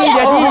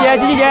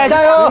姐，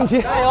加油！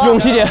咏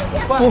琪姐，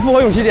复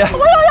活咏琪姐。我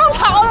又要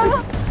跑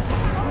了。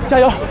加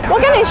油！我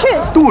跟你去。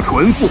杜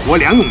纯复活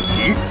梁咏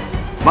琪，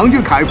王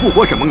俊凯复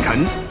活沈梦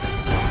辰，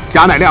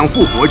贾乃亮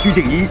复活鞠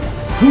婧祎，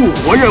复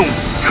活任务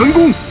成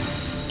功。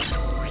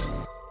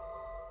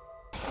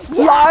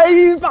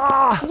来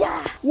吧，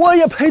我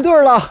也配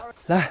对了，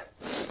来。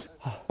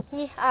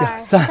1、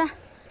2、3，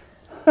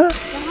然后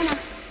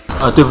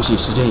呢？对不起，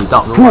时间已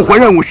到。复活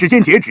任务时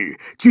间截止，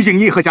鞠婧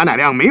祎和贾乃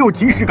亮没有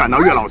及时赶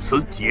到月老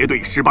祠，结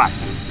队失败。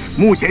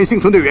目前幸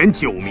存队员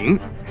9名，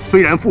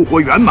虽然复活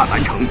圆满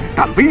完成，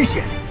但危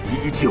险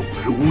依旧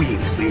如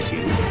影随形。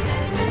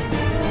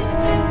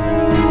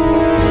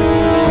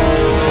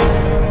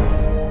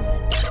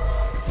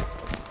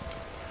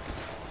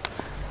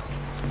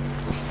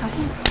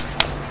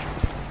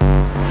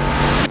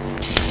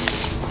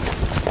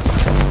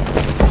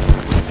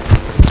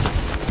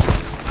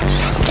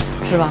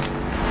是吧？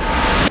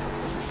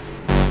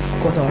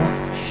我走了。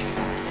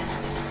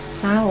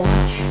拿着我。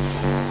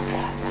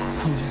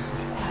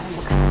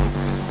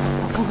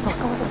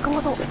跟我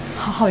走。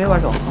好，一会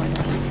儿走。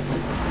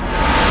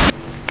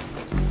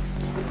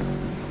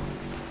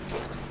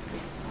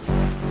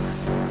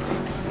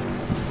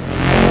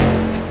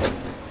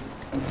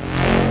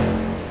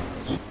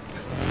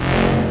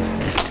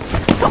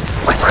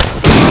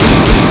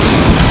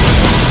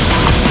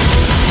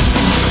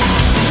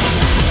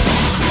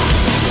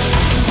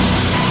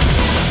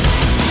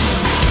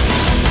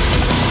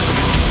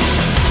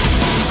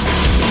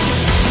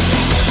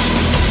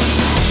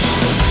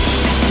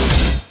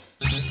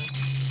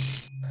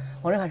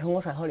王振凯成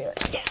功甩头猎人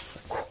 ，yes，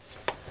 酷。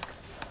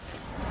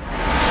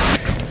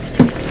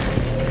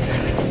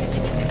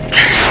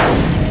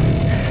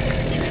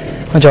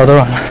我脚都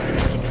软了。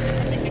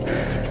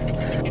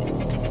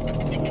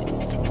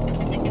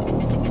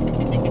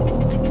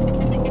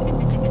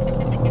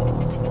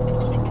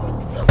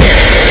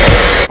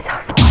吓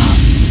死我了！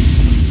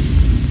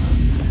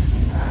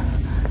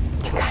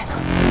君凯呢？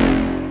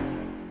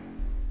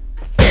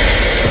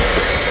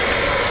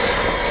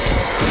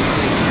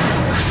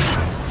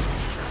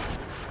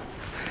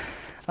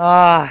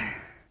哎，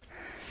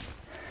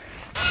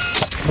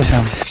不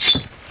行，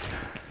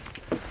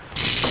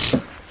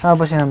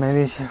不行了，没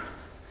力气了。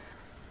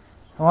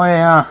王莹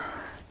啊，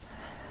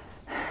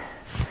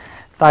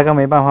大哥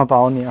没办法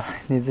保你了，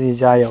你自己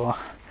加油啊！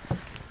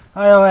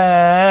哎呦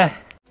喂！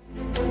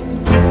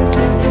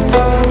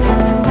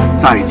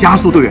在加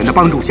速队员的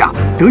帮助下，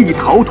得以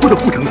逃脱的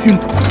傅成勋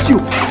救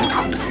出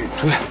楚玉。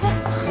楚玉，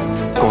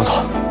跟我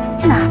走。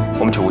去哪？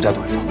我们去吴家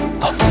躲一躲。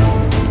走。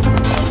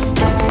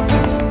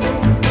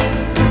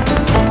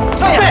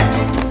少爷，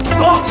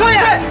走！少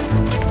爷，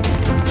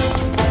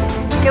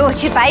给我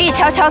去白玉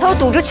桥桥头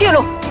堵住去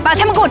路，把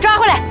他们给我抓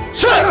回来。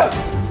是。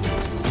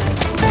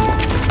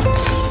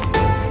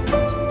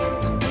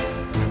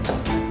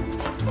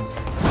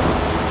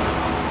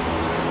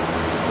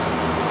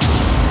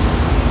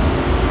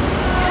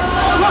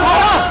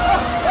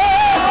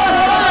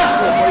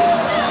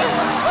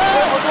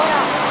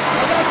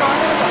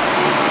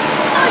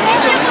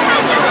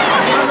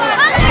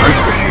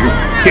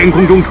天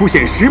空中出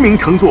现10名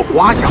乘坐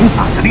滑翔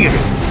伞的猎人，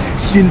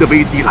新的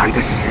危机来得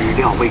始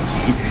料未及，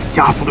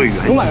加速队员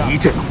一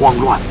阵慌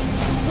乱。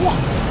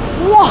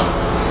哇！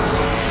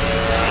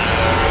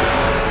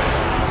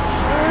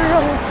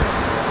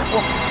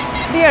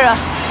猎人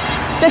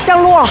在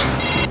降落了！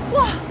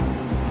哇！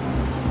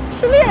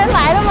是猎人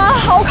来了吗？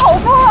好恐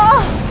怖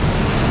啊！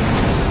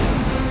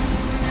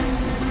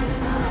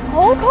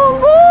好恐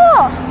怖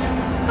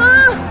啊！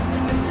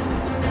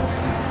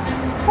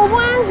好不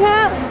安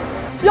全。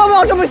要不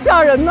要这么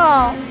吓人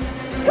呢？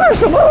干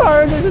什么玩意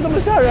儿？真是这么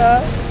吓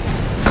人！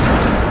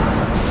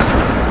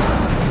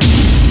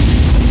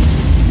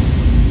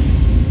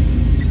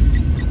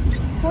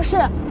博士，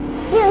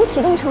猎人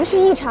启动程序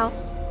异常，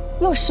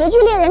有10具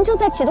猎人正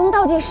在启动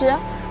倒计时。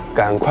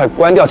赶快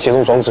关掉启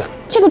动装置。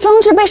这个装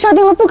置被设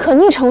定了不可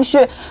逆程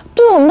序，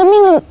对我们的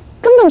命令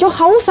根本就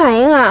毫无反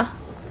应啊！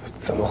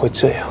怎么会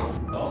这样？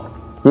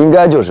应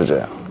该就是这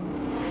样。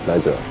来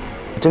泽，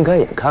睁开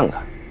眼看看。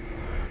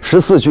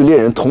14具猎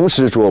人同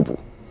时捉捕，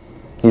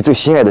你最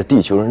心爱的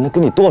地球人能给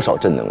你多少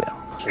正能量？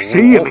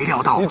谁也没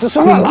料到，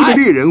恐怖的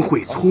猎人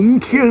会从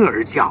天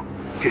而降，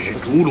这是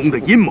烛龙的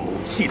阴谋，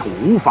系统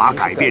无法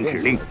改变指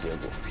令。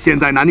现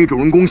在男女主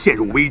人公陷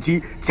入危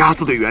机，加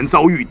速队员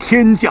遭遇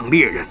天降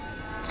猎人，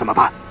怎么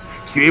办？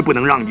绝不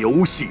能让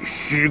游戏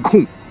失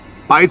控。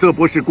白泽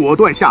博士果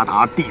断下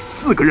达第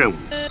4个任务，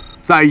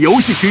在游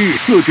戏区域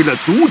设置了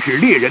阻止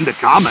猎人的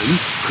闸门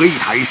和一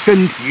台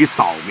身体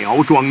扫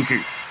描装置。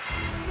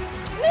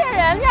猎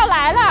人要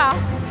来了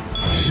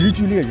！10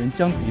具猎人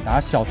将抵达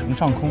小城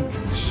上空。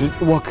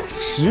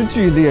10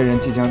具猎人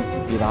即将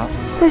抵达，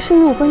在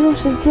剩余5分钟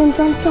时间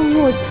将降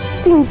落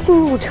并进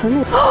入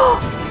城里。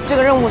这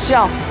个任务是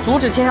要阻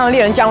止天上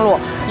猎人降落，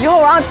以后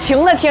我让它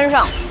停在天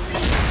上。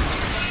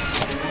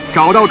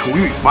找到楚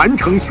玉，完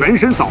成全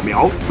身扫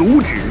描，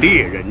阻止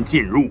猎人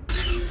进入。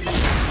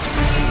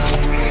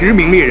10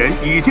名猎人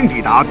已经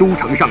抵达都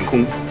城上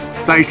空。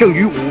在剩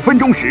余5分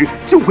钟时，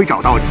就会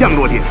找到降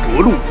落点着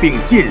陆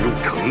并进入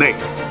城内。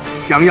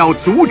想要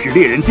阻止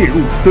猎人进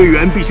入，队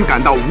员必须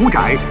赶到吴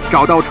宅，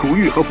找到楚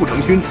玉和傅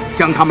成勋，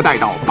将他们带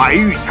到白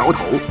玉桥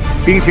头，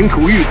并请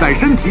楚玉在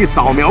身体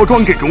扫描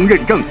装置中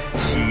认证，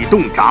启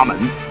动闸门。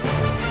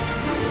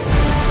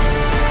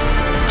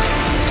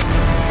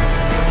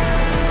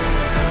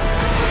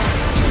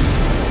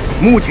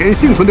目前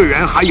幸存队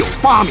员还有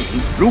8名，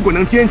如果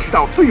能坚持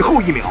到最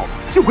后1秒，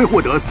就会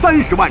获得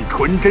30万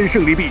纯真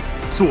胜利币。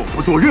做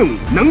不做任务，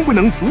能不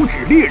能阻止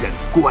猎人，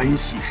关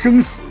系生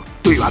死。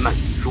队员们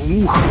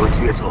如何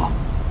抉择？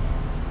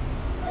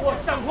哇，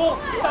上空，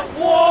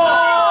哇，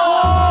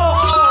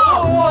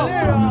猎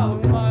人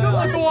这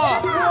么多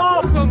啊！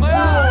哇，什么呀？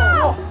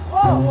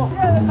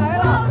猎人来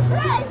了，好帅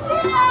气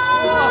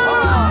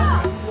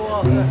啊！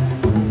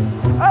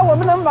哎，我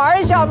们能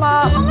玩一下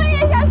吗？我们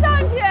也想上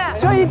去。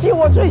这一季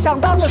我最想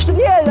当的是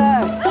猎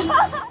人。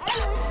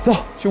走，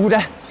去吴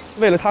宅，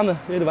为了他们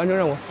也得完成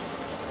任务。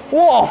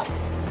哇，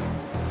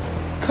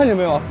看见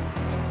没有？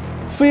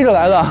飞着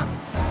来的。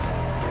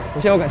我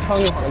先有杆枪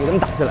就好了，给他们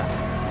打下来。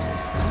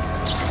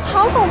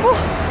好恐怖！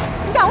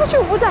你赶快去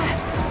吴宅。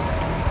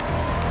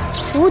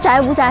吴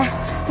宅，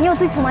你有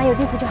地图吗？有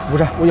地图就好。吴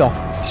宅，我有。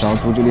想要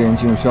阻止猎人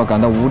进入，需要赶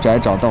到吴宅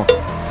找到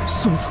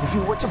宋楚玉。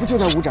我这不就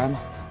在吴宅吗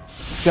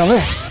？2位，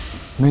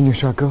美女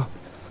帅哥，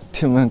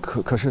请问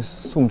可是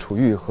宋楚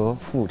玉和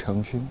傅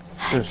成勋？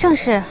正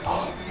是。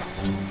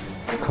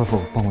可否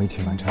帮我一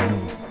起完成任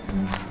务？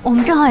我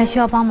们正好也需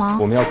要帮忙。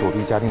我们要躲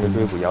避家丁的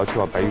追捕，也要去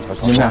到白玉桥。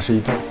你们俩是一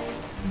队。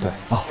对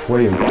啊，我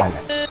也有一个爱人。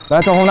来，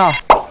赵红娜。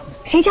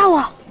谁叫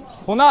我？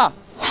红娜，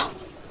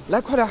来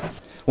快点，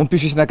我们必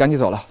须现在赶紧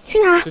走了。去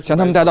哪？将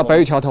他们带到白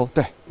玉桥头。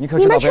对，你可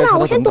知道白玉桥头怎么走？你们去哪？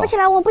我先躲起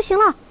来，我不行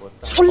了，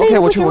我累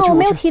的不行了，我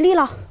没有体力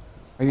了。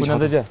白玉桥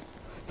再见。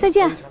再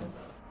见。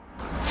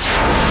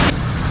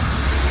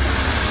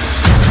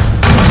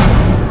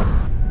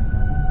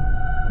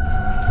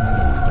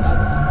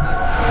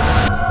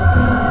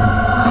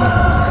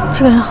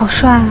这个人好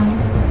帅啊！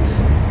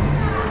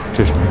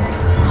这是什么？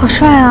好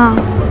帅啊！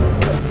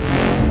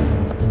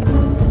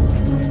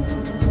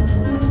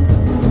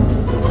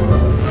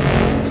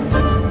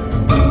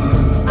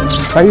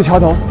白玉桥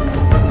头。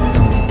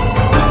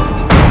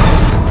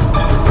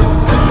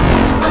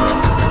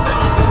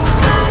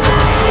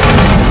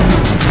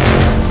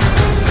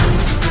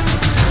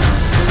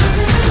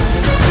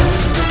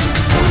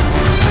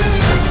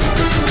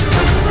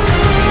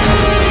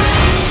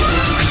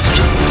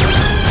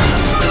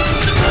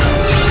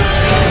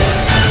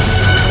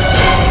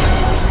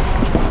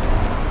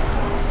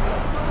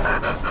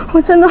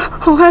我真的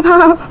好害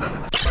怕。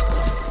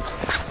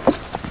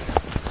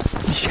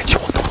你先去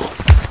我头。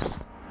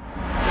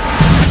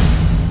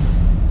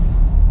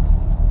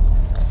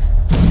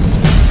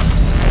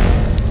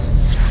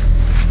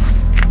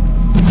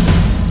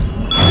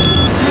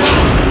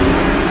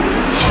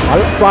完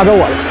了，抓着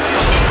我了！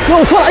给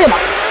我错来一把！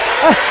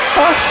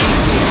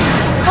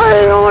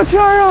哎呦我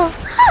天啊！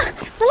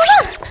怎么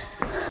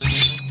办？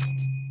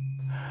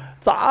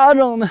咋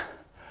整呢？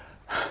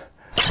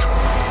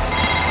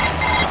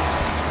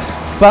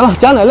完了，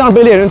贾乃亮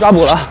被猎人抓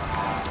捕了。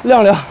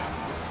亮亮，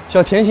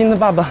小甜心的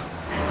爸爸。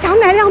贾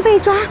乃亮被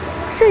抓，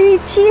剩余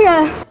7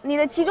人。你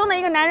的其中的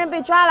一个男人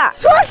被抓了。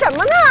说什么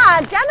呢？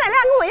贾乃亮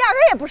跟我压根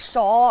也不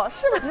熟，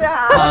是不是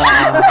啊？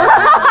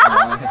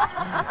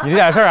你这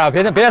点事儿啊，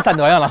别再散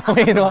德行了。我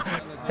跟你说，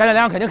贾乃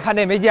亮肯定看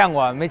这没见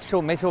过，没吃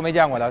过没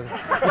见过的。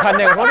你看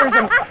这个，说这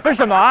是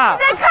什么啊？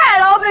在凯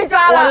楼被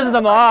抓了。这是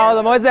怎么啊？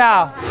怎么会这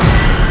样？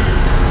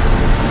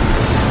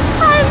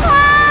害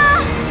怕！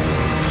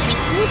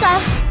吴宅。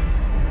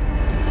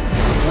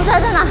吴宅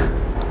在哪？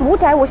吴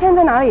宅，我现在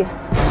在哪里？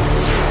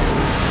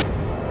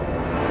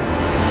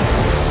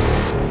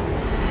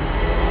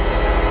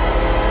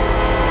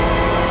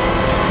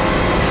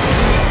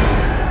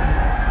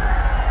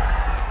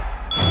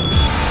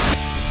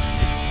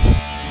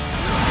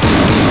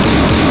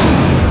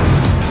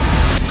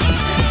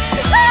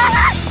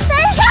等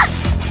一下！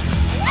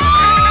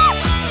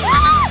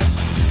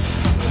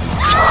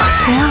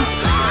谁啊？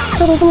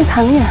做得这么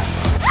惨烈！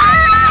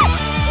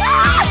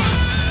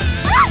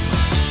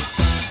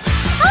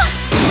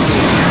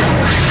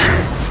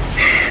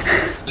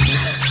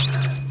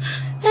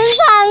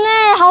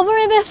好不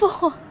容易被复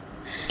活，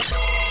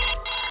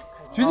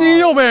鞠婧祎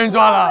又被人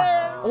抓了。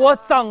我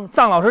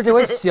张老师这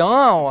回行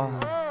啊，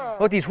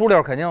我第出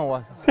溜肯定我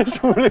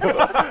出溜。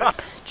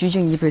鞠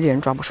婧祎被猎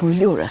人抓捕，剩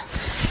余6人。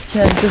现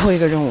在最后一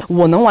个任务，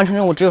我能完成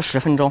任务只有10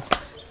分钟，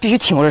必须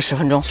挺过这10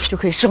分钟就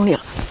可以胜利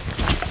了。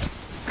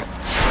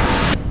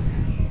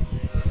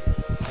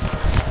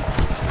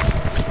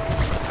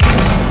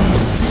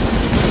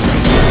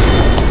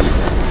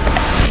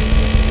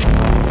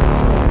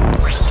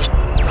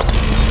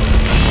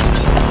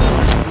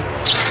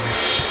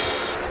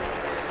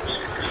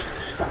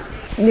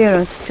猎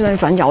人就在那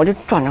转角，我就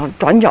转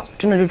角，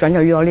真的就转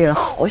角遇到猎人，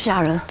好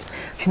吓人。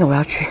现在我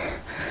要去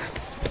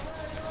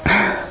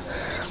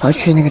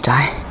那个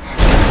宅。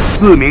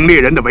4名猎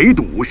人的围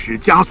堵使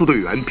加速队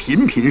员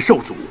频频受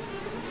阻。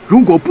如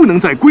果不能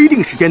在规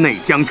定时间内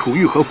将楚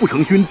玉和傅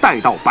成勋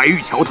带到白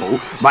玉桥头，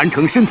完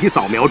成身体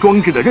扫描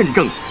装置的认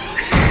证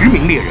，10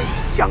名猎人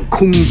将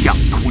空降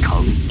屠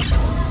城。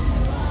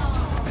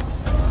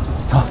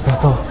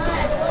走，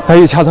白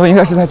玉桥头应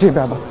该是在这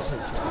边吧？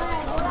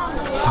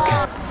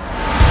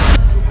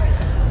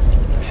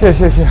谢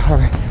谢二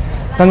位，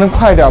咱能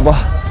快点不？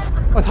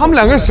他们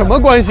两个什么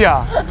关系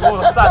啊？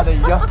散的已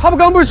经。他们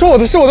刚不是说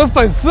我是我的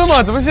粉丝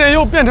吗？怎么现在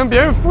又变成别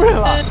人夫人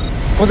了？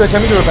公子，前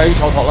面就是白玉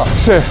桥头了。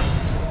是，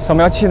扫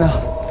描器呢？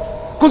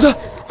公子，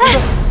哎，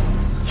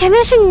前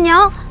面是你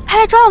娘派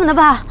来抓我们的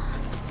吧？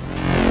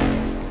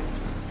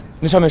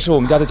那上面是我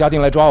们家的家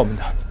丁来抓我们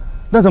的。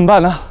那怎么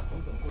办呢？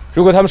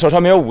如果他们手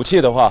上没有武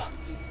器的话，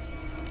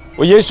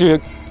我也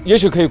许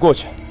可以过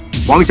去。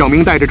王晓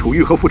明带着楚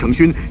玉和傅成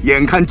勋，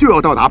眼看就要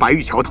到达白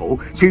玉桥头，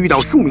却遇到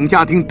数名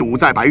家丁堵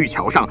在白玉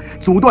桥上，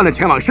阻断了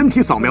前往身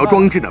体扫描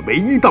装置的唯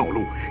一道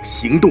路，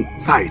行动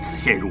再次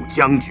陷入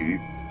僵局。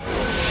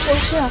博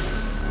士，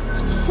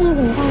现在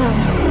怎么办啊？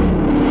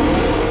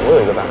我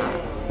有一个办法，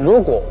如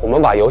果我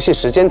们把游戏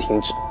时间停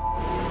止，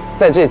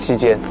在这期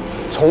间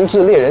重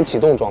置猎人启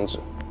动装置，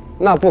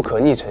那不可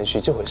逆程序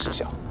就会失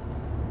效。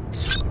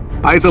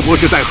白色博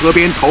士在河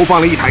边投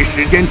放了一台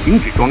时间停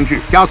止装置，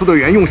加速队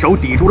员用手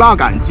抵住拉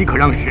杆即可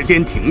让时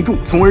间停住，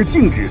从而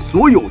禁止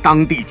所有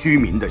当地居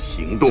民的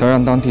行动。想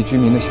让当地居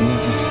民的行动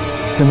禁止，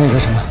跟那个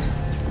什么，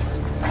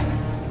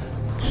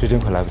时间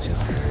快来不及了。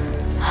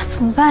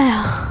怎么办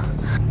呀？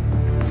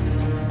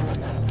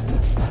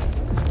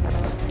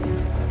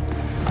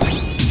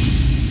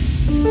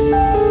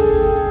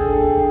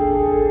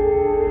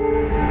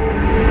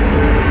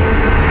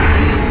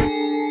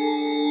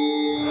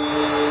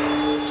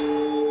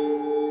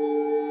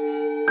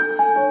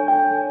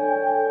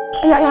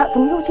哎呀呀，怎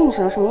么又静止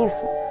了？什么意思？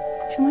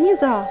什么意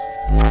思啊？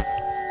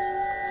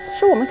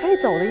是我们可以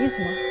走的意思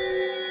吗？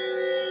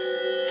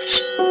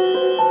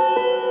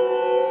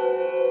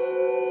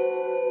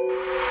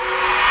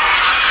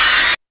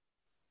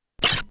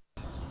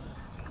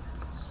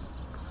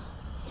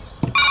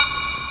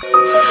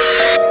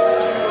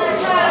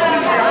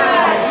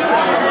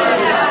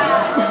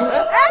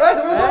哎，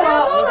怎么又动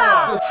了？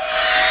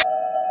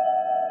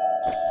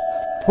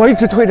我一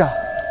直推着。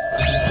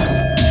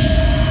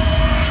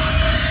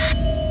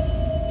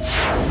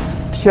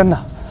天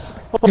哪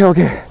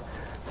 ！OK。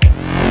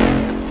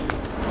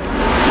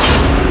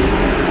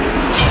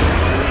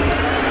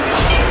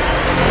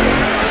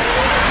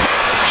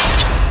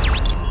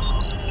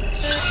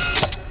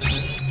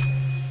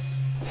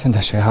现在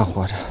谁还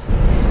活着？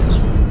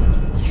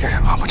一个人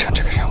完不成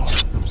这个任务。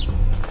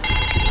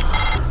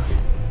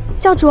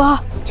教主，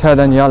亲爱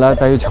的，你要来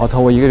白玉桥头，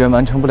我一个人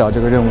完成不了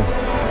这个任务。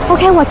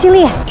OK， 我尽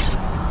力，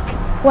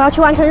我要去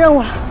完成任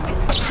务了。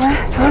喂，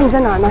船长你在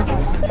哪儿呢？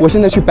我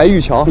现在去白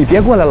玉桥，你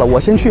别过来了，我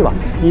先去吧。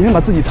你先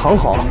把自己藏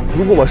好，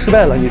如果我失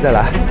败了，你再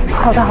来。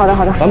好的，好的，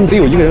好的。咱们得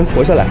有一个人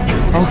活下来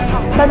啊！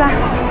拜拜。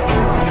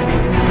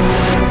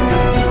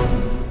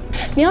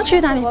你要去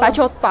哪里？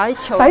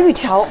白玉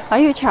桥。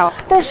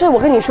但是我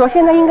跟你说，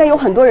现在应该有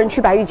很多人去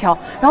白玉桥，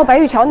然后白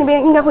玉桥那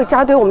边应该会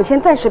扎堆，我们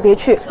先暂时别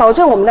去，保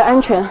证我们的安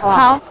全，好吧？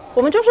好，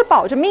我们就是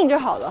保着命就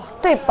好了。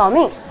对，保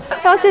命。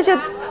要谢谢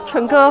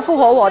纯哥复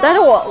活我，但是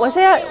我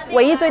现在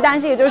唯一最担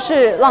心的就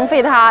是浪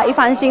费他一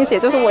番心血，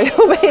就是我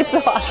又被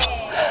抓，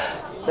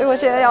所以我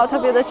现在要特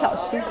别的小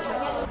心。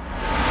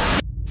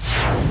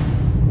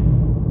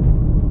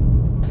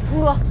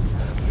通哥，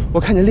我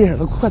看见猎人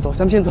了，快走，咱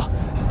们先走，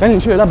赶紧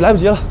去，来不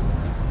及了。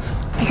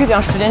必须得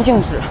让时间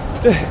静止。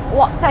对，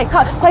哇，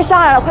快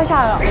下来了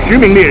！10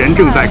名猎人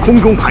正在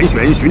空中盘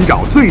旋，寻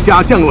找最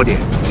佳降落点，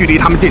距离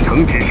他们进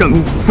城只剩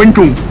5分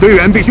钟。队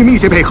员必须密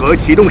切配合，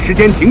启动时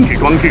间停止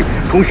装置，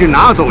同时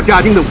拿走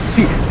家丁的武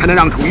器，才能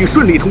让楚玉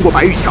顺利通过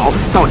白玉桥，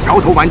到桥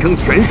头完成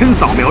全身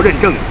扫描认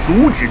证，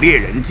阻止猎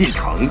人进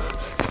城。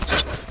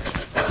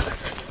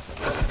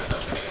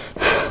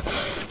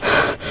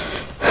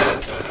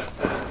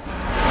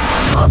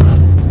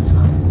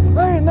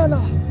哎，娜娜。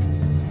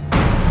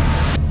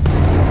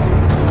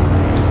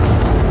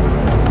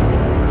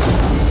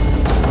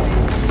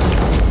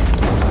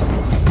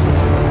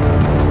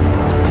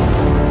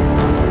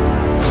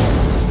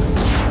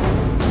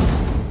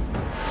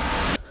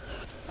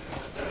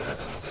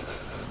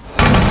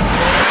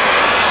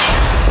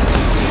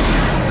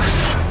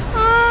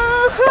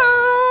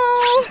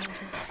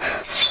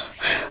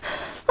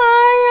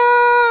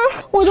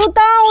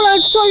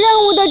做任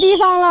务的地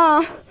方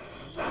了。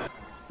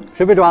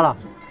谁被抓了？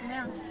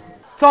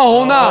赵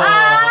红娜。啊，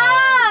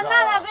娜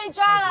娜被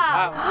抓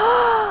了。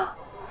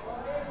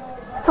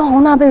赵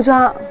红娜被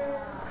抓，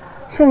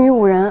剩余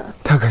5人。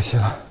太可惜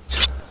了。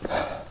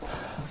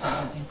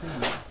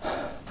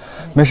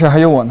没事，还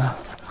有我呢。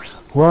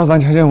我要完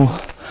成任务，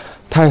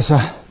他也算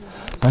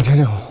完成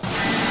任务。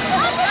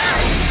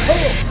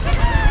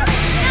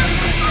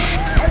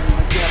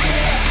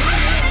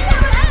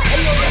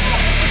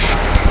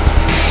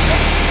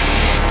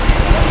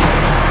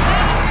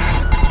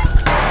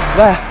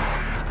喂，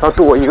要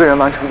是我一个人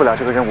完成不了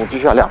这个任务，必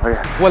须要2个人。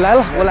我来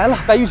了，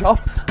白玉桥，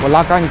我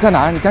拉杆，你在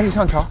哪儿？你赶紧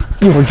上桥。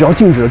一会儿只要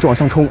静止了就往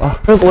上冲啊！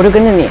我就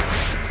跟着你，因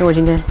为我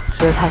今天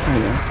实在太想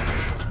赢了。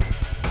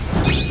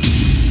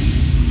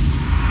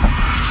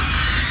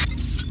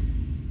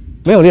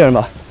没有猎人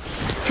吧？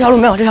这条路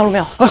没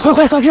有。啊，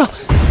快上！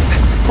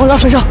往拉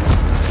快上！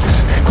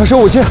快收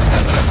武器！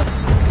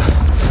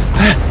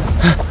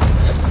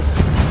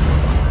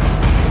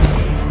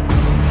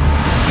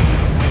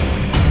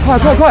快！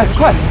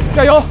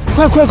加油！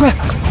快！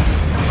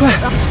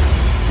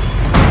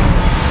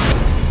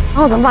然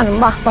后怎么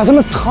办？把他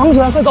们藏起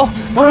来，快走！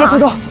往哪？快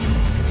走！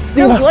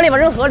扔河里吧，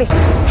扔河里。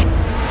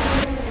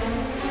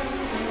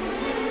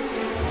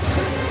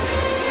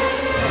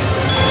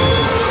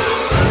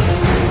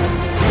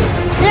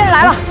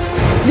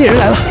猎人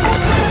来了！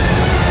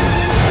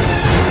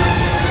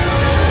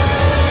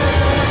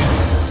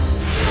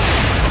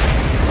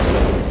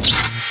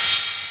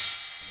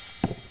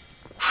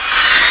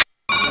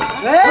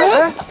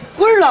哎，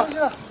棍儿呢？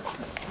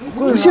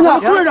武器呢？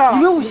棍儿呢？有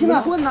没有武器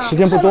呢？棍呢？时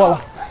间不多了。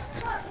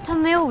他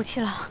们没有武器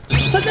了。哎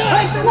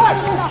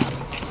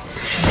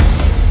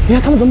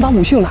呀，他们怎么把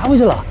武器又拿回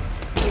去了？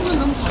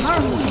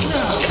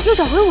又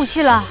找回武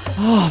器了？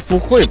啊，不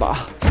会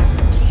吧！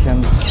天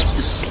哪！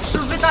是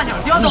不是被大鸟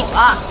叼走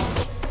了？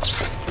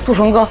不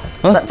成哥，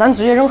咱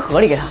直接扔河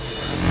里给他。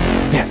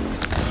别。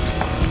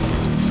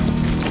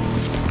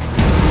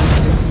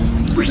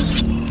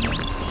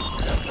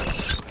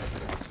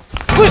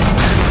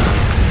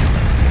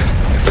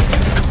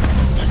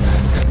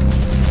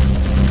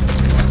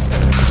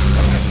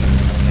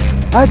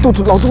哎，老杜，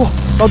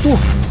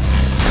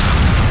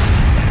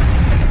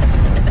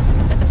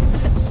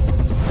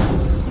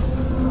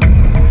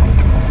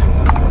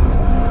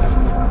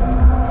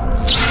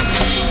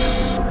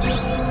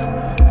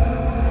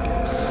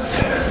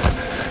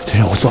这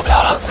任务做不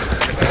了了。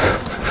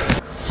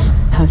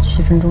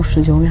分钟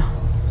19秒，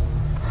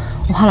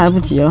我怕来不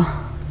及了。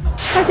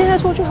他现在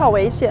出去好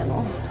危险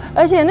哦，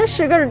而且那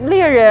10个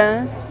猎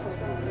人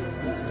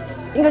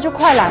应该就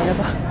快来了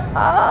吧？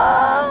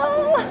啊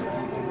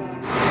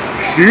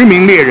！10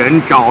名猎人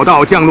找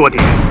到降落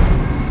点，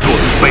准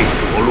备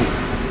着陆。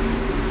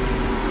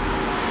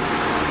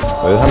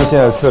我觉得他们现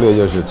在的策略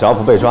就是只要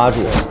不被抓住，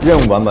任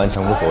务完不完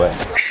成无所谓。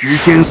时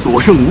间所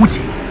剩无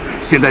几，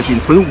现在仅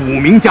存5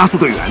名加速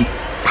队员，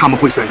他们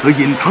会选择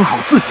隐藏好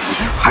自己，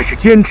还是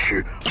坚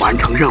持完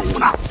成任务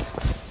呢？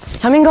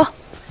小明哥，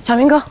小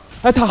明哥，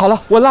哎，太好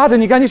了，我拉着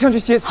你，赶紧上去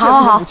卸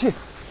武器。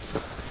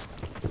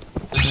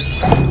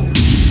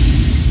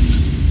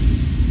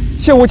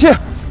卸武器。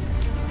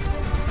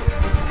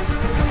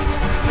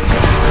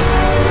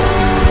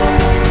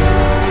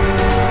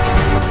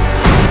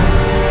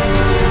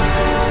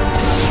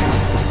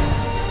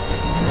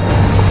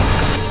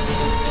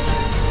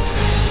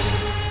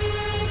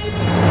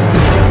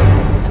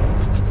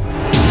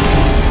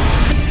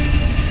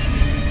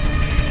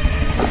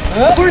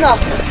不是呢。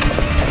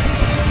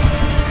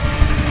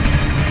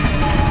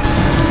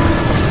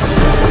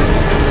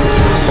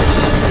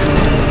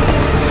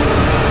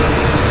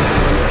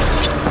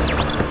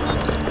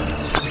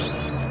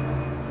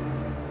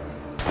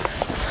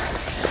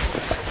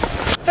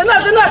在那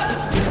儿，在那儿。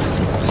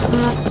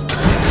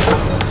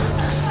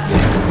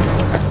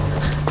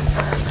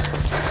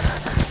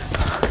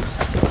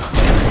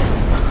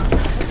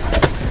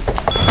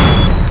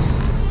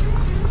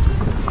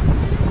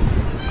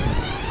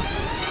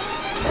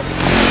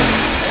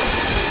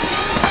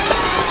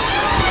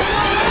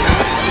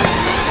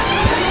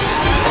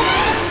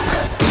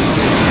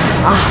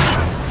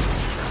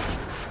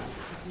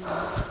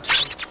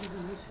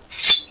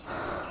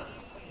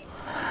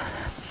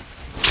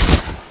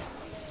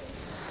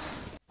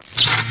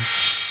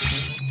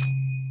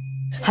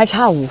还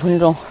差5分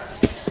钟，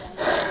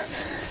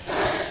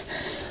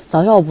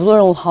早知道我不做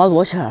任务，好好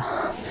躲起来了。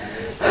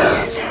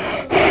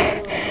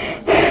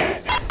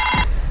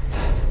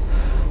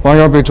王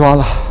源被抓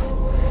了，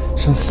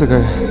剩4个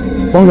人。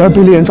王源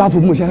被猎人抓捕，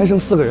目前还剩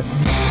4个人。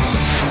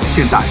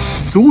现在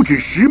阻止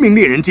10名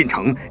猎人进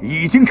城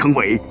已经成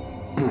为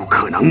不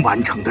可能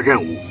完成的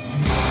任务。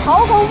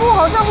好恐怖，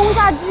好像轰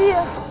炸机！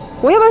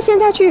我要不要现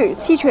在去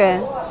弃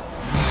权？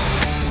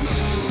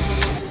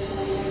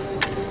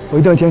我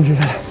一定要坚持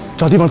下来。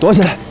找地方躲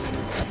起来。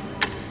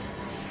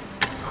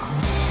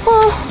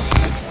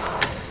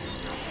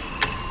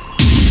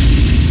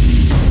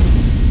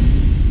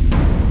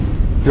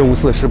任务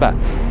4失败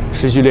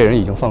，10具猎人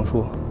已经放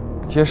出，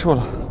结束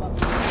了。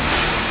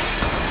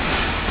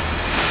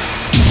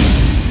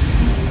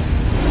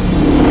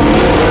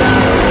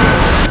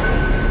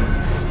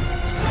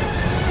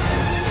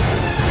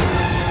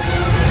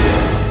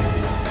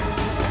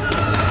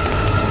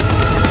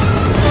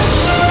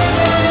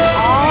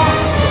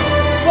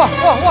哇！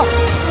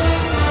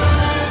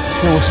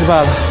任务失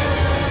败了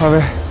，2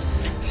位，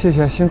谢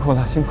谢，辛苦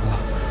了，辛苦了。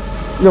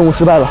任务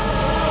失败了，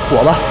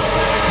躲吧。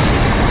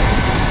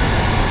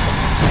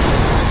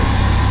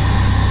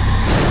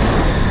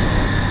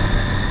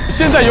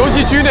现在游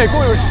戏区内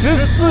共有14具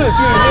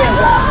猎人。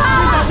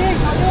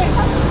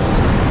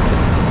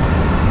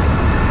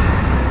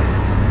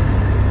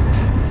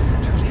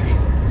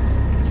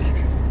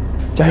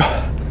加油！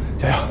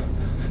加油！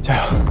加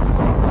油！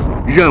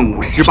任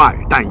务失败，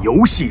但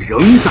游戏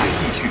仍在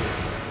继续。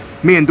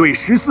面对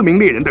14名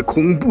猎人的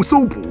恐怖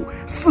搜捕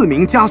，4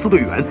名加速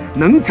队员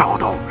能找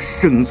到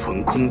生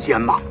存空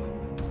间吗？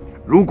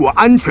如果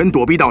安全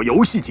躲避到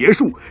游戏结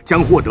束，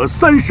将获得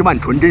30万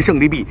纯真胜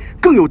利币，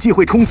更有机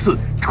会冲刺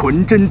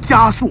纯真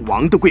加速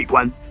王的桂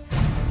冠。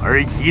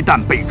而一旦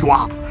被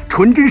抓，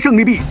纯真胜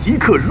利币即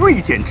可锐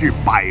减至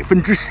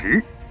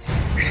10%。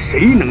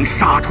谁能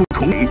杀出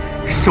重围，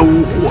收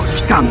获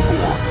战果？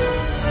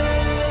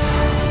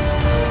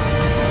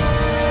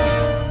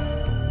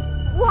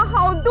哇，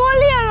好多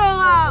猎人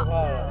啊！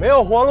没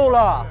有活路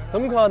了，怎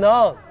么可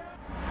能？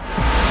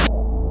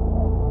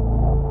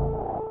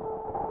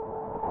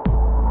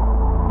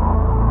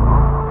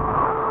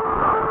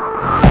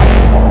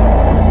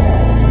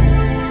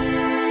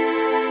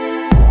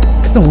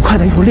那我快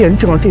点，一会儿猎人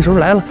正好这时候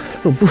来了，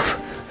我不。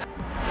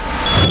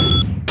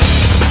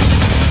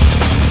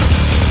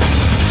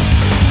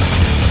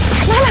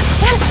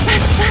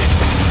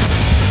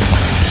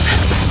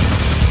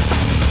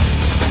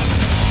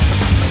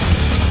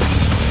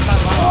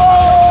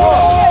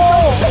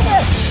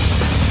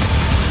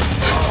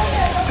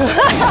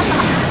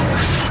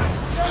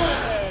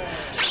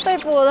被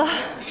捕了。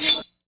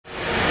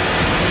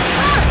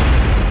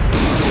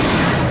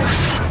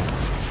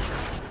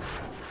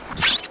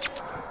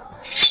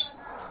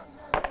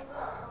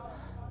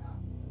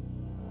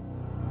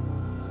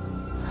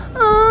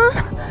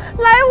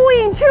来无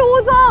影去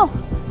无踪，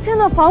天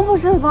哪，防不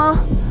胜防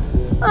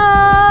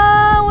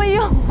啊！我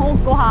又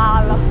挂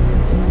了。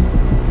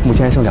目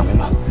前还剩2名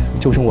了，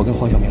就剩我跟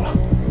黄晓明了。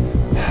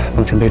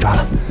孟辰被抓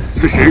了。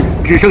此时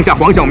只剩下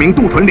黄晓明、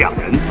杜淳2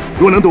人。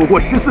若能躲过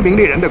14名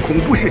猎人的恐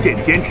怖视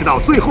线，坚持到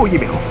最后1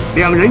秒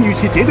，2人与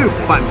其结对伙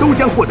伴都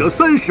将获得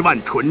30万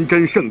纯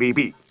真胜利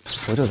币。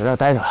我就在这儿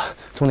待着，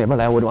从哪边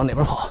来我就往哪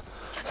边跑。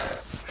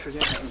时间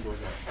还剩多久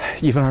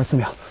？1分24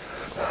秒。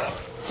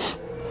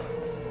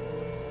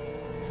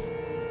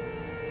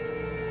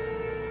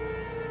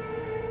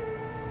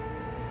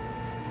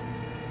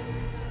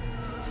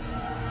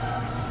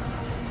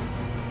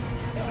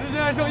时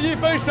间还剩1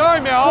分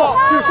12秒。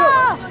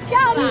教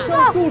主，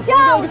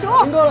教主，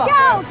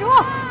教主，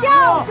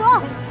教主！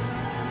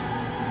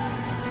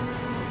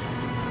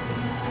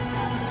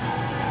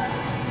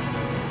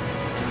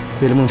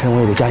为了梦辰，我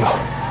也得加油，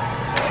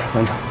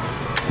完成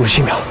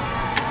57秒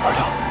26。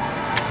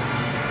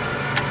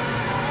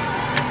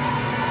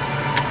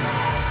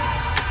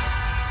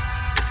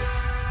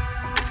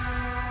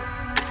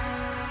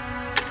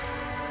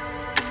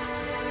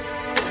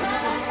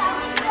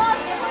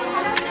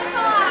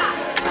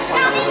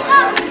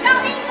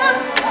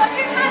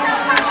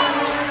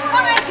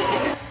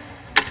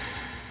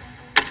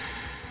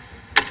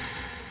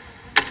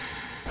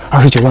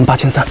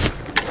298003，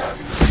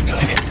胜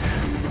利币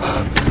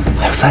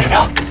还有30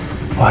秒，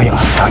我要赢了，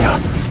我要赢了。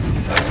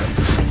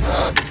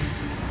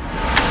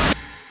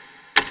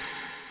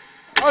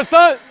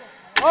23、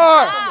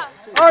2、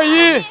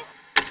21。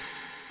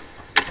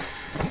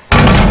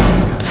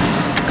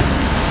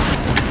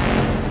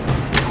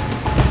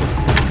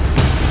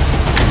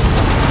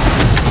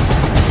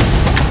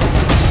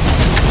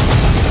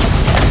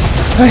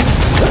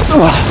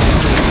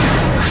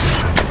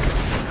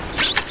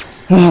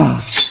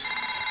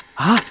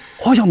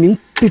黄晓明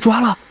被抓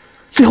了，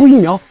最后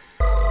1秒，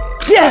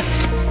耶，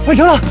完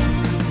成了，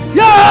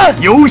耶！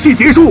游戏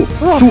结束，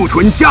杜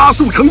淳加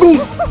速成功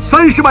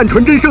，30万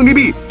纯真胜利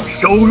币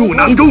收入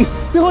囊中。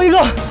最后一个，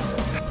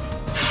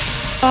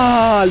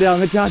啊，2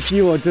个加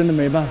7，我真的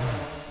没办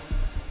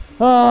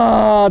法，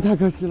啊，太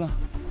可惜了，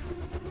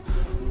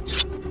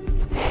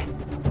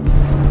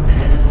太可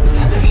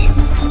惜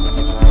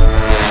了，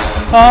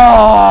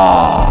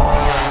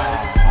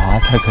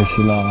太可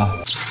惜了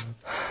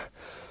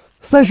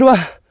，30万。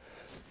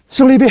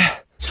胜利币，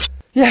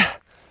耶！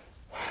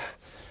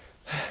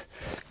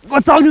我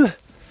早就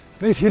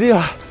没体力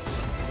了，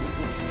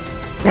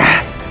耶！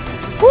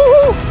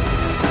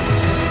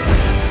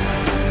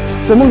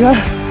沈梦辰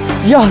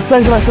一样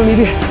30万胜利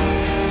币，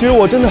其实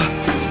我真的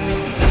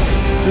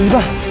有一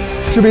半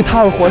是为他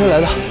而活下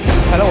来的。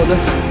看来我的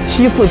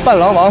7次伴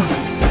郎王，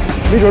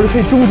没准就可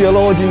以终结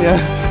喽！今年，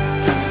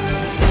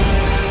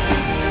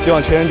希望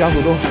全员加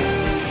速中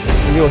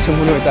能给我生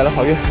活中也带来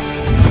好运。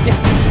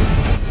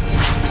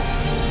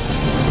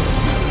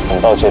很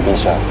抱歉，陛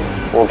下，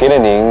我给了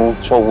您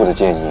错误的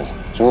建议。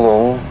烛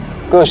龙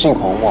个性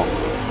狂妄，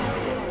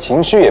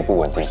情绪也不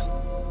稳定，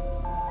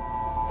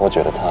我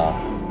觉得他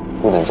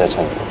不能再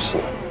参与游戏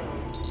了。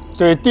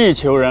对地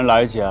球人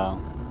来讲，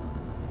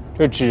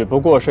这只不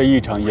过是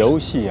一场游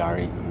戏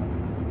而已。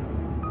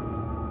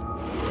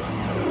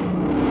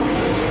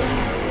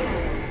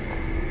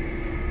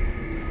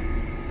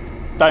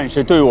但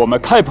是对我们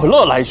开普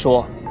勒来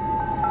说，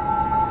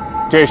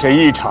这是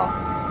一场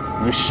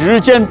与时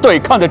间对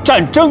抗的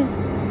战争。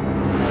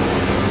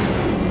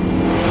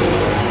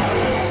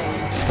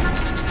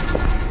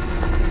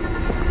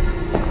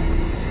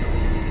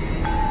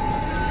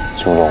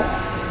烛龙，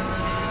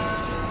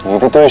你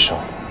的对手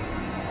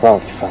让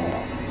你愤怒，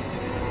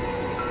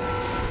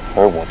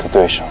而我的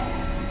对手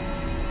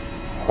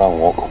让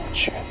我恐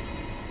惧。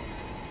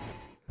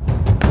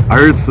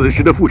而此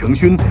时的傅成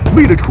勋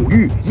为了楚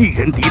玉，一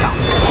人抵挡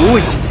所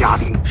有家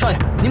丁。少爷，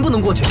您不能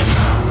过去。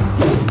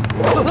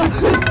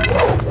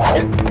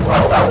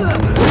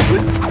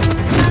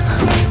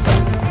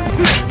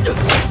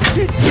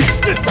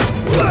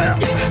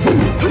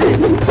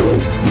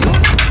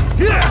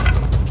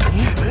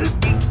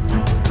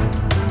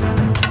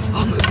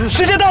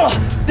时间到了，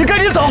你赶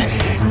紧走，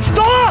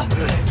走啊！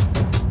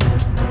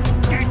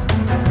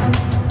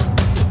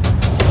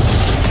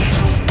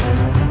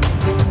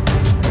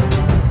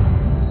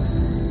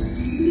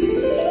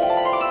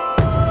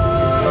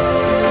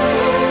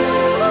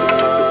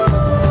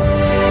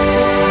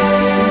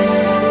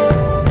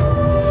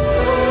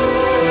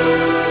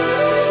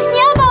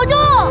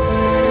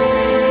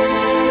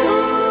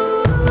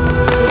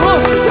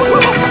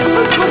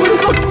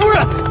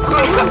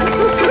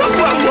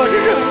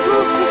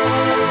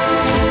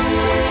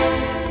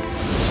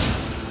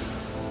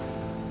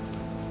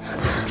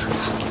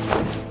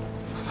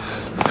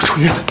楚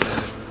玉，你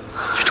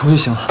终于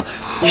醒了，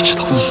你知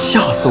道你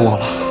吓死我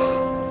了。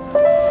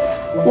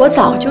我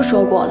早就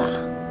说过了，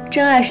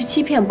真爱是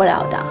欺骗不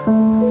了的，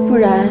不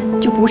然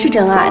就不是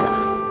真爱了。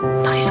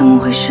到底怎么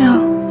回事啊？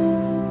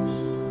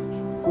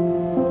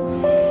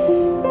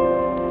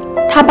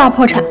他爸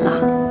破产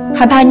了，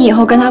还怕你以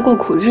后跟他过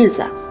苦日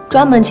子，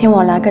专门请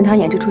我来跟他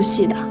演这出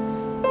戏的。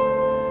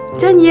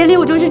在你眼里，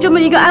我就是这么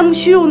一个爱慕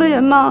虚荣的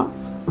人吗？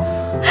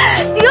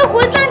你个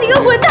混蛋！你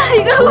个混蛋！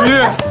你个混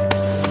蛋！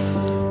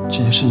这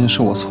件事情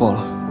是我错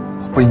了，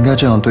我不应该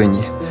这样对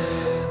你。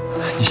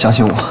你相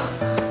信我，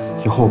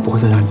以后我不会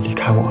再让你离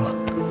开我了，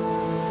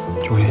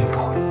永远也不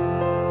会。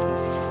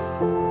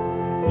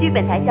据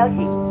本台消息，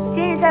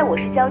今日在我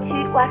市郊区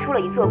挖出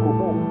了一座古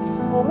墓，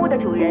古墓的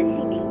主人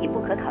姓名已不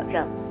可考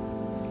证。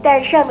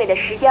但上面的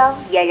石雕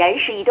俨然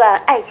是一段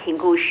爱情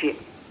故事。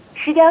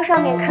石雕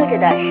上面刻着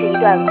的是一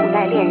段古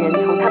代恋人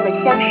从他们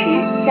相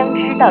识、相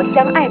知到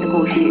相爱的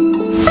故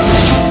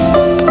事。